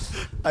works.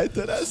 I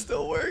thought that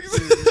still works.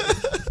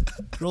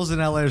 Girls in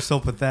LA are so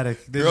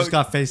pathetic. They Girl- just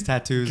got face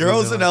tattoos.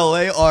 Girls and in they're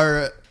LA like-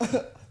 are.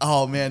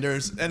 Oh man, I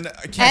can't say and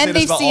this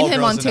they've about seen all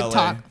him girls on in LA.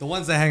 TikTok. the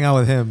ones that hang out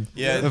with him.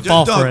 Yeah, and just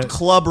fall for don't- it.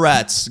 club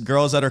rats.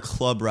 Girls that are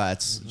club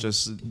rats.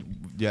 Just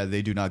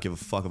they do not give a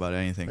fuck about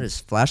anything. I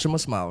just flash them a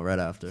smile right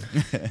after.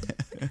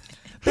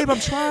 Babe, I'm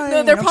trying.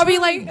 No, they're I'm probably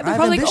trying. like, I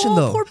have ambition, oh,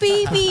 though. poor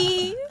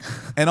baby.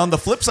 And on the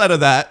flip side of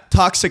that,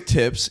 toxic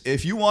tips.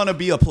 If you want to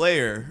be a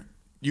player,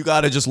 you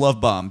gotta just love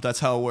bomb. That's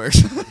how it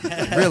works.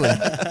 Really?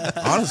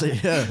 Honestly,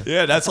 yeah.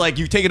 Yeah, that's like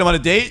you taking them on a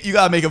date. You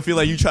gotta make them feel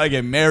like you try to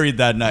get married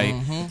that night,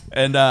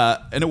 and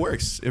it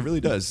works. It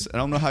really does. I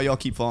don't know how y'all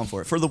keep falling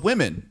for it. For the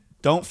women,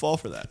 don't fall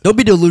for that. Don't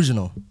be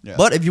delusional. Yeah.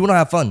 But if you want to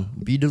have fun,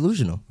 be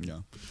delusional. Yeah.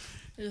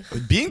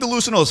 Being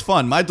delusional is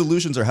fun. My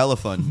delusions are hella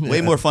fun.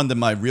 Way more fun than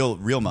my real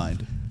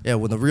mind. Yeah,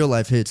 when the real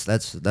life hits,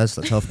 that's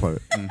the tough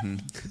part.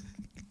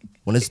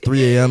 When it's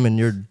 3 a.m. and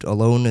you're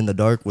alone in the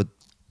dark with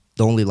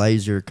the only light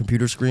is your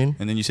computer screen.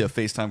 And then you see a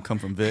FaceTime come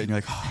from Vit, and you're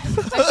like,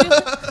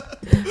 oh.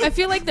 I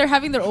feel like they're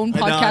having their own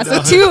know, podcast,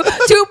 I know.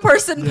 a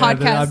two-person Yeah,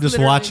 podcast. I'm just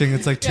literally. watching.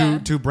 It's like two Yeah.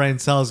 two brain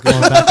cells going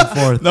back and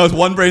forth. No, it's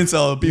one brain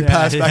cell. Be Yeah,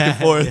 passed back and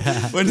yeah, forth.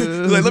 yeah.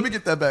 When, like, let me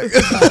get that back.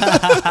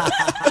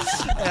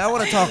 Hey, I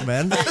want to talk,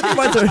 man.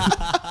 My turn.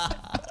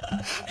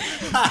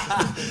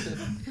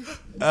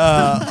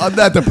 On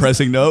that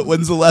depressing note,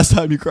 when's the last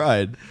time you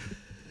cried?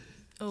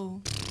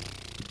 Oh.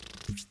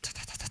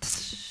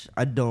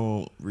 I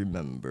don't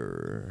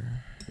remember.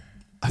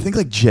 I think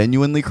like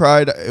genuinely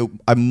cried.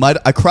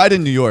 I cried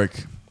in New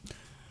York.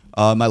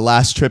 My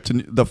last trip to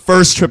the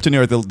first trip to New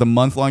York, the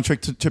month-long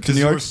trip to New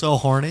You were York. so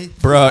horny.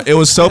 Bro, it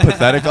was so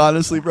pathetic,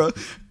 honestly, bro.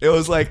 It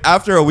was like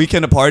after a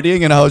weekend of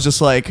partying, and I was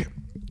just like,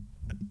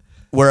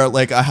 where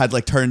like I had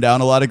like turned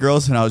down a lot of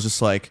girls, and I was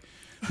just like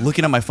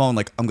looking at my phone,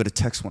 like I'm gonna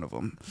text one of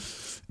them,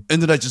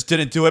 And then I just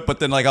didn't do it. But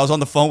then, like, I was on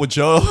the phone with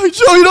Joe. Like,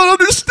 Joe, you don't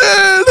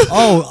understand.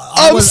 Oh,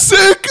 I'm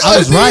sick. I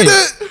was need right.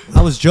 it.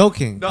 I was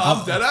joking. No,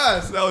 I'm dead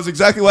ass. That was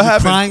exactly what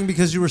happened. Crying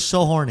because you were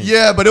so horny.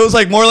 Yeah, but it was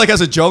like more like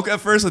as a joke at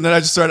first, and then I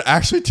just started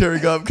actually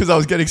tearing up because I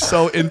was getting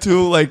so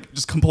into like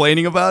just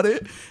complaining about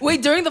it.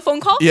 Wait, during the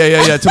phone call?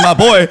 Yeah, to my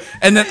boy.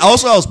 And then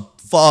also I was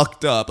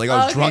fucked up. Like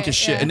I was drunk Okay, as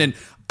shit. yeah. And then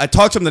I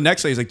talked to him the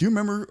next day. He's like, "Do you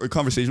remember a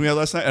conversation we had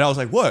last night?" And I was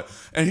like, "What?"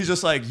 And he's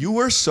just like, "You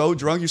were so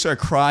drunk, you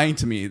started crying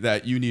to me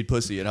that you need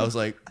pussy." And I was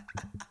like,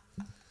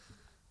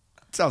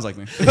 "Sounds like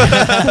me."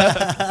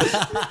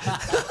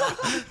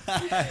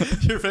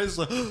 Your face was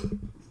like,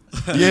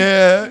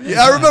 yeah,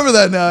 I remember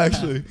that now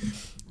actually.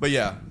 But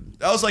yeah,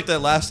 that was like the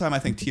last time I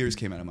think tears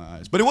came out of my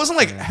eyes. But it wasn't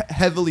like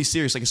heavily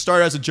serious. Like it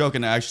started as a joke,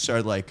 and I actually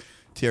started like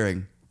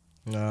tearing.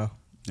 No.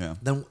 Yeah.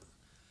 then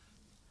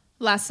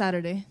Last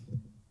Saturday.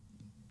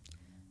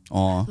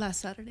 Aw.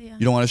 Last Saturday, yeah.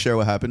 You don't want to share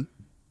what happened?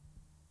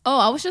 Oh,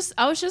 I was just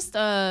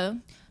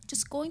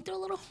going through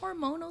a little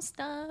hormonal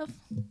stuff.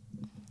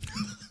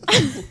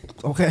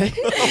 Okay.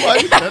 Why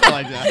you said it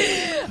like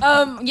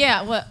that?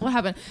 Yeah, what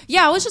happened?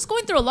 Yeah, I was just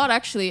going through a lot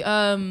actually.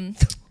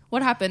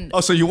 What happened? Oh,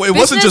 so it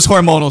wasn't just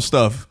hormonal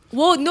stuff.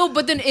 Well, no,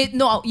 but then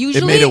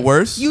usually made it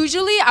worse?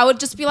 Usually I would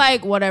just be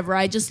like, whatever,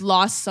 I just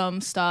lost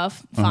some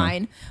stuff,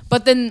 fine.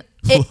 But then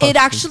it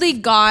actually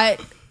got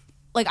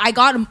like I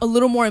got a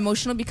little more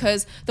emotional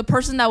because the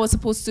person that was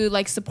supposed to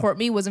like support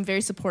me wasn't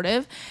very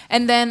supportive.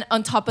 And then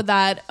on top of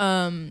that,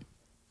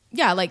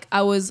 yeah, like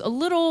I was a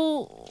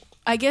little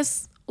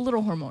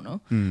hormonal.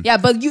 Yeah,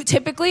 but you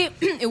typically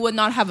it would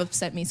not have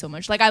upset me so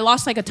much. Like I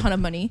lost like a ton of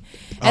money.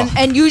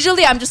 And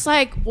usually I'm just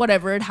like,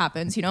 whatever, it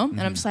happens, you know? And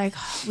I'm just like,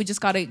 we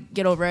just gotta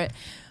get over it.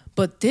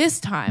 But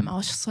this time I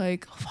was just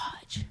like,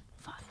 fudge.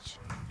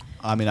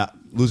 I mean,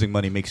 losing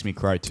money makes me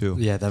cry too.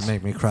 yeah, that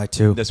made me cry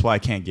too. That's why I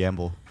can't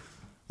gamble.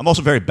 I'm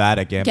also very bad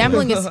at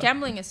gambling.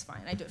 Gambling is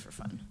fine. I do it for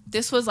fun.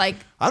 This was like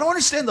I don't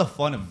understand the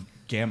fun of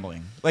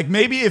gambling. Like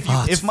maybe if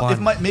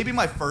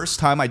my first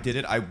time I did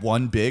it, I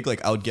won big.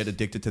 Like I would get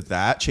addicted to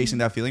that, chasing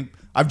that feeling.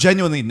 I've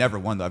genuinely never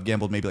won though. I've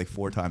gambled maybe like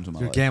 4 times in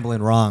my You're life.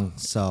 gambling wrong,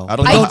 so I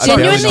don't I know.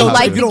 genuinely barely know how to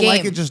like do if you it. don't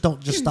like game. it,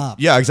 just stop.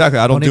 Yeah, exactly.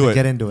 I don't do even it.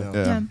 get into it.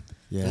 Yeah.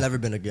 Yeah. I've never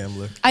been a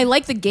gambler. I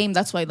like the game.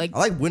 That's why like I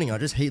like winning. I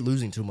just hate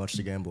losing too much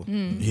to gamble.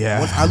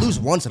 Yeah. I lose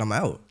once and I'm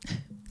out.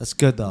 That's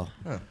good though.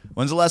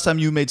 When's the last time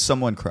you made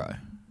someone cry?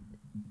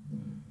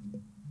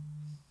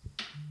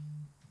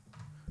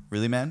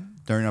 Really, man?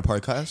 During a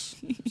podcast?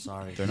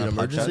 Sorry. During a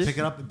emergency? podcast?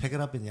 Pick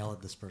it up and yell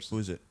at this person. Who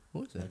is it?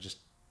 What is that? Just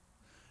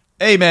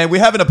Hey, man,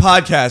 we're having a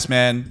podcast,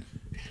 man.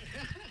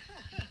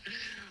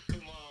 Come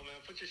on, man.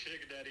 Put your sugar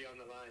daddy on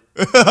the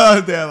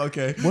line. Damn,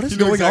 okay. What is You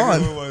knew going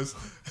exactly on? Who it was.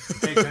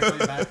 hey, can I call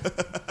you back?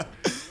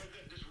 Just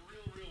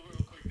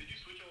real quick. Did you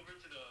switch over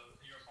to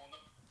your phone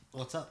number?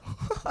 What's up?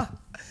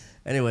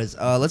 Anyways,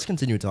 let's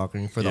continue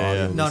talking for the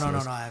audio. No,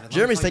 listeners. I haven't.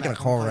 Jeremy's Let me taking a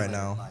call you call back. right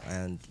now, Bye.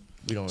 and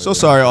we don't. So really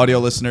sorry, audio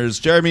listeners.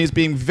 Jeremy is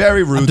being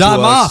very rude to I'm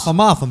us.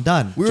 off. I'm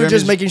done. We were Jeremy's-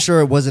 just making sure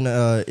it wasn't like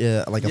a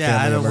Yeah, family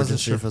I wasn't emergency.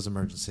 sure if it was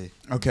emergency.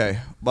 Okay.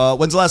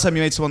 When's the last time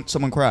you made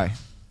someone cry?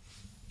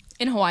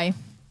 in Hawaii.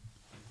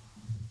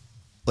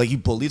 Like you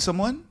bullied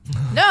someone?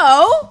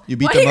 No. You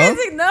beat Why them you guys up?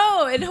 think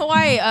no in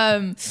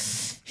Hawaii?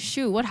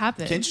 Shoot, what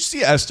happened? Can't you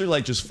see Esther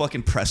like just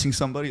fucking pressing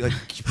somebody? Like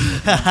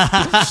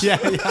Yeah,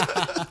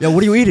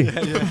 what are you eating?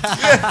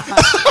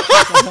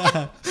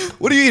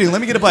 what are you eating?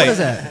 Let me get a bite. is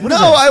that? What no,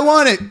 is that? I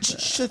want it.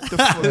 Shut the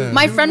fuck.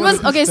 My friend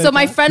was okay. So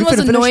my friend You was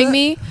finna finish annoying that?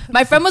 me.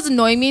 My friend was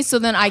annoying me. So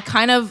then I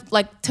kind of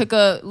like took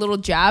a little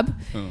jab,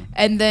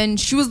 and then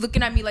she was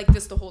looking at me like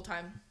this the whole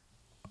time.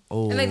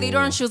 Oh. And then later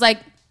on, she was like,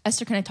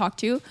 "Esther, can I talk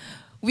to you?"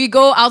 We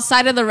go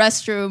outside of the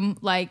restroom,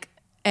 like,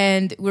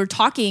 and we're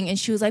talking, and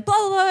she was like, "Blah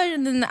blah blah,"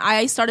 and then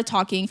I started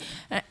talking,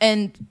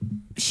 and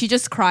she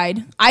just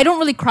cried. I don't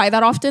really cry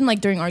that often,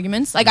 like during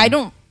arguments. Like I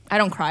don't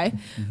cry,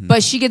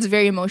 but she gets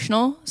very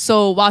emotional.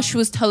 So while she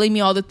was telling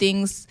me all the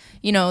things,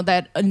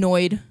 that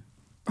annoyed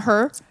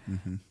her,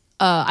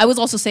 I was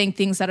also saying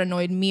things that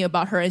annoyed me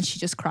about her, and she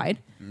just cried.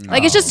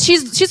 Like it's just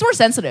she's more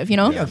sensitive,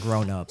 Yeah,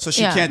 grown up. So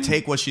she Yeah. can't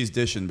take what she's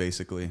dishing,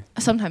 basically.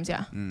 Sometimes,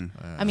 yeah.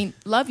 I mean,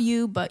 love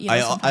you, but I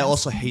sometimes.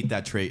 also hate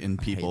that trait in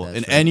people, that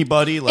in trait.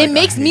 anybody. Like It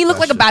makes I hate me look that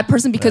like a shit. bad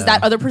person because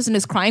that other person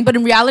is crying, but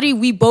in reality,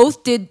 we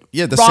both did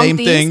the wrong same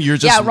things. thing. You're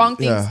just wrong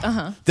things.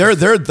 Yeah.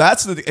 They're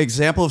that's the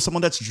example of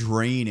someone that's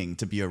draining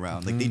to be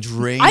around. Like they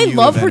drain. I you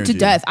love of her to energy.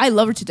 death. I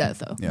love her to death,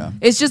 though. Yeah.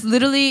 It's just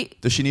literally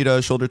Does she need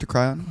a shoulder to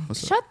cry on?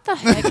 What's up? shut the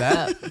heck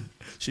up.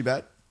 She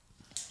bad?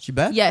 She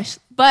bad? Yes,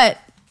 but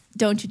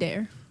don't you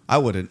dare. I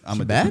wouldn't.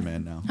 I'm a bad?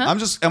 different man now.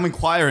 I'm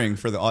inquiring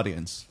for the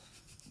audience.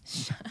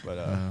 But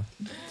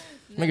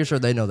Making sure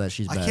they know that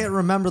she's I bad. can't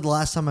remember the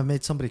last time I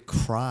made somebody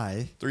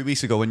cry. 3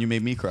 weeks ago when you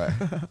made me cry,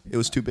 it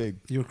was too big.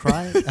 You were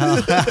crying?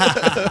 Oh.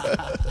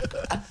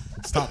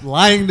 Stop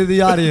lying to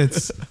the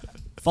audience.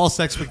 False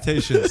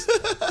expectations.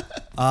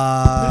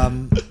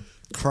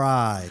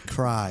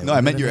 Cry. No,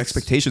 I meant your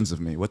expectations of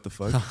me. What the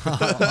fuck?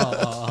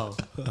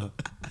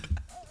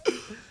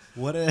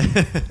 What?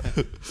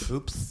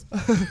 Oops.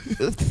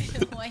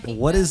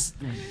 What is?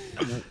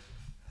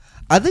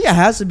 I think it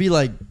has to be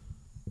like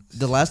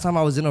The last time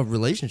I was in a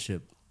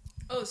relationship.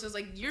 Oh, so it's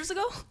like years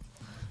ago?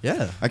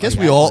 Yeah. I guess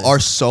we all are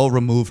so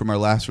removed from our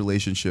last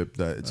relationship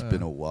that it's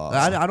been a while.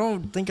 I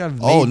don't think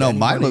I've. Oh made no,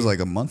 mine anybody- was like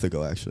a month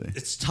ago actually.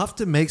 It's tough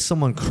to make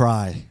someone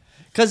cry.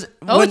 Because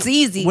it's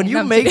easy. When you No,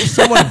 I'm make kidding.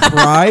 someone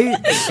cry,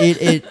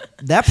 it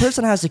that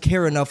person has to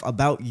care enough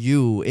about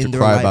you in To their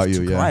cry life about you,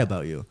 to yeah. cry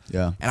about you.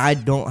 Yeah. And I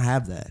don't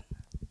have that.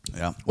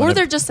 Yeah. Or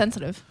they're just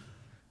sensitive.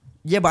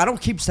 Yeah, but I don't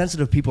keep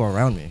sensitive people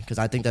around me because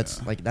I think that's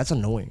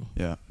annoying.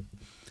 Yeah.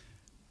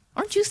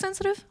 Aren't you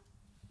sensitive?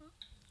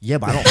 Yeah,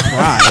 but I don't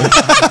cry.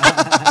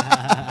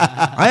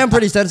 I am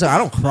pretty sensitive. I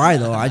don't cry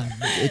though. I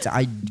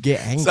get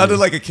angry. Sounded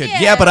like a kid.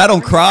 Yeah. Yeah, but I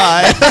don't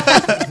cry.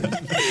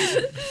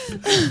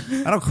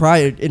 I don't cry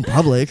in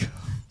public.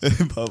 True.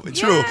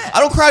 Yeah. I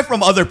don't cry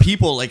from other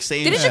people like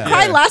saying. Didn't you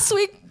cry last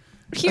week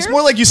here? It's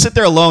more like you sit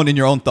there alone and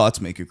your own thoughts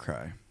make you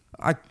cry.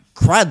 I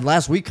cried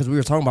last week because we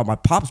were talking about my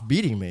pops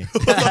beating me.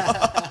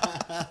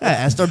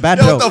 Yeah, Esther, bad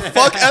Yo, joke. what the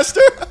fuck,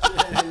 Esther?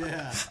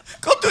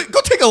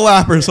 Go take a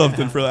lap or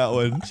something for that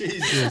one.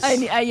 Jesus.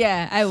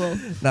 Yeah, I will.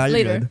 Nah, you're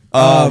Later. good.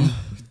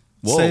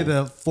 Whoa. Say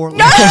the four.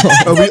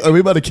 Are we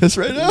about to kiss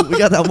right now? We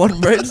got that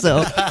one brain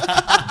cell.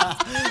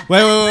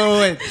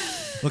 Wait.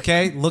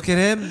 Okay, look at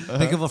him.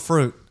 Think of a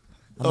fruit.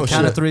 On the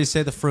count of 3,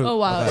 say the fruit. Oh,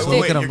 wow. Okay. Wait, Wait,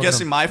 Look at him, you're look at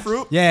guessing him. my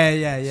fruit?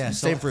 Yeah.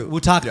 Same fruit.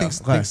 Wutak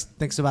Yeah.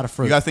 thinks about a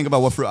fruit. You gotta think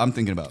about what fruit I'm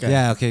thinking about.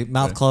 Yeah, okay.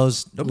 Mouth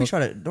closed. Don't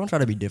try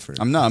to be different.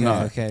 I'm not.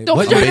 Okay. Don't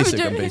What- try to basic,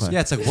 do I'm it. basic.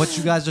 Yeah, it's like what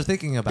you guys are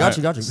thinking about.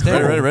 Got you.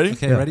 Stay. Ready?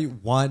 Okay, Yeah. ready?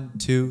 1,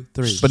 2,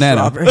 3.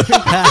 Banana. Strawberry.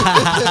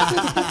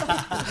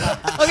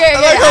 Okay,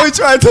 I like how we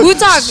tried to.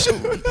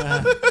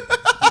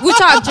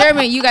 Wutak,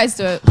 Jeremy, you guys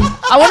do it.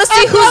 I want to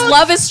see whose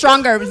love is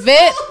stronger.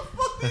 Vit.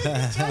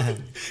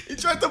 He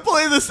tried to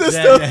play the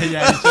system.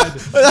 Yeah.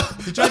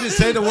 He tried to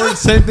say the word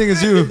same thing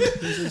as you.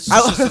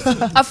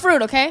 A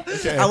fruit, okay?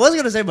 I was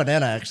gonna say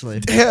banana actually.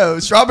 Damn,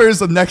 strawberry is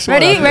the next one.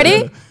 Ready? after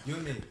Ready?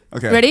 that.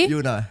 Okay. Ready? You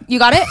and I. You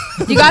got it?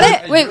 You got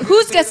it? Wait,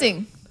 who's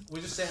guessing?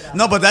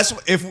 No, but that's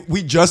if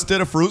we just did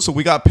a fruit, so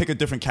we got to pick a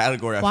different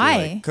category.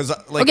 Why? Because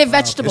like, Okay,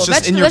 vegetable. it's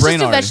just in Vegetable. your Let's brain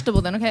just do already.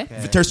 vegetable then,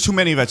 okay? There's too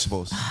many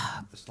vegetables.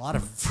 There's a lot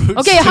of fruits.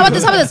 Okay, how about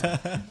this?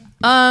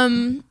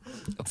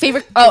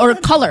 Favorite or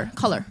color? A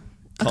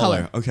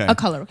color. Okay. A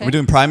color, okay? We're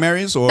doing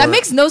primaries or That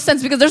makes no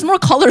sense because there's more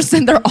colors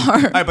than there are.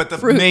 All right, but the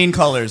fruit. main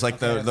colors, like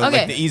the Okay.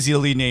 like the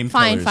easily named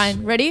Fine, colors.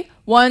 fine. Ready?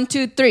 1,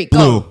 2, 3, Blue.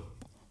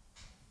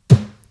 go.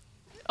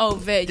 Oh,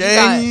 Vit,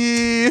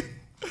 Yay.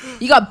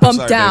 you got bumped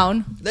Sorry,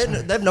 down.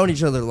 They've known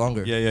each other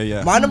longer.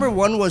 Yeah. My number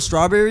 1 was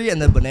strawberry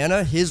and then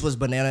banana. His was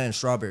banana and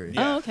strawberry.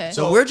 Oh, okay.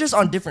 So we're just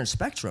on different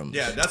spectrums.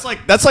 Yeah, that's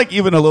like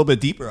even a little bit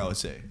deeper, I would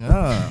say.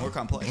 Ah. More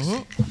complex.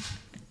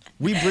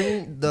 We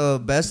bring the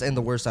best and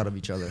the worst out of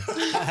each other.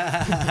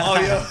 Oh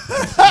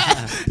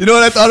yeah. You know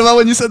what I thought about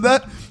when you said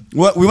that?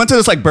 What we went to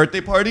this like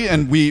birthday party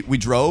and we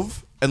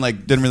drove and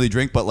like didn't really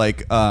drink, but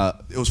like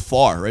it was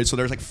far, right? So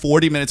there's like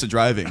 40 minutes of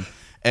driving,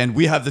 and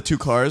we have the 2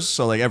 cars,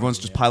 so like everyone's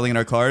just piling in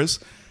our cars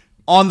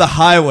on the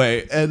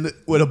highway, and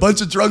with a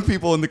bunch of drunk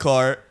people in the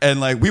car, and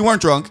like we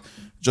weren't drunk.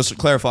 Just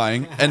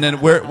clarifying, and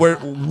then we're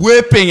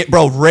whipping it,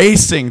 bro,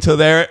 racing to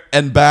there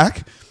and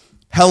back.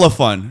 Hella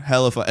fun.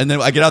 And then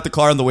I get out the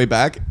car on the way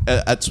back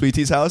at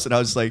Sweetie's house, and I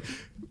was just like,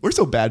 we're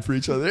so bad for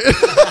each other.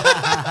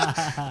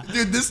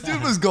 Dude, this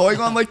dude was going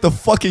on like the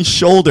fucking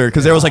shoulder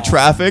because there was like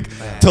traffic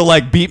to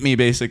like beat me,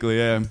 basically.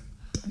 Yeah.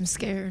 I'm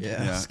scared.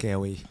 Yeah.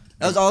 Scary.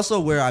 That was also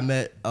where I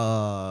met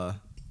The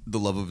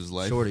love of his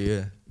life. Shorty,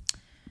 yeah.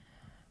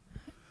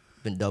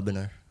 Been dubbing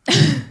her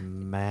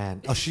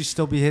Man. Oh, she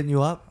still be hitting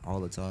you up?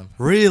 all the time.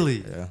 Really?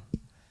 Yeah.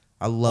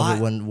 I love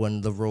Why? it when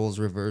the roles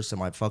reverse and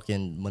my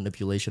fucking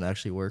manipulation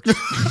actually works.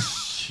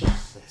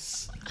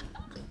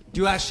 Do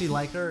you actually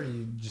like her? Or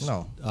you just,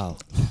 No. Oh.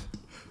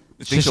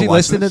 You think Should she'll she watch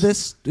listen to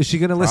this? Is she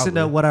going to listen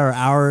to Probably. what our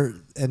hour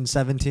and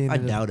 17? I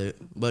doubt it.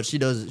 But she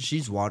does.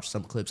 She's watched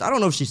some clips. I don't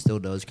know if she still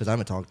does because I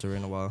haven't talked to her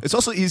in a while. It's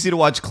also easy to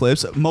watch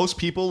clips. Most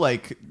people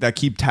like that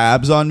keep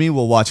tabs on me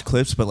will watch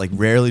clips, but like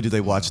rarely do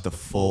they watch the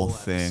full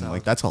thing.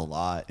 Like that's a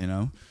lot, you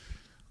know.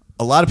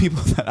 A lot of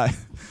people that I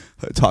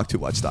talked to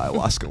watched the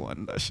ayahuasca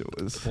one. That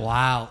shit was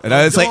Wow. And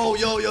I was like,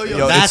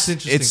 yo. That's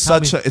interesting. It's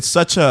Tell such me. a. It's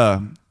such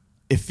a.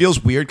 It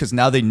feels weird because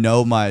now they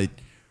know my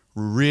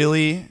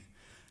really.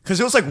 Because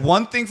it was like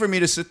one thing for me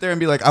to sit there and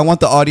be like, I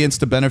want the audience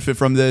to benefit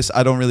from this.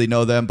 I don't really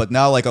know them, but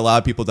now like a lot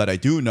of people that I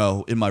do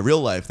know in my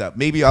real life that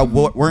maybe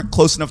weren't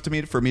close enough to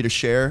me for me to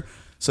share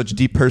such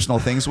deep personal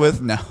things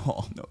with. Now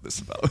I'll know this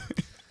about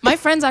me. My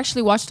friends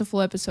actually watched the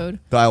full episode.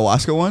 The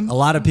ayahuasca one. A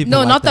lot of people. No,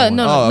 like not that the one.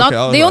 no, Oh, not. okay,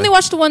 They okay. only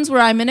watch the ones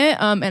where I'm in it,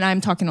 and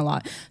I'm talking a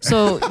lot.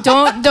 So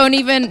don't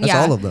even. That's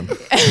yeah, all of them.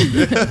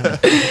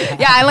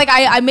 yeah.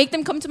 I make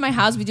them come to my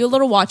house. We do a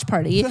little watch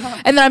party,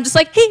 and then I'm just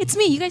like, hey, it's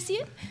me. You guys see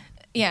it?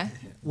 Yeah.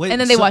 Wait,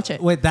 and then they so- watch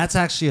it. Wait, that's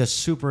actually a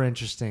super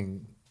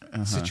interesting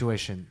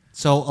situation.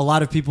 So a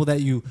lot of people that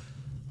you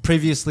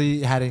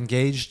previously had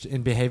engaged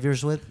in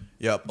behaviors with.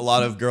 Yep, a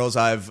lot of girls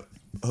I've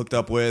hooked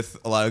up with,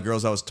 a lot of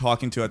girls I was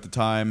talking to at the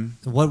time.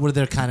 What were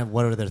their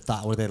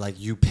thoughts? Were they like,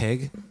 you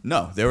pig?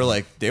 No, they were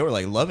like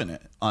loving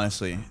it.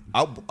 Honestly,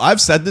 I've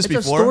said this It's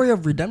before. a story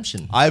of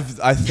redemption. I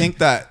think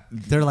that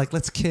They're like,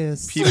 let's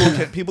kiss.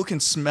 people can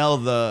smell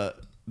the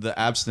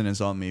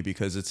abstinence on me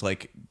because it's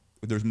like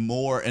there's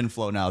more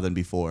inflow now than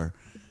before,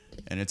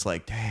 and it's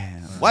like,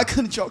 damn, why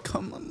couldn't y'all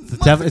come?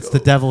 It's the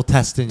devil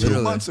testing you.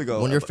 2 months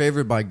ago. When you're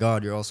favored by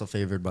God, you're also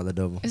favored by the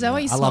devil. Is that why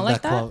you I smell love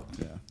like that that? quote.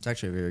 Yeah. It's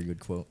actually a very good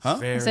quote. Huh?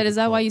 I said, is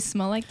that why you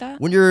smell like that?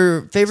 When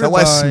you're Is favored that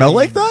why by I smell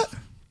like that?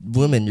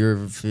 women, you're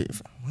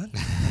what?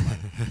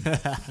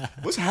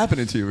 What's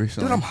happening to you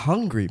recently? Dude, I'm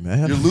hungry,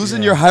 man. You're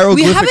losing your We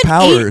hieroglyphic haven't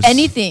powers. ate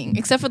anything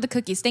except for the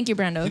cookies. Thank you,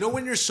 Brando. You know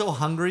when you're so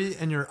hungry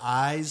and your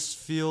eyes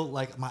feel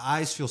like my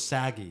eyes feel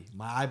saggy,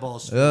 my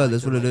eyeballs. Feel Yeah, like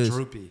that's they're, what it like, is.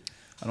 Droopy.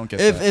 I don't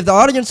get If that. if the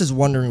audience is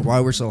wondering why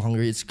we're so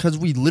hungry, it's because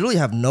we literally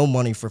have no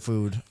money for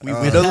food. We we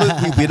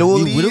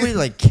literally literally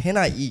like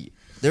cannot eat.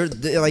 They're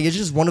like it's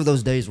just one of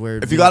those days where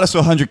If you got us to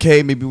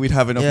 100K, maybe we'd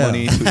have enough Yeah.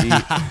 money to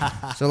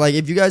eat. So like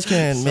if you guys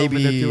can So maybe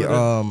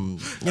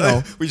manipulative. you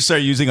know We just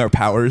start using our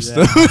powers.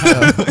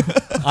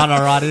 On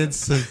our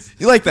audience.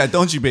 You like that,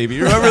 don't you, baby?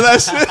 You remember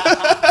that shit?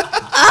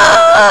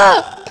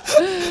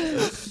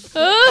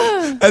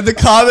 And the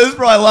comments,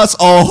 bro, I lost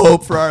all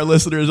hope for our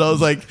listeners. I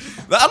was like,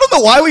 I don't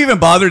know why we even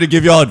bother to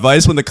give y'all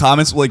advice when the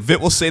comments, like, Vit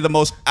will say the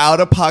most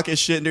out-of-pocket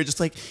shit, and they're just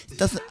like,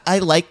 I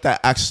like that,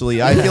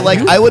 actually. I feel like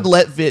I would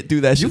let Vit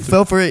do that shit. you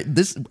fell for it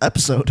this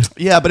episode.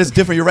 Yeah, but it's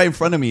different. You're right in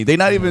front of me. They're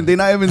not even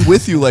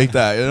with you like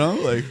that, you know?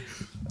 Like,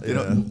 you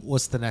know.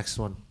 What's the next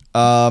one?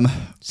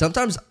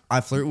 Sometimes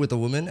I flirt with a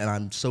woman and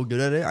I'm so good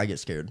at it, I get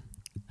scared.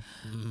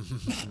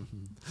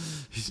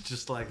 He's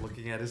just like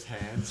looking at his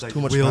hands, like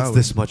too much wields power.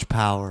 this much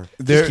power.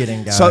 Just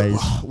kidding, guys. So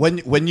when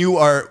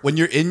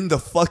you're in the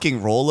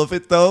fucking role of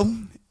it though,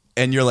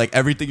 and you're like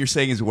everything you're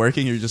saying is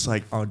working, you're just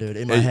like, Oh, dude,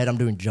 in my head I'm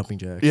doing jumping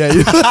jacks. yeah.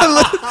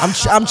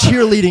 I'm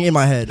cheerleading in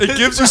my head. It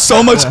gives you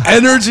so much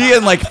energy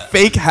and like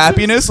fake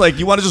happiness. Like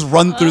you want to just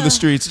run through the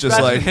streets, just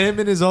Imagine like him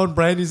in his own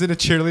brain. He's in a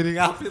cheerleading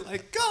outfit,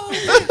 like go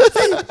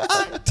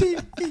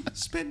V-I-T-E,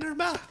 spin her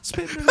mouth,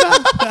 spin her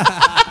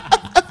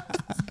mouth.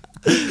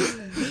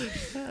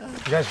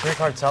 You guys drink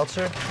hard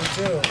seltzer?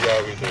 We do.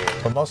 Yeah, we do.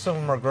 But most of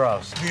them are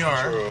gross. We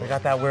are. They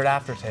got that weird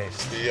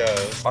aftertaste.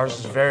 Yes. Ours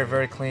is very,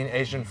 very clean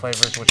Asian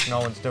flavors, which no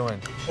one's doing.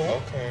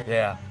 Okay.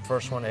 Yeah.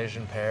 First one,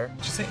 Asian pear.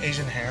 Did you say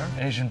Asian hair?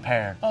 Asian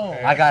pear. Oh.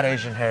 I got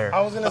Asian hair.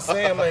 I was gonna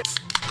say, I'm like,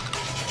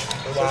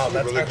 wow,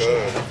 that's really actually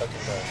good. really fucking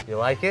good. You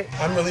like it?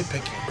 I'm really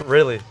picky.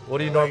 Really? What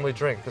do you normally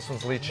drink? This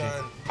one's lychee.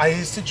 I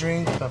used to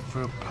drink the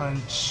fruit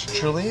punch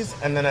Trulies,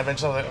 and then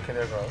eventually I was like, okay,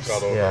 they're gross.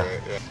 Got over Yeah.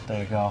 it. Yeah. There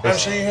you go. I'm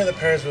sure you hear the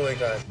pear is really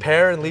good.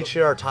 Pear and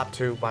lychee are top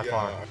two by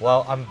far.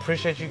 Well, I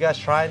appreciate you guys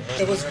trying.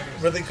 It was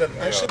really good.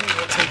 Actually,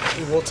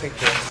 we will take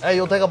this. Hey,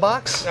 you'll take a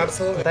box?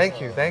 Absolutely.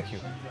 Thank you, thank you.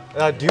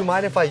 Do you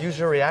mind if I use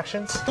your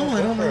reactions? No,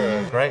 I don't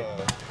know. Great.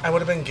 I would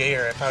have been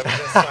gayer if I was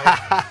just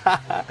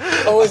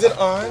like, oh, is it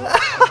on?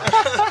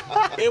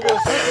 It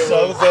was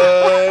so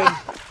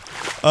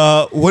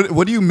good.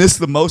 what do you miss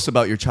the most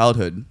about your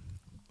childhood?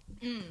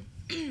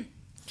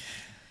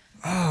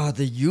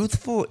 The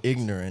youthful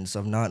ignorance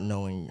of not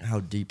knowing how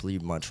deeply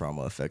my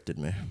trauma affected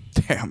me.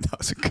 Damn, that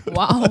was a good.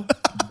 Wow.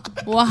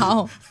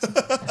 Wow.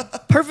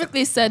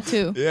 Perfectly said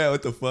too. Yeah,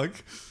 what the fuck?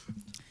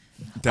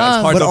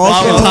 That's hard but to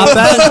also- follow. Top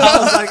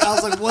that. I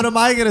was like, what am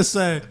I gonna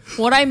say?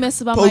 What I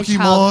miss about my Pokemon.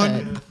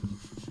 childhood.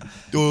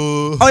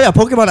 Oh yeah,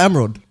 Pokemon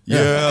Emerald.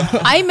 Yeah.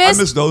 I I miss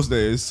miss those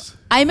days.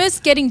 I miss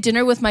getting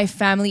dinner with my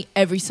family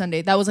every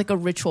Sunday. That was like a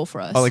ritual for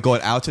us. Oh, like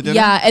going out to dinner?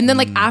 Yeah, and then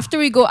like after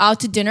we go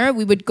out to dinner,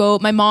 we would go.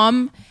 My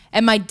mom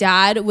and my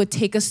dad would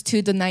take us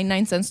to the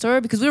 99-cent store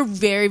because we were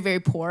very, very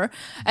poor.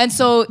 And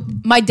so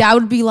my dad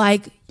would be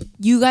like,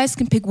 "You guys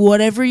can pick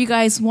whatever you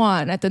guys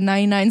want at the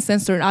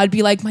 99-cent store." And I'd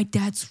be like, "My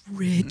dad's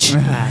rich.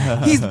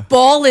 He's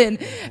balling."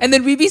 And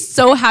then we'd be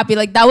so happy.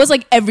 Like that was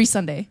like every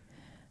Sunday.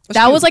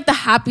 That was like the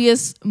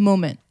happiest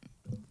moment.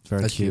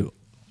 Very That's cute.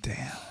 cute.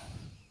 Damn.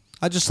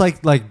 I just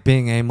like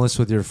being aimless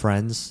with your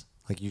friends.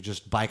 Like you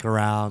just bike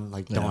around.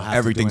 Like don't have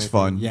Everything's to do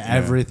anything. fun. Yeah, Yeah.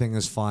 everything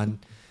is fun.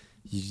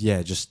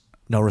 Yeah, just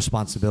no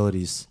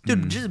responsibilities.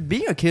 Dude, just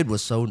being a kid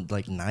was so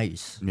like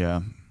nice.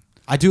 Yeah.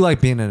 I do like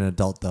being an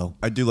adult though.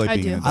 I do like I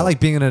being do. an I adult. like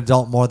being an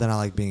adult more than I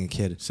like being a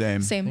kid.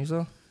 Same. Same. Think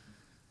so?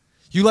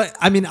 You like?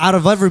 I mean, out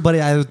of everybody,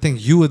 I would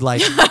think you would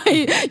like.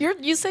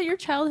 You said your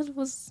childhood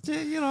was,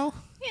 you know.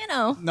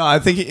 No, I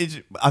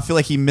think I feel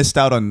like he missed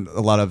out on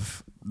a lot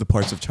of the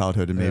parts of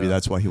childhood, and maybe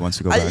that's why he wants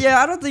to go back.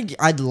 I don't think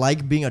I'd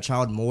like being a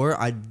child more.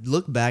 I'd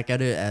look back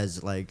at it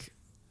as like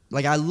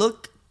I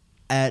look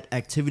at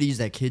activities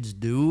that kids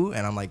do,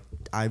 and I'm like,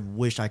 I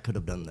wish I could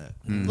have done that.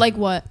 like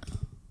what?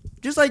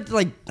 Just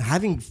like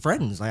having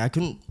friends. Like I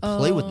couldn't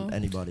play with Oh.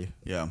 anybody.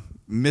 Yeah.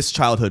 Miss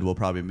childhood will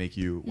probably make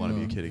you want to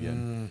be a kid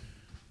again.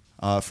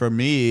 For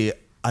me,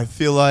 I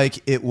feel like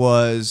it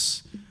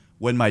was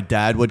when my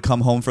dad would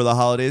come home for the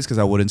holidays because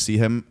I wouldn't see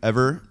him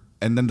ever.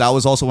 And then that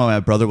was also when my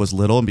brother was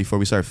little and before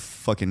we started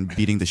fucking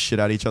beating the shit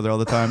out of each other all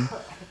the time.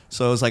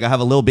 So it was like I have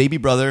a little baby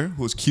brother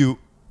who was cute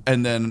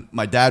And then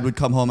my dad would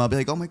come home. I'll be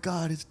like, oh my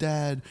God, it's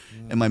dad.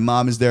 And my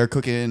mom is there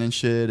cooking and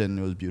shit. And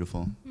it was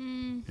beautiful.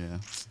 Yeah.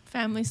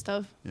 Family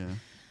stuff. Yeah.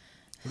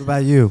 What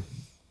about you?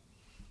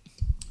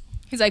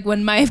 He's like,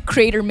 when my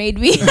creator made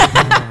me.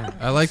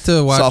 I like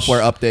to watch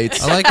software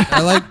updates.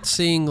 I like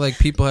seeing like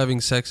people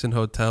having sex in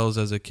hotels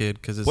as a kid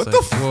because it's What like,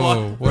 the fuck,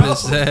 whoa, bro? what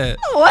is that?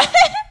 What?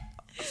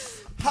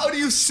 How do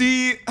you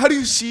see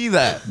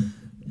that?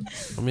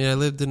 I mean, I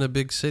lived in a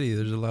big city.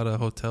 There's a lot of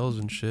hotels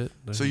and shit.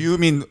 So you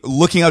mean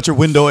looking out your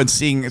window and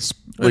seeing it's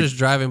Or just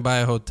driving by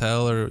a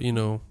hotel, or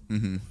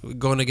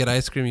going to get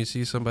ice cream, you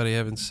see somebody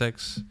having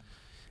sex.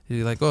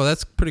 You're like, oh,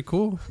 that's pretty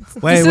cool.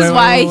 This is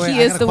why he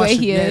is the way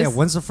he is. Yeah,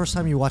 when's the first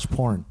time you watched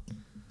porn?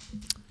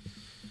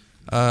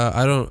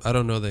 I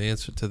don't know the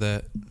answer to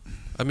that.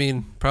 I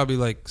mean, probably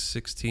like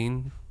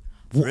 16.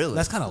 Really?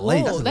 That's kind of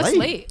late. Whoa, that's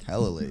late.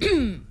 Hella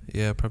late.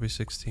 Yeah, probably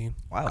 16.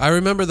 Wow. I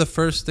remember the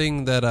first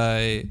thing that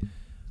I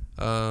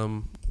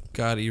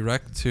got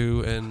erect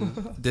to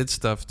and did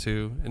stuff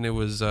to, and it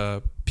was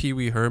Pee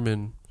Wee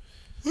Herman.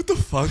 What the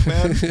fuck,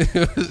 man?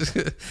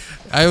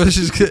 I was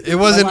just. It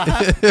wasn't.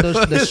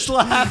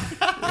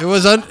 It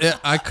was.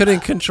 I couldn't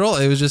control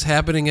it. It was just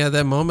happening at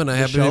that moment. I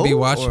happened to be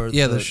watching.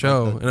 Yeah, the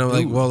show, and I'm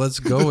like, well, let's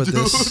go with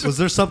this. Was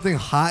there something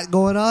hot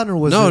going on, or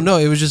was No, it? no.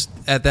 It was just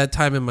at that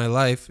time in my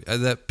life,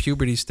 at that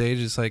puberty stage.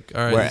 It's like,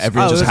 all right, Where this-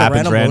 everything Oh, just it was a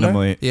happens random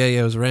randomly. yeah,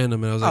 it was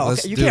random, and I was like, Oh,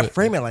 let's okay. You do can't it.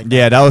 frame it like that.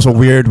 Yeah, that was a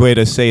weird way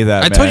to say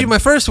that. I told you my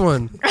first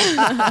one.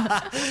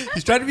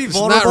 He's trying to be It's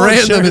vulnerable. not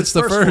and share random. his It's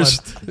the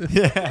first. one.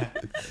 Yeah.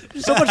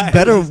 So much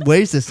better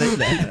ways to say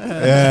that.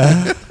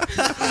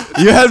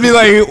 Yeah. You had me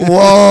like,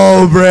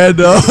 whoa,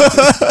 Brando.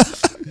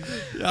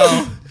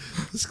 Yo,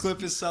 this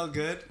clip is so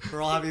good.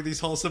 We're all having these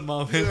wholesome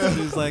moments. And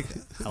he's like,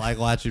 I like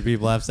watching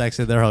people have sex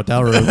in their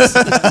hotel rooms.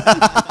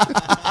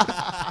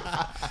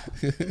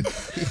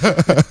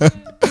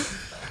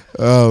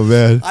 Oh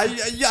man.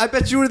 I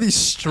bet you were the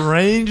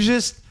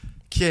strangest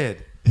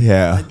kid.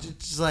 Yeah.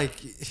 Just like,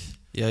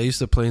 Yeah, I used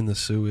to play in the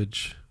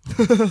sewage.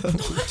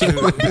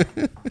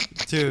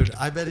 dude,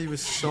 I bet he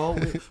was so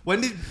weird.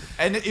 When did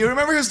And you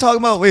remember he was talking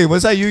about? Wait,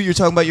 was that you? You're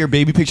talking about your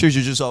baby pictures.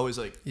 You're just always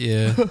like,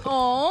 Yeah.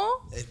 Aw.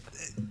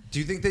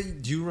 do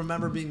you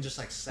remember being just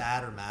like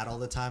sad or mad all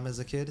the time as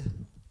a kid?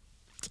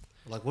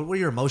 Like, what were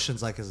your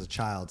emotions like as a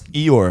child?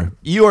 Eeyore.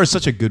 Eeyore is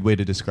such a good way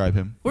to describe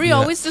him. Were you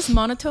always this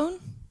monotone?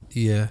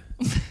 Yeah.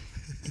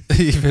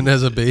 Even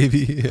as a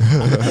baby.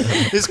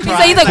 His He's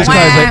like,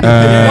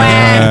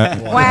 wah,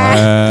 wah,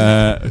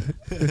 wah.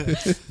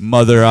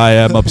 Mother, I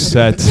am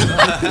upset.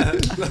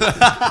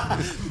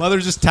 Mother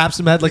just taps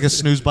him head like a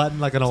snooze button,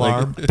 like an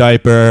alarm.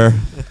 Diaper.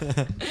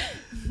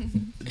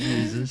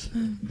 Jesus.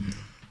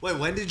 Wait,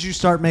 when did you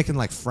start making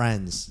like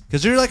friends?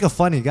 Because you're like a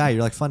funny guy.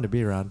 You're like fun to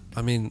be around.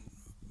 I mean,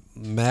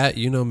 Matt,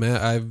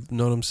 Matt. I've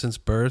known him since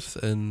birth,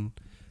 and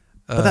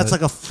But that's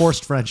like a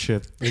forced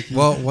friendship.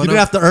 well, You didn't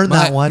have to earn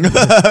that one.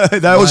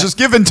 That was just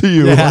given to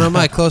you. One of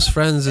my close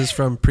friends is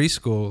from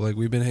preschool. Like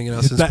we've been hanging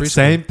out since That preschool.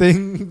 same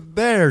thing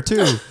there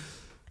too.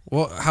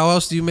 Well, how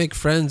else do you make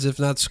friends if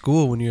not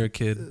school when you're a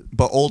kid?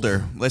 but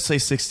older. Let's say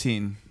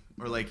 16,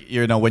 or like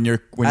when you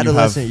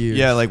Adolescent have years.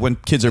 yeah, like when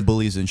kids are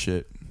bullies and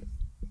shit.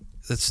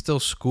 That's still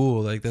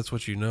school. Like that's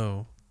what you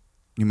know.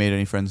 You made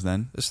any friends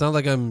then? It's not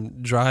like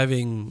I'm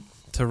driving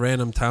to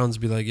random towns,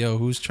 be like, "Yo,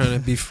 who's trying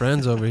to be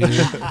friends over here?"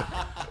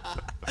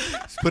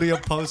 He's putting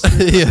up posters.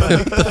 Yeah,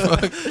 what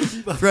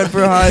the fuck? Friend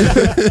for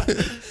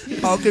hire.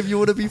 How come you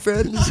want to be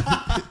friends?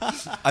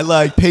 I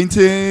like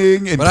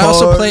painting and But I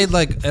also played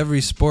like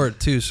every sport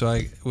too, so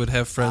I would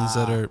have friends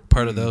that are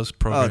part of those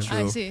programs.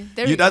 true. I see.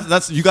 There You,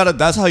 you go.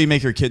 that's how you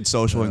make your kids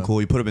social and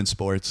cool. You put them in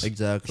sports.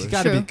 Exactly. He's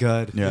got to True. be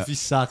good. Yeah. If he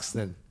sucks,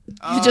 then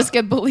You just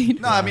get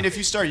bullied. No, I mean if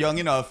you start young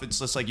enough, it's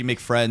just like you make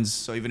friends.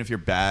 So even if you're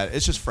bad,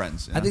 it's just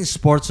friends. you I know? think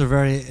sports are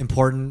very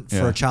important for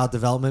Yeah. a child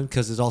development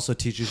because it also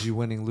teaches you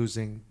winning,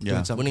 losing, Yeah.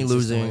 doing something Winning,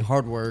 consistently. losing,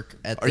 hard work.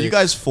 Are you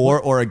guys for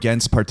or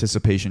against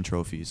participation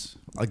trophies?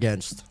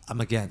 against? I'm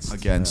against.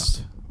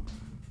 Against.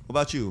 What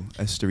about you,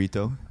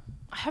 Esterito?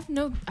 I have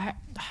no. I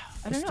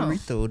don't know.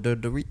 Dorito, the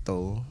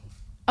Dorito.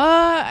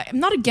 I'm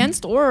not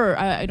against, or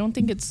I don't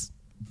think it's.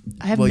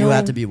 I have Well, no. you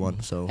have to be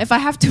one. So If I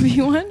have to be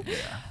one,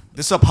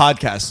 This is a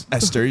podcast,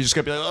 Esther. You just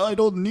gotta be like, oh, I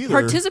don't need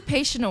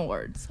participation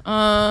awards.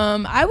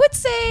 I would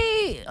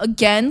say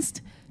against,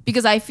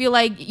 because I feel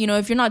like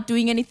if you're not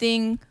doing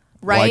anything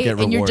right get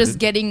and you're just rewarded?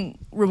 getting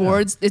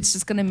rewards, it's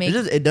just gonna make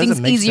It doesn't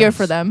things make easier sense.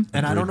 for them.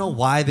 And I don't know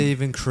why they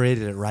even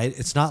created it, right?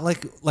 It's not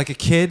like a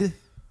kid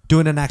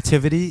doing an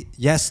activity.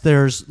 Yes,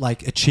 there's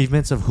like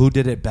achievements of who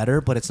did it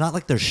better, but it's not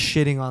like they're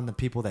shitting on the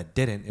people that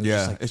didn't. It was Yeah,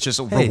 just like, it's just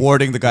hey,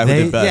 rewarding the guy who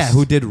did best. Yeah,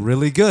 who did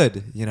really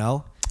good,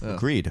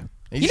 Agreed.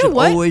 And You you know should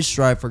what? always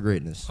strive for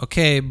greatness.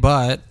 Okay,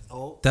 but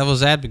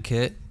devil's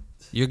advocate,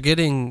 you're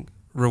getting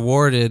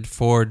rewarded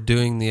for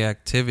doing the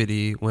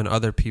activity when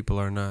other people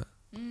are not.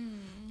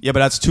 Yeah, but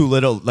that's too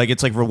little. Like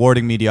it's like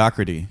rewarding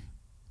mediocrity.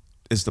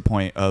 Is the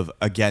point of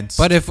against?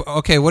 But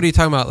what are you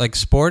talking about? Like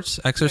sports,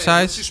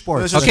 exercise? let's do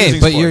sports. Let's just Okay, using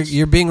but sports.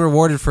 you're being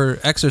rewarded for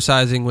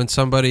exercising when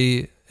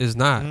somebody is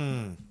not.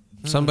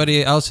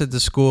 Somebody else at the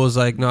school is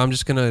like, no, I'm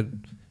just gonna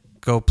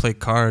go play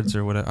cards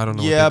or whatever. I don't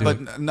know. Yeah, what they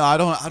do. but no, I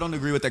don't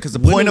agree with that because the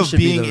Winning point of should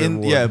be being the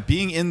in reward.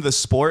 being in the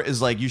sport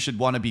is like you should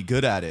want to be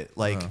good at it.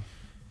 Like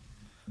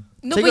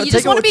No, Take but a- you just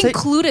take a- want to be take-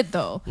 included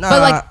though. Nah,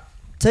 But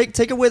like,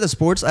 take away the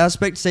sports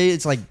aspect. Say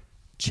it's like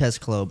chess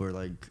club or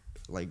like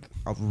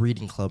a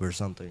reading club or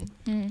something.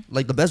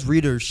 Like the best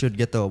reader should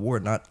get the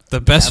award, not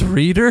The best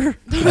reader?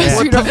 Yeah.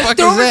 What the fuck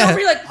don't is that?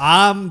 be like,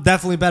 I'm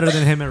definitely better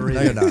than him at No,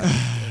 reading. you're not.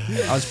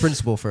 I was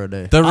principal for a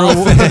day. The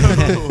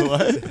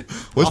reward.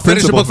 what's I'll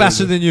finish the principle book for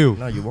faster this? than you.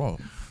 No, you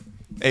won't.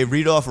 Hey,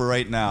 read off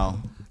right now.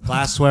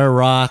 Glassware,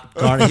 rock,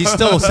 garden. He's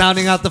still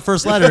sounding out the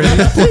first letter.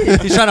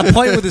 He's trying to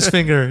point with his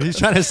finger. He's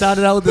trying to sound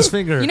it out with his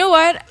finger. you know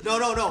what?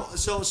 No.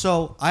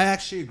 So I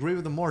actually agree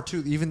with him more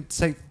too. Even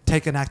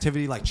take an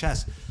activity like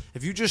chess.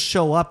 If you just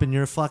show up and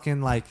you're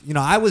fucking like,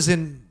 I was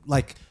in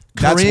like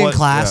That's Korean what-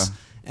 class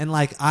yeah. and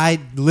like I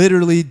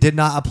literally did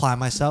not apply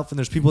myself. And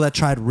there's people that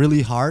tried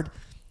really hard,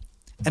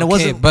 and it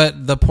wasn't.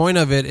 But the point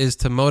of it is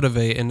to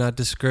motivate and not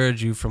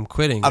discourage you from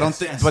quitting. I don't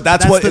think, but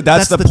that's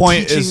the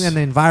point teaching is. and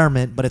the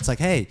environment. But it's like,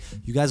 hey,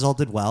 you guys all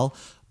did well,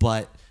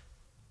 but.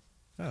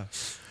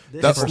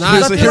 That's It's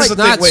not, here's it's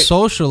not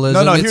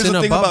socialism. No, it's here's in the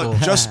a thing bubble.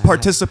 about just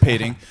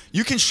participating.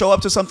 You can show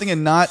up to something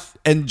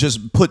and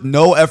just put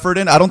no effort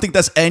in. I don't think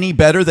that's any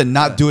better than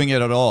not doing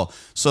it at all.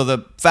 So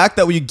the fact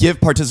that we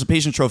give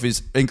participation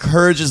trophies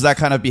encourages that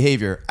kind of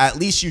behavior. At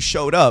least you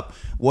showed up.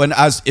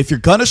 If you're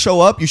gonna show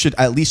up, you should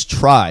at least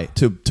try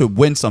to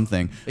win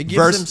something. It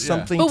gives them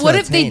something. But to what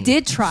if they attain.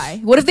 did try?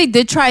 What if they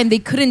did try and they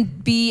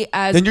couldn't be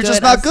as? Then you're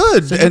just good not as-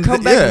 good. So you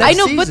come back I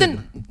know, next but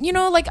season.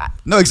 then like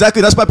No,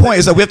 exactly. That's my point.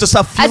 Is that we have to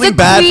stop as feeling a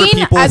bad queen, for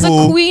people as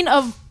who. a queen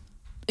of,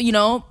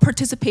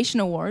 participation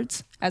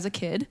awards as a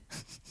kid.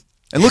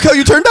 And look how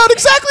you turned out.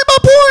 Exactly my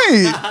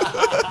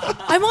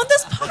point. I'm on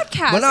this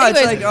podcast. But no, it's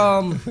Anyways,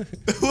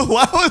 like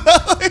Why was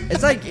that?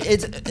 it's like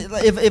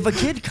if a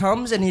kid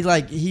comes and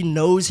he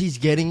knows he's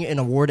getting an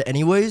award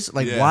anyways,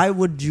 like Yeah. why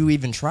would you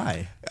even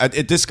try?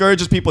 It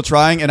discourages people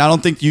trying, and I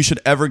don't think you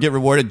should ever get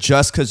rewarded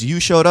just because you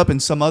showed up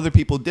and some other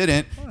people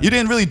didn't. You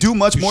didn't really do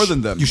much more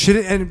than them. You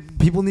shouldn't, and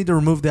people need to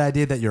remove the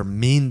idea that you're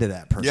mean to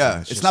that person.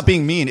 Yeah, it's just not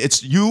being mean.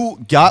 It's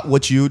you got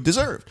what you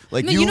deserve.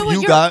 Like No, you you know what,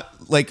 you're- got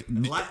like.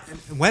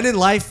 when in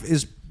life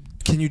is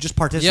can you just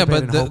participate? Yeah,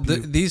 but and hope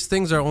you- these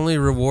things are only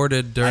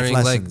rewarded during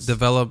like lessons.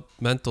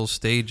 developmental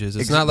stages.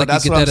 It's But not like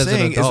that's you what get that I'm as an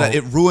saying adult. is that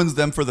it ruins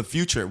them for the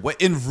future.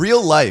 In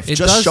real life, It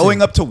just doesn't.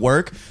 showing up to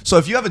work. So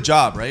if you have a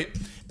job, right?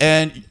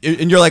 And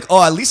you're like,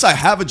 oh, at least I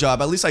have a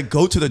job. At least I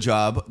go to the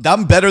job.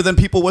 I'm better than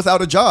people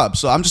without a job.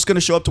 So I'm just going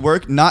to show up to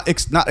work, not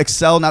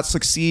excel, not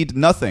succeed,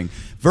 nothing.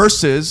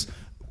 Versus,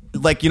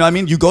 like, you know what I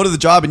mean? You go to the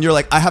job and you're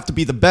like, I have to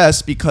be the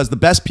best because the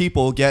best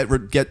people get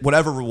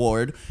whatever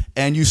reward,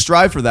 and you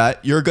strive for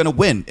that. You're going to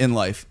win in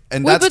life.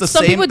 And wait, that's but the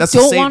some same. people That's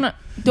the same.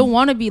 don't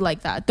want to be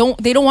like that.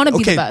 They don't want to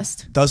be the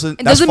best. That's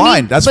doesn't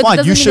fine. mean- That's but fine.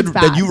 doesn't You mean should it's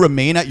bad. that you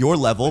remain at your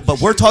level.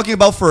 But we're talking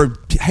about for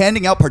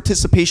handing out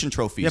participation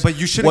trophies. yeah, but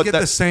you shouldn't What get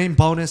that- the same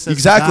bonus as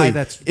Exactly. the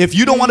guy that's If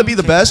you don't want to be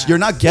the best, you're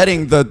not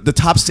getting the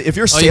top. If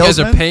you're a Oh, you guys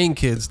salesman, are paying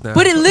kids now.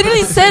 But it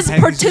literally says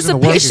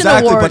participation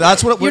exactly. award. But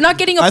that's what you're not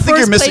getting a I think first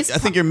you're missing. place. I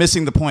think you're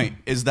missing the point.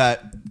 Is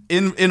that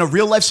in a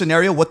real life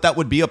scenario, what that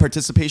would be, a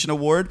participation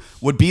award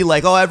would be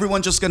like, oh,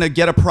 everyone's just gonna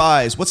get a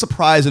prize. What's a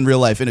prize in real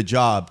life in a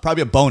job?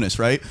 Probably a bonus,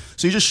 right?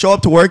 So you just show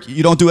up to work,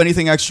 you don't do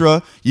anything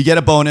extra, you get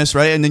a bonus,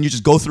 right? And then you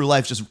just go through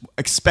life just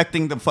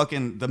expecting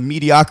the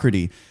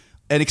mediocrity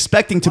and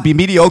expecting to be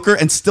mediocre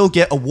and still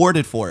get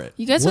awarded for it.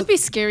 You guys would be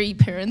scary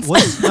parents.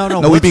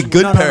 No, we'd be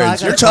good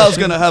parents. Your child's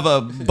gonna have a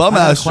bum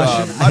ass I got a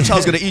job. question. My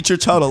child's gonna eat your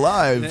child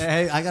alive.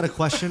 Hey, I got a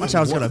question. My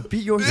child's gonna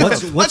beat yours.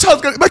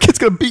 My kid's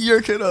gonna beat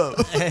your kid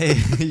up.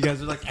 Hey, you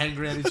guys are like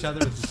angry at each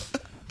other.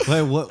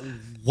 Wait,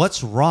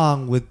 what's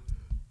wrong with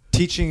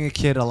teaching a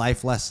kid a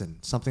life lesson?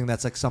 Something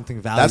that's like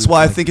something valuable. That's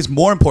why I think it's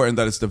more important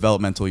that it's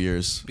developmental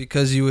years.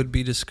 because you would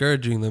be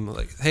discouraging them.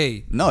 Like,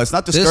 hey, No, it's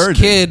not this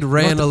discouraging. kid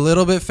ran a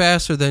little bit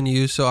faster than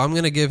you, so I'm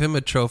gonna give him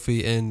a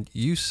trophy, and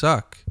you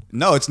suck.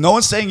 No, it's no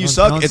one's saying you No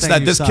suck. one's It's saying that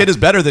you this suck. kid is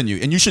better than you,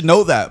 and you should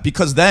know that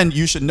because then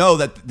you should know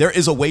that there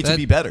is a way to That-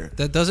 be better.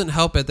 That doesn't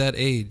help at that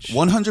age.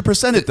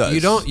 100% it does.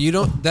 You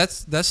don't.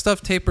 That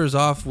stuff tapers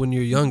off when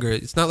you're younger.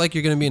 It's not like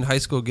you're gonna be in high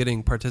school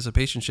getting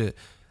participation shit.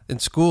 In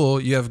school,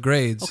 you have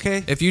grades.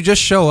 Okay. If you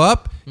just show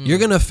up, you're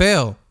gonna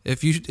fail.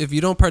 If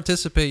you don't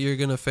participate, you're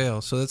gonna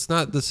fail. So that's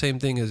not the same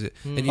thing as it.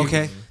 And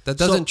Okay. That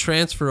So- doesn't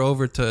transfer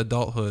over to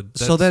adulthood.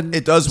 So then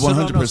It does so no, no,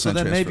 100% So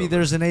then transfer maybe over.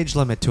 there's an age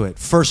limit to it.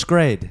 First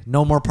grade,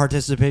 no more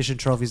participation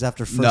trophies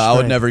after first No, grade. I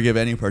would never give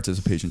any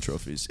participation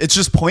trophies. It's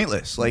just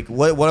pointless. Like,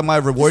 what am I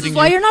rewarding? This is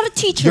why you? you're not a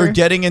teacher. You're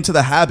getting into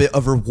the habit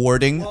of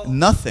rewarding Well,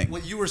 nothing.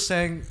 What you were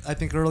saying, I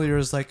think earlier,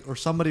 is like, or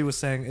somebody was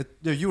saying it.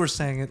 You were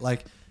saying it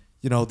like,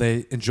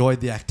 they enjoyed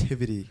the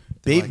activity.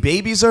 Like-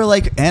 Babies are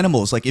like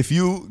animals. Like if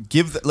you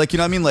give, like, you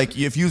know what I mean? Like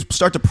if you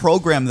start to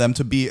program them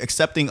to be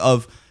accepting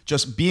of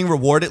just being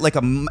rewarded like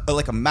a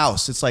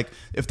mouse. It's like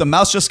if the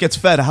mouse just gets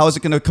fed, how is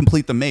it going to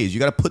complete the maze? You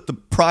got to put the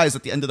prize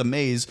at the end of the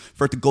maze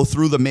for it to go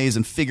through the maze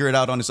and figure it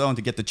out on its own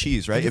to get the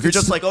cheese, right? If you're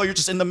just like, oh, you're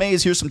just in the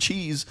maze, here's some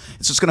cheese,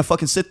 it's just going to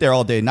fucking sit there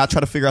all day, not try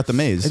to figure out the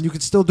maze. And you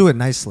can still do it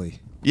nicely.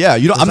 Yeah,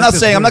 you know, I'm like not this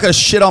saying I'm not weird- going to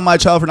shit on my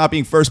child for not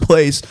being first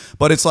place,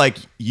 but it's like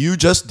you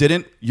just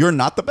didn't. You're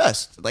not the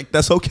best. Like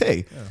that's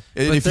okay.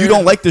 And But if you they're-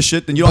 don't like this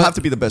shit, then you don't have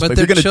to be the best. But if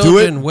they're you're going to do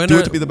children. it, When do are-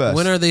 it to be the best.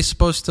 When are they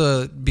supposed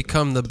to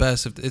become the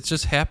best? If it's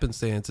just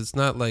happenstance. It's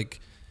not like.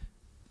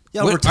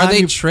 Yeah, When- over time are they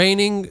you-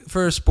 training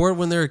for a sport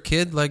when they're a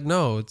kid? Like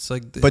no, it's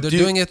like But they're do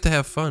you- doing it to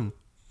have fun.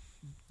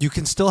 You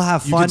can still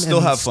have You fun can still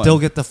and have fun. still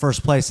get the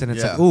first place, and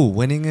it's Yeah. like, ooh,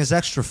 winning is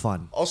extra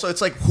fun. Also,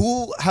 it's like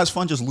who has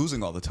fun just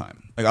losing all the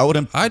time? Like I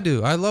wouldn't. I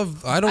do. I don't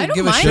don't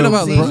give a mind shit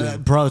about losing.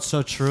 losing. Bro, it's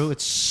so true.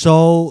 It's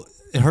so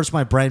it hurts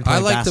my brain. I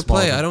Playing like to basketball.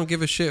 play. I don't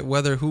give a shit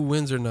whether who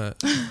wins or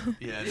not.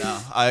 Yeah, no.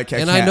 I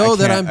can't. And I know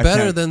that I'm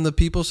better than the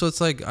people, so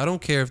it's like I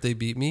don't care if they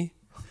beat me.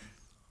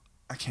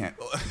 I can't.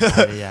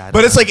 Yeah, I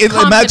But it's like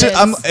imagine.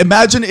 Confidence.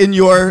 Imagine in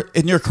your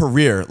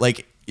career,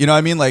 like you know what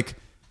I mean, like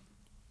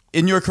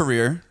in your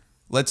career.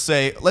 Let's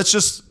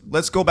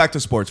go back to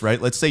sports,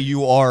 right? Let's say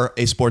you are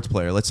a sports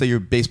player. Let's say you're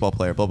a baseball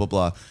player. Blah blah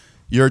blah.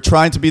 You're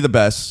trying to be the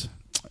best.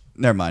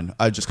 Never mind.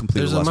 I just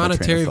completely There's a lost my train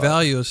monetary of thought.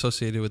 value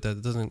associated with that.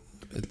 It doesn't.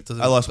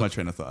 I lost my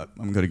train of thought.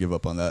 I'm gonna give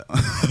up on that.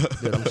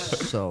 Dude, I'm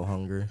so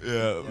hungry.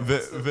 Yeah,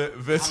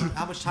 Vit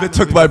How much time Vit have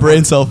took we my got?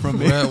 brain cell from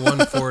me. We're at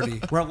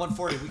 140. We're at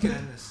 140. We can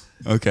end this.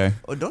 Okay.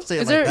 Oh, don't say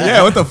it Is like there- that.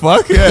 Yeah. What the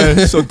fuck?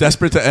 Yeah. So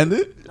desperate to end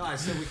it. No, I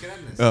said we can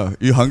end this. Oh,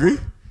 you hungry?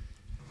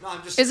 No,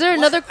 I'm just. Is there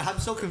what? another- I'm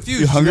so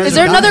confused. You hungry? Is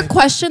there Guys are another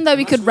question that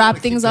we could wrap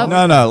things up?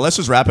 No. Let's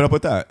just wrap it up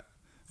with that.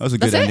 That was a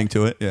good That's it? ending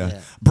to it.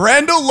 Yeah.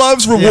 Brando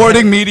loves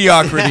rewarding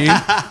mediocrity.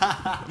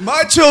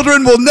 My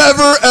children will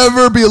never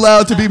ever be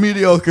allowed to be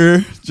mediocre.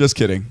 Just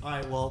kidding. All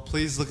right. Well,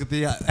 please look at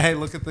the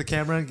look at the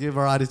camera and give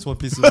our audience one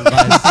piece of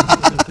advice.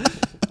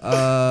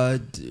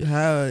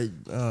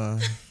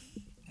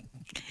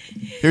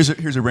 Here's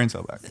your brain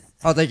cell back.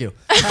 Oh, thank you.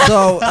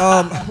 So,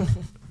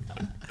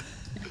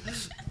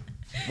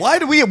 Why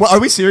do we? Are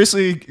we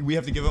seriously? We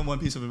have to give him one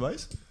piece of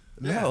advice.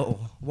 no.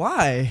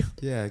 Why?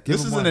 Yeah. Give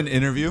This them isn't one. an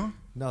interview.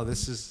 No,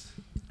 this is.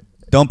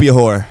 Don't be a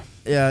whore.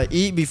 Yeah,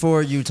 eat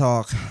before you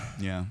talk.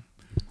 Yeah.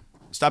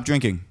 Stop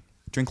drinking.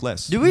 Drink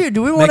less. Do we want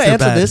to your answer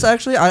bed. this?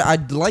 Actually, I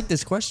like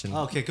this question.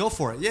 Okay, go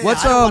for it. Yeah.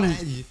 What's I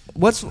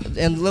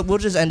don't we'll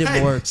just end it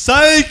more.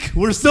 Psych!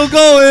 We're still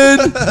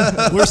going.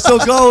 We're still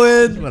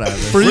going. Whatever.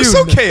 For We're you.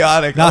 so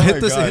chaotic. Now Oh hit my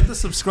this. God. Hit the All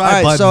subscribe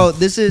right, button. so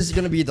this is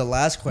gonna be the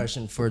last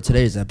question for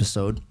today's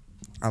episode.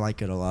 I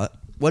like it a lot.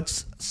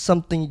 What's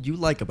something you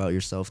like about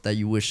yourself that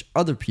you wish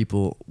other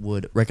people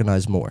would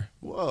recognize more?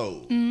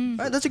 Whoa. All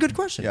right, that's a good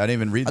question. Yeah, I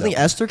didn't even read I that. think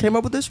Esther came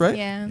up with this, right?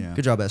 Yeah. Yeah.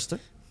 Good job, Esther.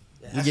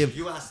 you give-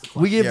 you asked the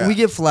question. We give Yeah. we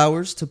give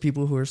flowers to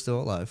people who are still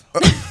alive.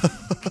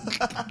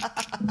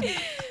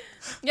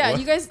 Yeah,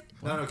 you guys.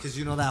 No, because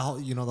you know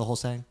the whole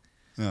saying.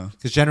 Yeah.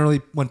 Because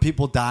generally, when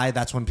people die,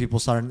 that's when people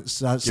suddenly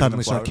start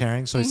flowers.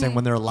 caring. So he's saying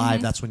when they're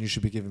alive, that's when you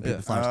should be giving people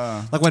Yeah.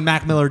 flowers. Like when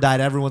Mac Miller died,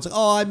 everyone's like,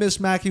 "Oh, I miss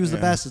Mac. He was the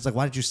best." It's like,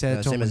 why did you say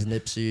that to Same him? as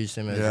Nipsey.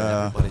 Same as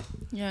Yeah. Everybody.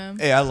 Yeah.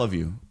 Hey, I love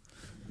you.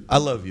 I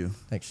love you.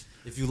 Thanks.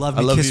 If you love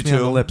I me, love kiss you me on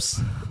too. the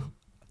lips.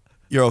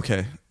 You're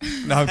okay.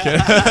 No, I'm kidding.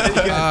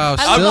 Wow,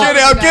 I still, love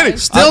kidding, you I'm guys. kidding.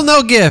 still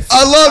no gift.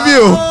 I love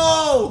you.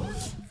 Oh,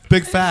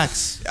 big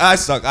facts. I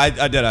suck. I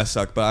did. I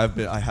suck. But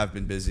I have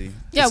been busy.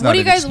 Yeah, It's what not do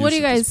you an guys- excuse what do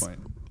you at this guys- point.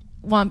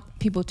 Want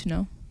people to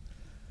know.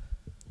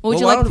 What would Well,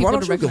 you why like don't- why people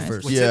don't to you go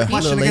recognize? first? Yeah. Say the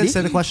question Little again. lady.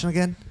 Say the question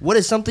again. What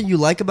is something you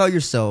like about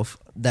yourself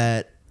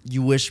that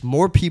you wish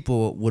more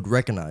people would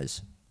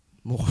recognize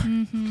more?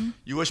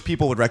 You wish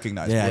people would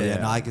recognize. Yeah, me. yeah.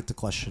 No, I get the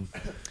question.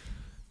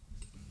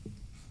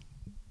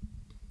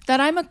 That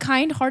I'm a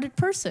kind-hearted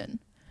person.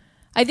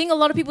 I think a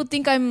lot of people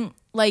think I'm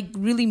like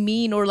really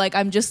mean or like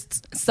I'm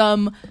just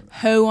some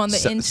hoe on the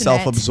internet.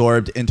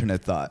 Self-absorbed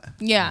internet thought.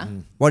 Yeah.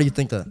 Why do you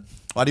think that?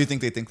 Why do you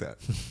think they think that?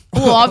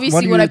 Well, Why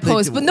obviously do what you I think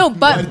post, it- but no,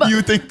 Why but do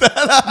you think that?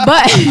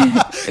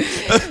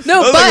 but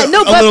no, That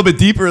was but a little bit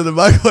deeper than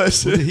my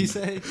question. What did he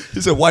say? He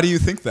said, "Why do you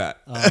think that?"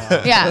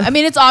 yeah. I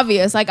mean, it's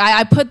obvious. Like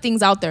I put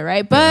things out there,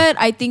 right? But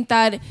I think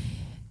that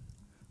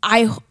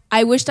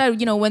I wish that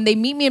when they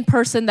meet me in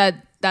person,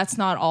 that's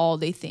not all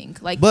they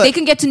think. Like But- they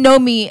can get to know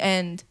me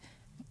and.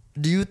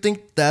 Do you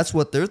think that's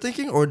what they're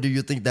thinking, or do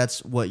you think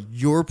that's what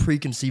your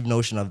preconceived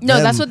notion of No,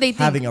 them that's what they think.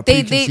 having a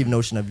They- preconceived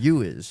notion of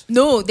you is?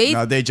 No, they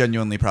No, they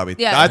genuinely probably.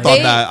 Yeah, I thought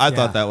they- that. I Yeah.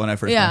 thought that when I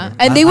first. yeah, met her.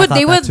 and I they would thought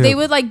they that would too. they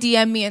would like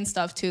DM me and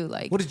stuff too.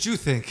 Like What did you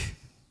think?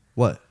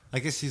 What? I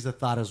guess he's a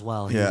thought as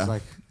well. He Yeah. was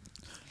like,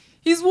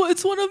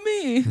 it's one of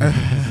me.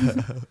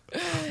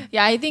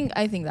 Yeah, I think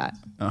that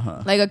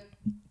like a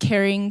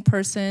caring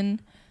person,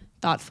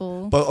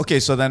 thoughtful. But okay,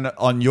 so then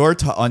on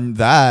on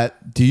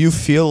that, do you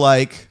feel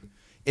like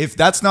if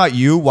that's not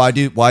you, why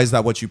is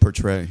that what you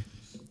portray?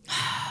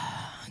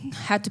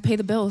 Had to pay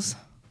the bills.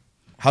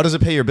 How does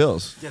it pay your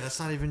bills? yeah, that's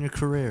not even your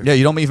career. Yeah,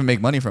 you don't even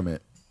make money from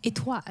it,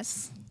 It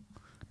was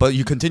but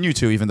you continue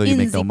to even though you in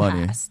make the no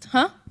money. past,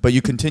 huh? But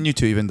you continue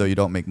to even though you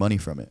don't make money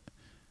from it.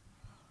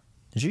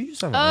 Did you use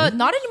that?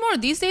 Not anymore.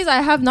 These days,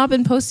 I have not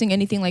been posting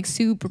anything like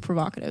super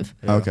provocative.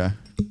 Yeah. Okay.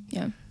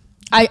 Yeah,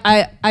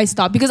 I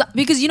stopped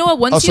because you know what?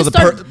 Once Oh, you so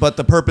start, but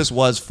the purpose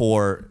was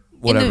for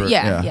whatever.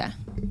 yeah.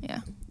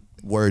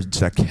 Words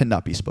that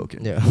cannot be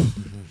spoken. Yeah.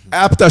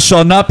 App that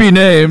shall not be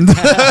named.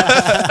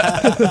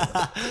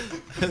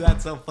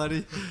 That's so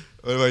funny.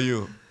 What about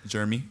you,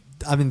 Jeremy?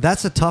 I mean,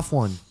 that's a tough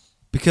one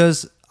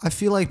because I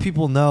feel like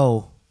people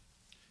know.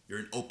 You're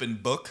an open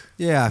book.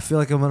 Yeah, I feel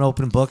like I'm an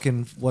open book,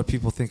 and what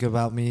people think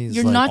about me is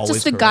You're like not always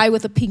just a correct. guy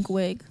with a pink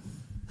wig.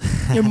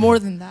 You're more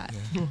than that.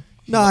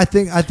 No, I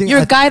think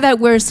You're a guy that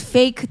wears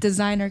fake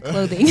designer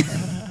clothing.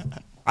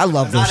 I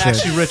love I'm those not shirts.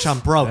 actually rich. I'm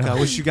broke. I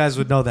wish you guys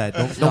would know that.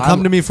 Don't No,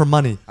 come to me for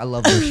money. I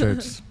love those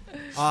shirts.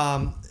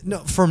 No,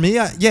 for me,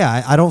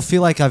 I don't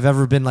feel like I've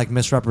ever been like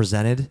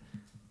misrepresented.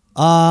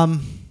 Have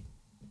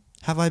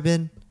I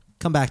been?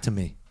 Come back to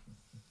me.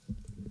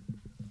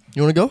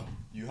 You want to go?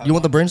 You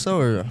want the brain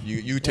cell or?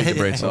 You take the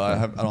brain cell.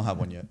 I don't have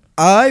one yet.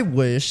 I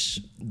wish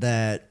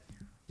that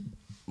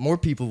more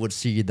people would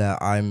see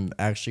that I'm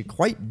actually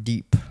quite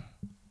deep.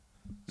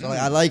 So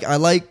like,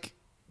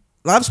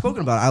 I've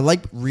spoken about it. I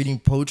like reading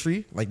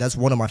poetry. Like that's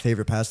one of my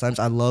favorite pastimes.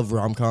 I love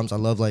rom-coms. I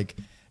love like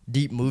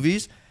deep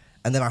movies.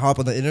 And then I hop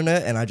on the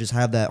internet and I just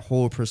have that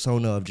whole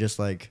persona of just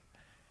like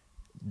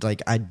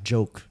I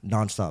joke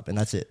nonstop and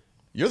that's it.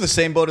 You're the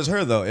same boat as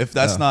her, though. If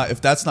that's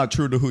not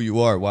true to who you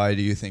are, why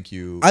do you think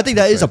you? I think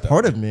that is a portray it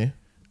part way? of me.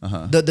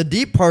 Uh-huh. The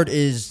deep part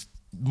is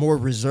more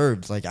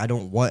reserved. Like I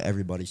don't want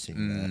everybody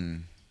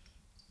seeing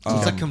So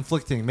it's like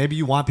conflicting. Maybe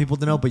you want people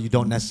to know, but you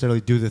don't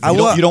necessarily do the I thing.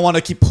 want- You don't want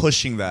to keep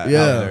pushing that. that.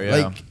 out there,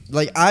 yeah.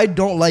 Like I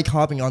don't like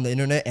hopping on the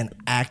internet and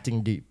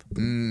acting deep.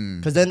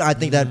 Because then I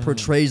think that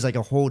portrays like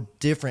a whole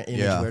different image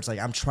Yeah. where it's like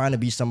I'm trying to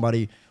be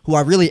somebody who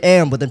I really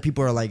am, but then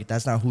people are like,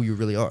 that's not who you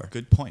really are.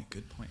 Good point.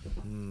 Good point.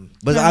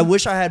 But I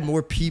wish I had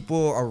more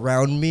people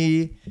around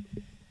me,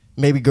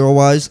 maybe girl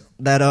wise,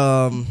 that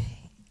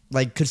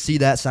like could see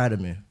that side of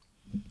me.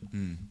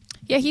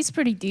 Yeah, he's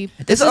pretty deep.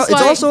 It's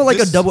also like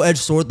a double edged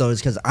sword though, is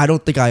because I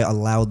don't think I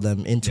allowed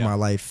them into my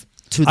life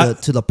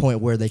to the point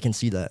where they can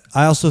see that.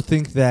 I also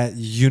think that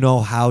you know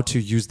how to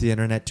use the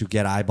internet to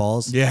get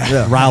eyeballs,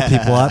 Yeah. rile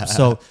people up.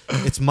 So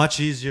it's much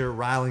easier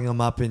riling them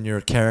up in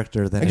your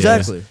character than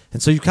Exactly. it is.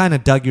 And so you kind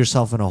of dug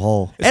yourself in a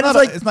hole.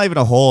 It's not even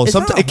a hole. It's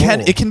not a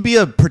hole. It can be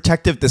a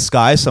protective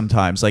disguise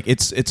sometimes. Like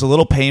it's a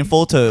little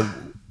painful to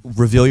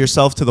reveal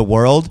yourself to the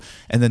world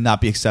and then not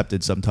be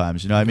accepted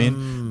sometimes. You know what I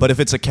mean? But if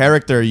it's a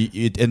character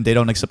and they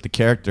don't accept the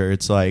character,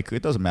 it's like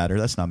it doesn't matter.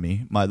 That's not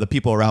me. The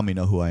people around me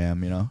know who I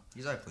am. You know.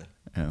 Exactly.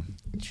 Yeah.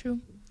 True.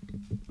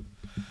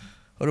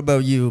 What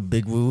about you,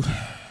 Big Woo?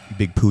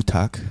 Big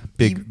Pootak.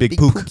 Big Big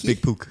Pook. Pookie?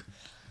 Big Pook.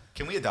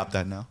 Can we adopt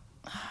that now?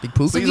 Big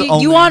Pook? So Please you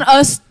only- want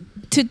us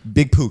to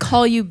Big Pook.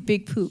 call you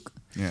Big Pook?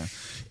 Yeah.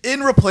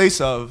 In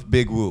replace of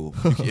Big Woo.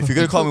 If you're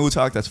gonna call me Woo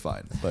Talk, that's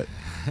fine. But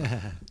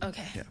Okay.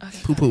 Okay.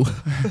 Poo poo.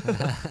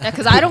 Yeah,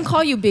 because I don't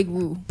call you Big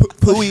Woo.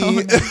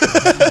 Pooey.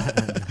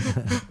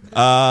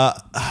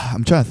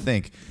 I'm trying to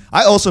think.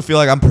 I also feel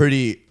like I'm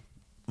pretty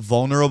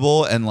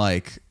vulnerable and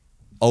like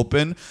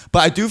open, but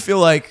I do feel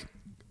like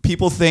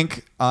people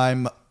think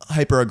I'm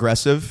hyper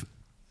aggressive.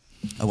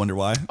 I wonder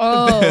why.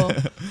 Oh,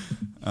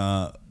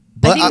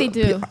 But I think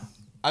they do.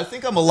 I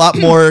think I'm a lot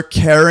more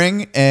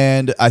caring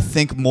and I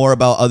think more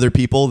about other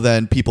people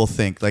than people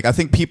think. Like I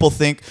think people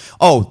think,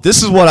 oh,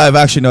 this is what I've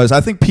actually noticed.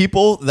 I think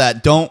people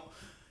that don't,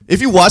 if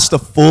you watch the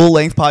full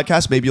length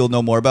podcast, maybe you'll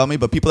know more about me,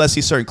 but people that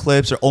see certain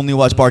clips or only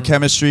watch Bar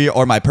Chemistry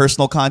or my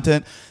personal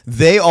content,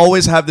 they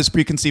always have this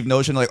preconceived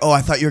notion like, oh,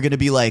 I thought you were going to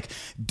be like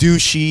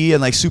douchey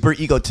and like super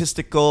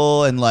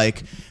egotistical and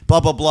like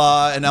blah, blah,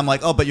 blah. And I'm like,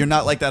 oh, but you're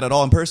not like that at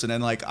all in person.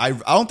 And like, I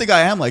don't think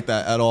I am like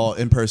that at all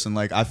in person.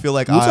 Like, I feel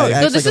like You also I, act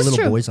No, like this a is little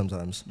true. boy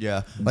sometimes.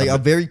 yeah. Like a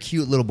very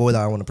cute little boy that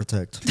I want to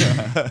protect.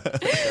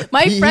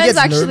 My he friends gets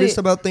actually. nervous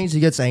about things. He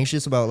gets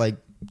anxious about like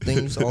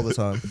things all the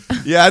time.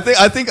 Yeah, I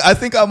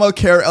think I'm a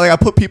care. Like I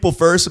put people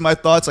first in my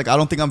thoughts. Like I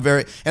don't think I'm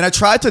very, and I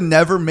try to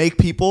never make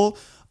people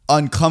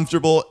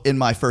uncomfortable in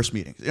my first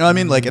meetings. You know what I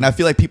mean? Like, and I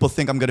feel like people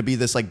think I'm gonna be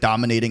this like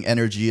dominating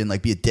energy and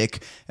like be a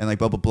dick and like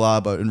blah blah blah.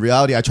 But in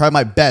reality, I try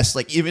my best.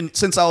 Like even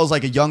since I was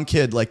like a young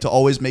kid, like to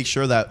always make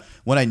sure that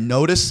when I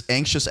notice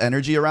anxious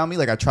energy around me,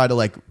 like I try to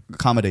like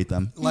accommodate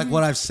them. Like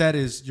what I've said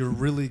is you're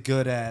really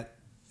good at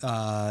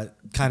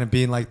kind of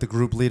being like the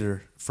group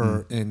leader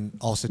for in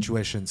all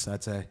situations,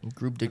 I'd say.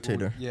 Group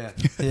dictator. Yeah.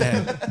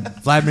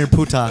 Vladimir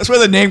Putin. That's where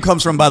the name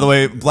comes from, by the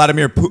way.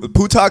 Vladimir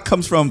Putak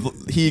comes from.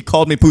 He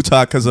called me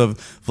Putak because of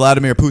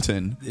Vladimir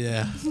Putin.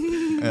 Yeah.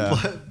 Yeah.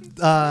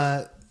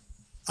 But,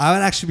 I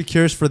would actually be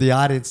curious for the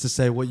audience to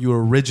say what you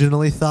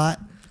originally thought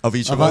Of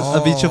each of us.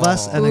 of each of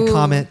us, and then Ooh.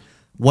 comment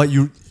what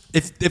you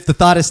if the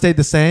thought has stayed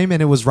the same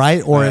and it was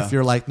right, or Yeah. if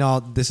you're like,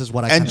 no, this is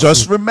what I. And kinda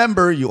just see.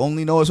 remember, you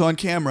only know us on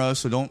camera,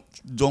 so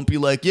don't be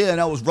like, yeah,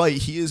 and I was right.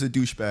 He is a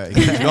douchebag.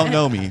 You don't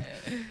know me.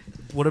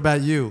 What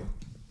about you?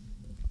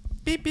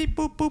 Beep beep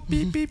boop boop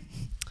beep beep.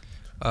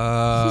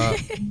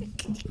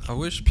 I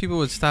wish people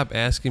would stop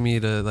asking me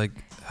to like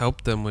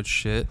help them with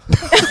shit.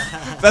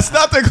 That's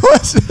not the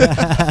question.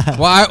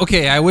 Well,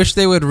 I wish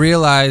they would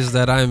realize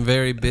that I'm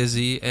very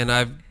busy, and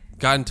I've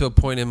gotten to a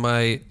point in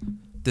my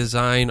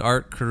design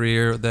art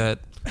career that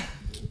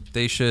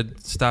they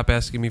should stop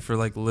asking me for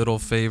like little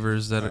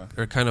favors that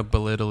are kind of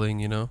belittling,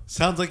 you know?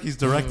 Sounds like he's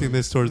directing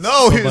this towards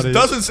No, it somebody.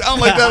 doesn't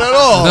sound like that at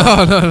all.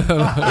 No.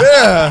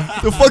 Yeah,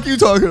 the fuck you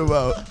talking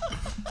about?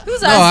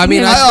 Who's No, I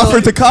mean, I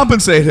offered to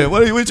compensate him.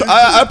 What are you?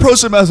 I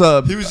approached him as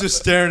a. He was just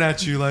staring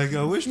at you like,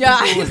 I wish. Yeah,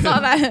 people I would- saw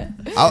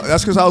that.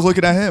 That's because I was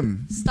looking at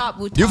him. Stop,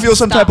 Wu-Tang. You feel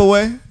some Stop. type of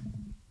way?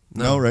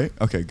 No. Right?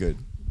 Okay, good.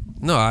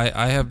 No,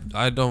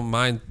 I don't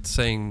mind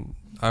saying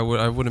I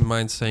wouldn't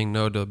mind saying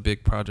no to a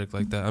big project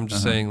like that. I'm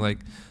just saying like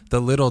the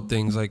little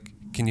things, like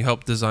can you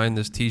help design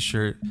this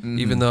T-shirt,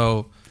 even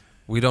though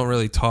we don't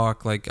really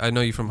talk. Like I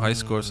know you from high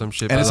school or some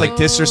shit, And but it's like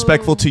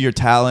disrespectful to your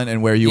talent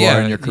and where you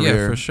are in your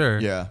career. Yeah, for sure.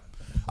 Yeah.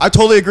 I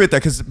totally agree with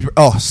that because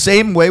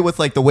same way with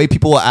like the way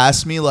people will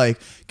ask me like,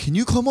 can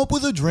you come up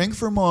with a drink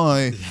for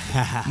my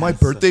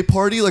birthday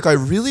party? Like I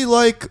really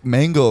like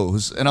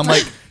mangoes, and I'm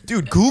like,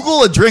 dude,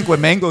 Google a drink with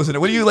mangoes in it.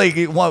 What do you like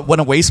want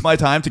to waste my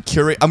time to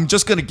curate? I'm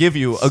just gonna give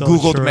you a So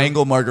Googled true.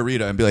 mango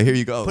margarita and be like, here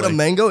you go. Put Like, a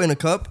mango in a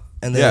cup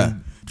and yeah.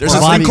 then. There's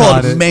this Bobby thing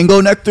got called it.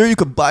 mango nectar. You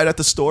could buy it at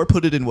the store,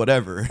 put it in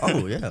whatever.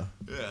 Oh yeah.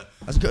 Yeah.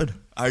 That's good.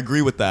 I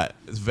agree with that.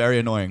 It's very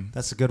annoying.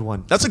 That's a good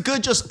one. That's a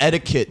good just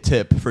etiquette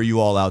tip for you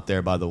all out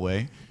there, by the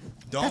way.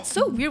 That's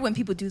so weird when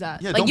people do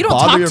that. Yeah, like you don't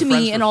bother talk your to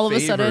friends me for and all of a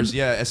favors. sudden.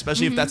 Yeah,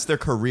 especially if that's their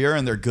career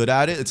and they're good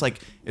at it. It's like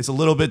it's a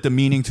little bit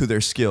demeaning to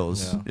their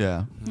skills.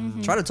 Yeah.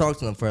 Try to talk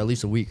to them for at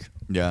least a week.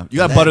 Yeah. You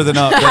gotta butter them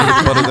up.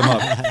 Butter them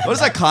up. What is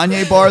that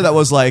Kanye bar that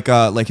was like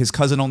his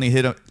cousin only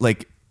hit him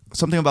like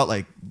something about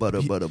like Butter.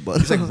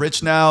 he's like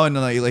rich now and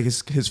like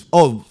his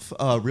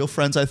real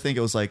friends, I think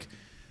it was like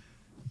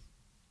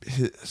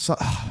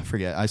I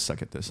forget. I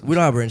suck at this. We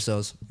don't have brain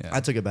cells. Yeah. I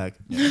took it back.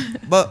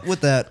 But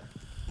with that,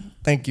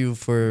 thank you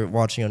for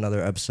watching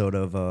another episode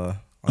of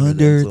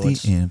Under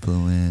the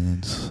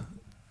Influence.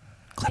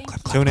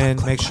 Tune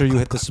in. Make sure you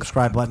hit the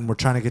subscribe button. We're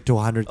trying to get to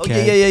 100K.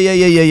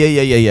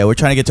 Okay, yeah. We're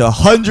trying to get to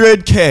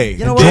 100K.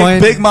 You know big,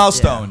 what? big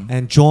milestone.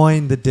 And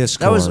join the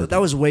Discord.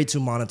 That was way too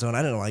monotone.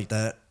 I didn't like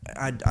that.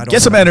 I don't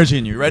Get some know. energy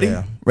in you. Ready?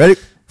 Yeah. Ready?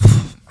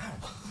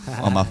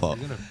 Oh, my fault.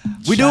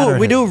 We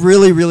do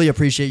really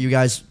appreciate you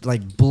guys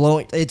like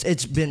blowing.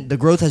 It's been the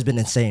growth has been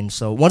insane.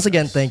 So once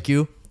again, thank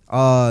you.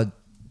 And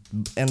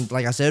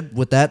like I said,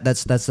 with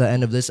that's the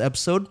end of this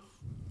episode.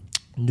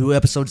 New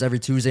episodes every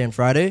Tuesday and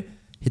Friday.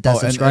 Hit that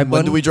subscribe when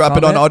button. do we drop it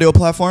on comment. audio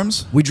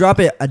platforms? We drop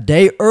it a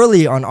day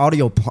early on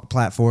audio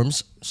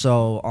platforms.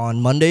 So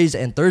on Mondays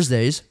and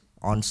Thursdays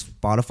on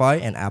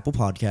Spotify and Apple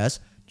Podcasts.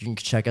 You can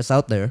check us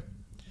out there.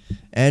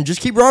 And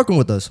just keep rocking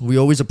with us. We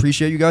always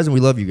appreciate you guys and we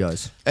love you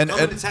guys. Come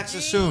to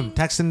Texas soon.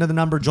 Text into the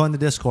number. Join the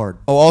Discord.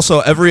 Oh,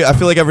 also, I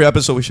feel like every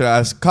episode we should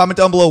ask. Comment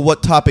down below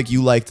what topic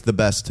you liked the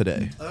best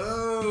today.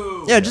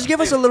 Yeah, just give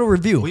us a little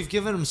review. We've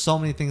given them so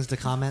many things to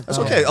comment. That's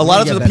though. okay. A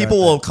lot of the people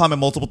will comment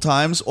multiple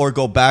times or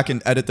go back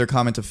and edit their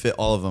comment to fit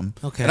all of them.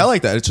 Okay. And I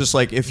like that. It's just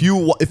like if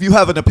you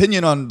have an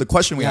opinion on the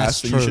question we Yes,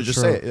 asked, then true, you should just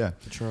true. say it. Yeah.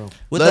 True.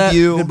 With Love that,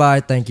 you.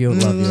 goodbye. Thank you.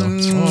 Love you.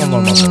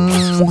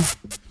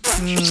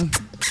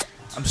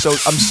 I'm so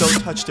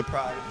touch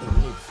deprived.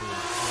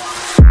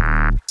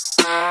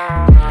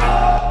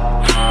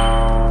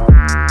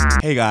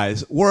 Hey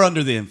guys, we're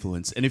Under the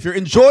Influence, and if you're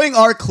enjoying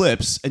our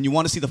clips and you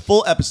want to see the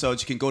full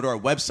episodes, you can go to our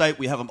website.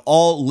 We have them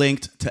all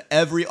linked to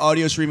every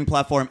audio streaming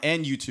platform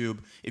and YouTube.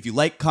 If you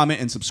like,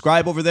 comment, and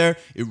subscribe over there,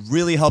 it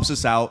really helps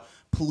us out.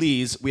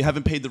 Please, we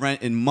haven't paid the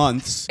rent in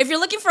months. If you're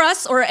looking for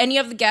us or any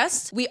of the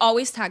guests, we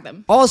always tag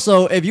them.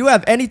 Also, if you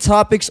have any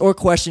topics or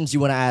questions you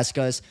want to ask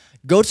us,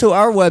 go to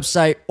our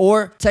website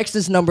or text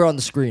this number on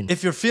the screen.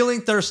 If you're feeling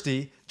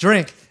thirsty,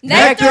 drink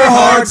Nectar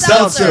Hard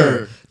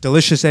Seltzer.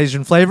 Delicious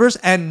Asian flavors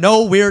and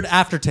no weird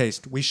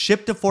aftertaste. We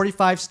ship to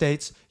 45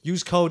 states.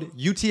 Use code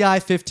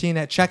UTI15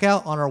 at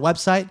checkout on our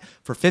website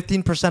for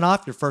 15%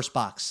 off your first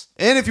box.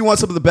 And if you want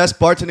some of the best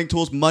bartending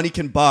tools money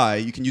can buy,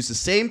 you can use the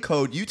same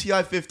code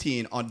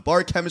UTI15 on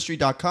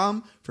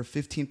barchemistry.com for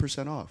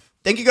 15% off.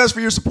 Thank you guys for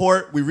your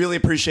support. We really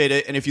appreciate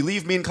it. And if you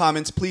leave mean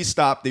comments, please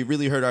stop. They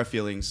really hurt our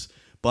feelings.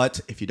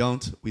 But if you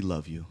don't, we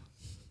love you.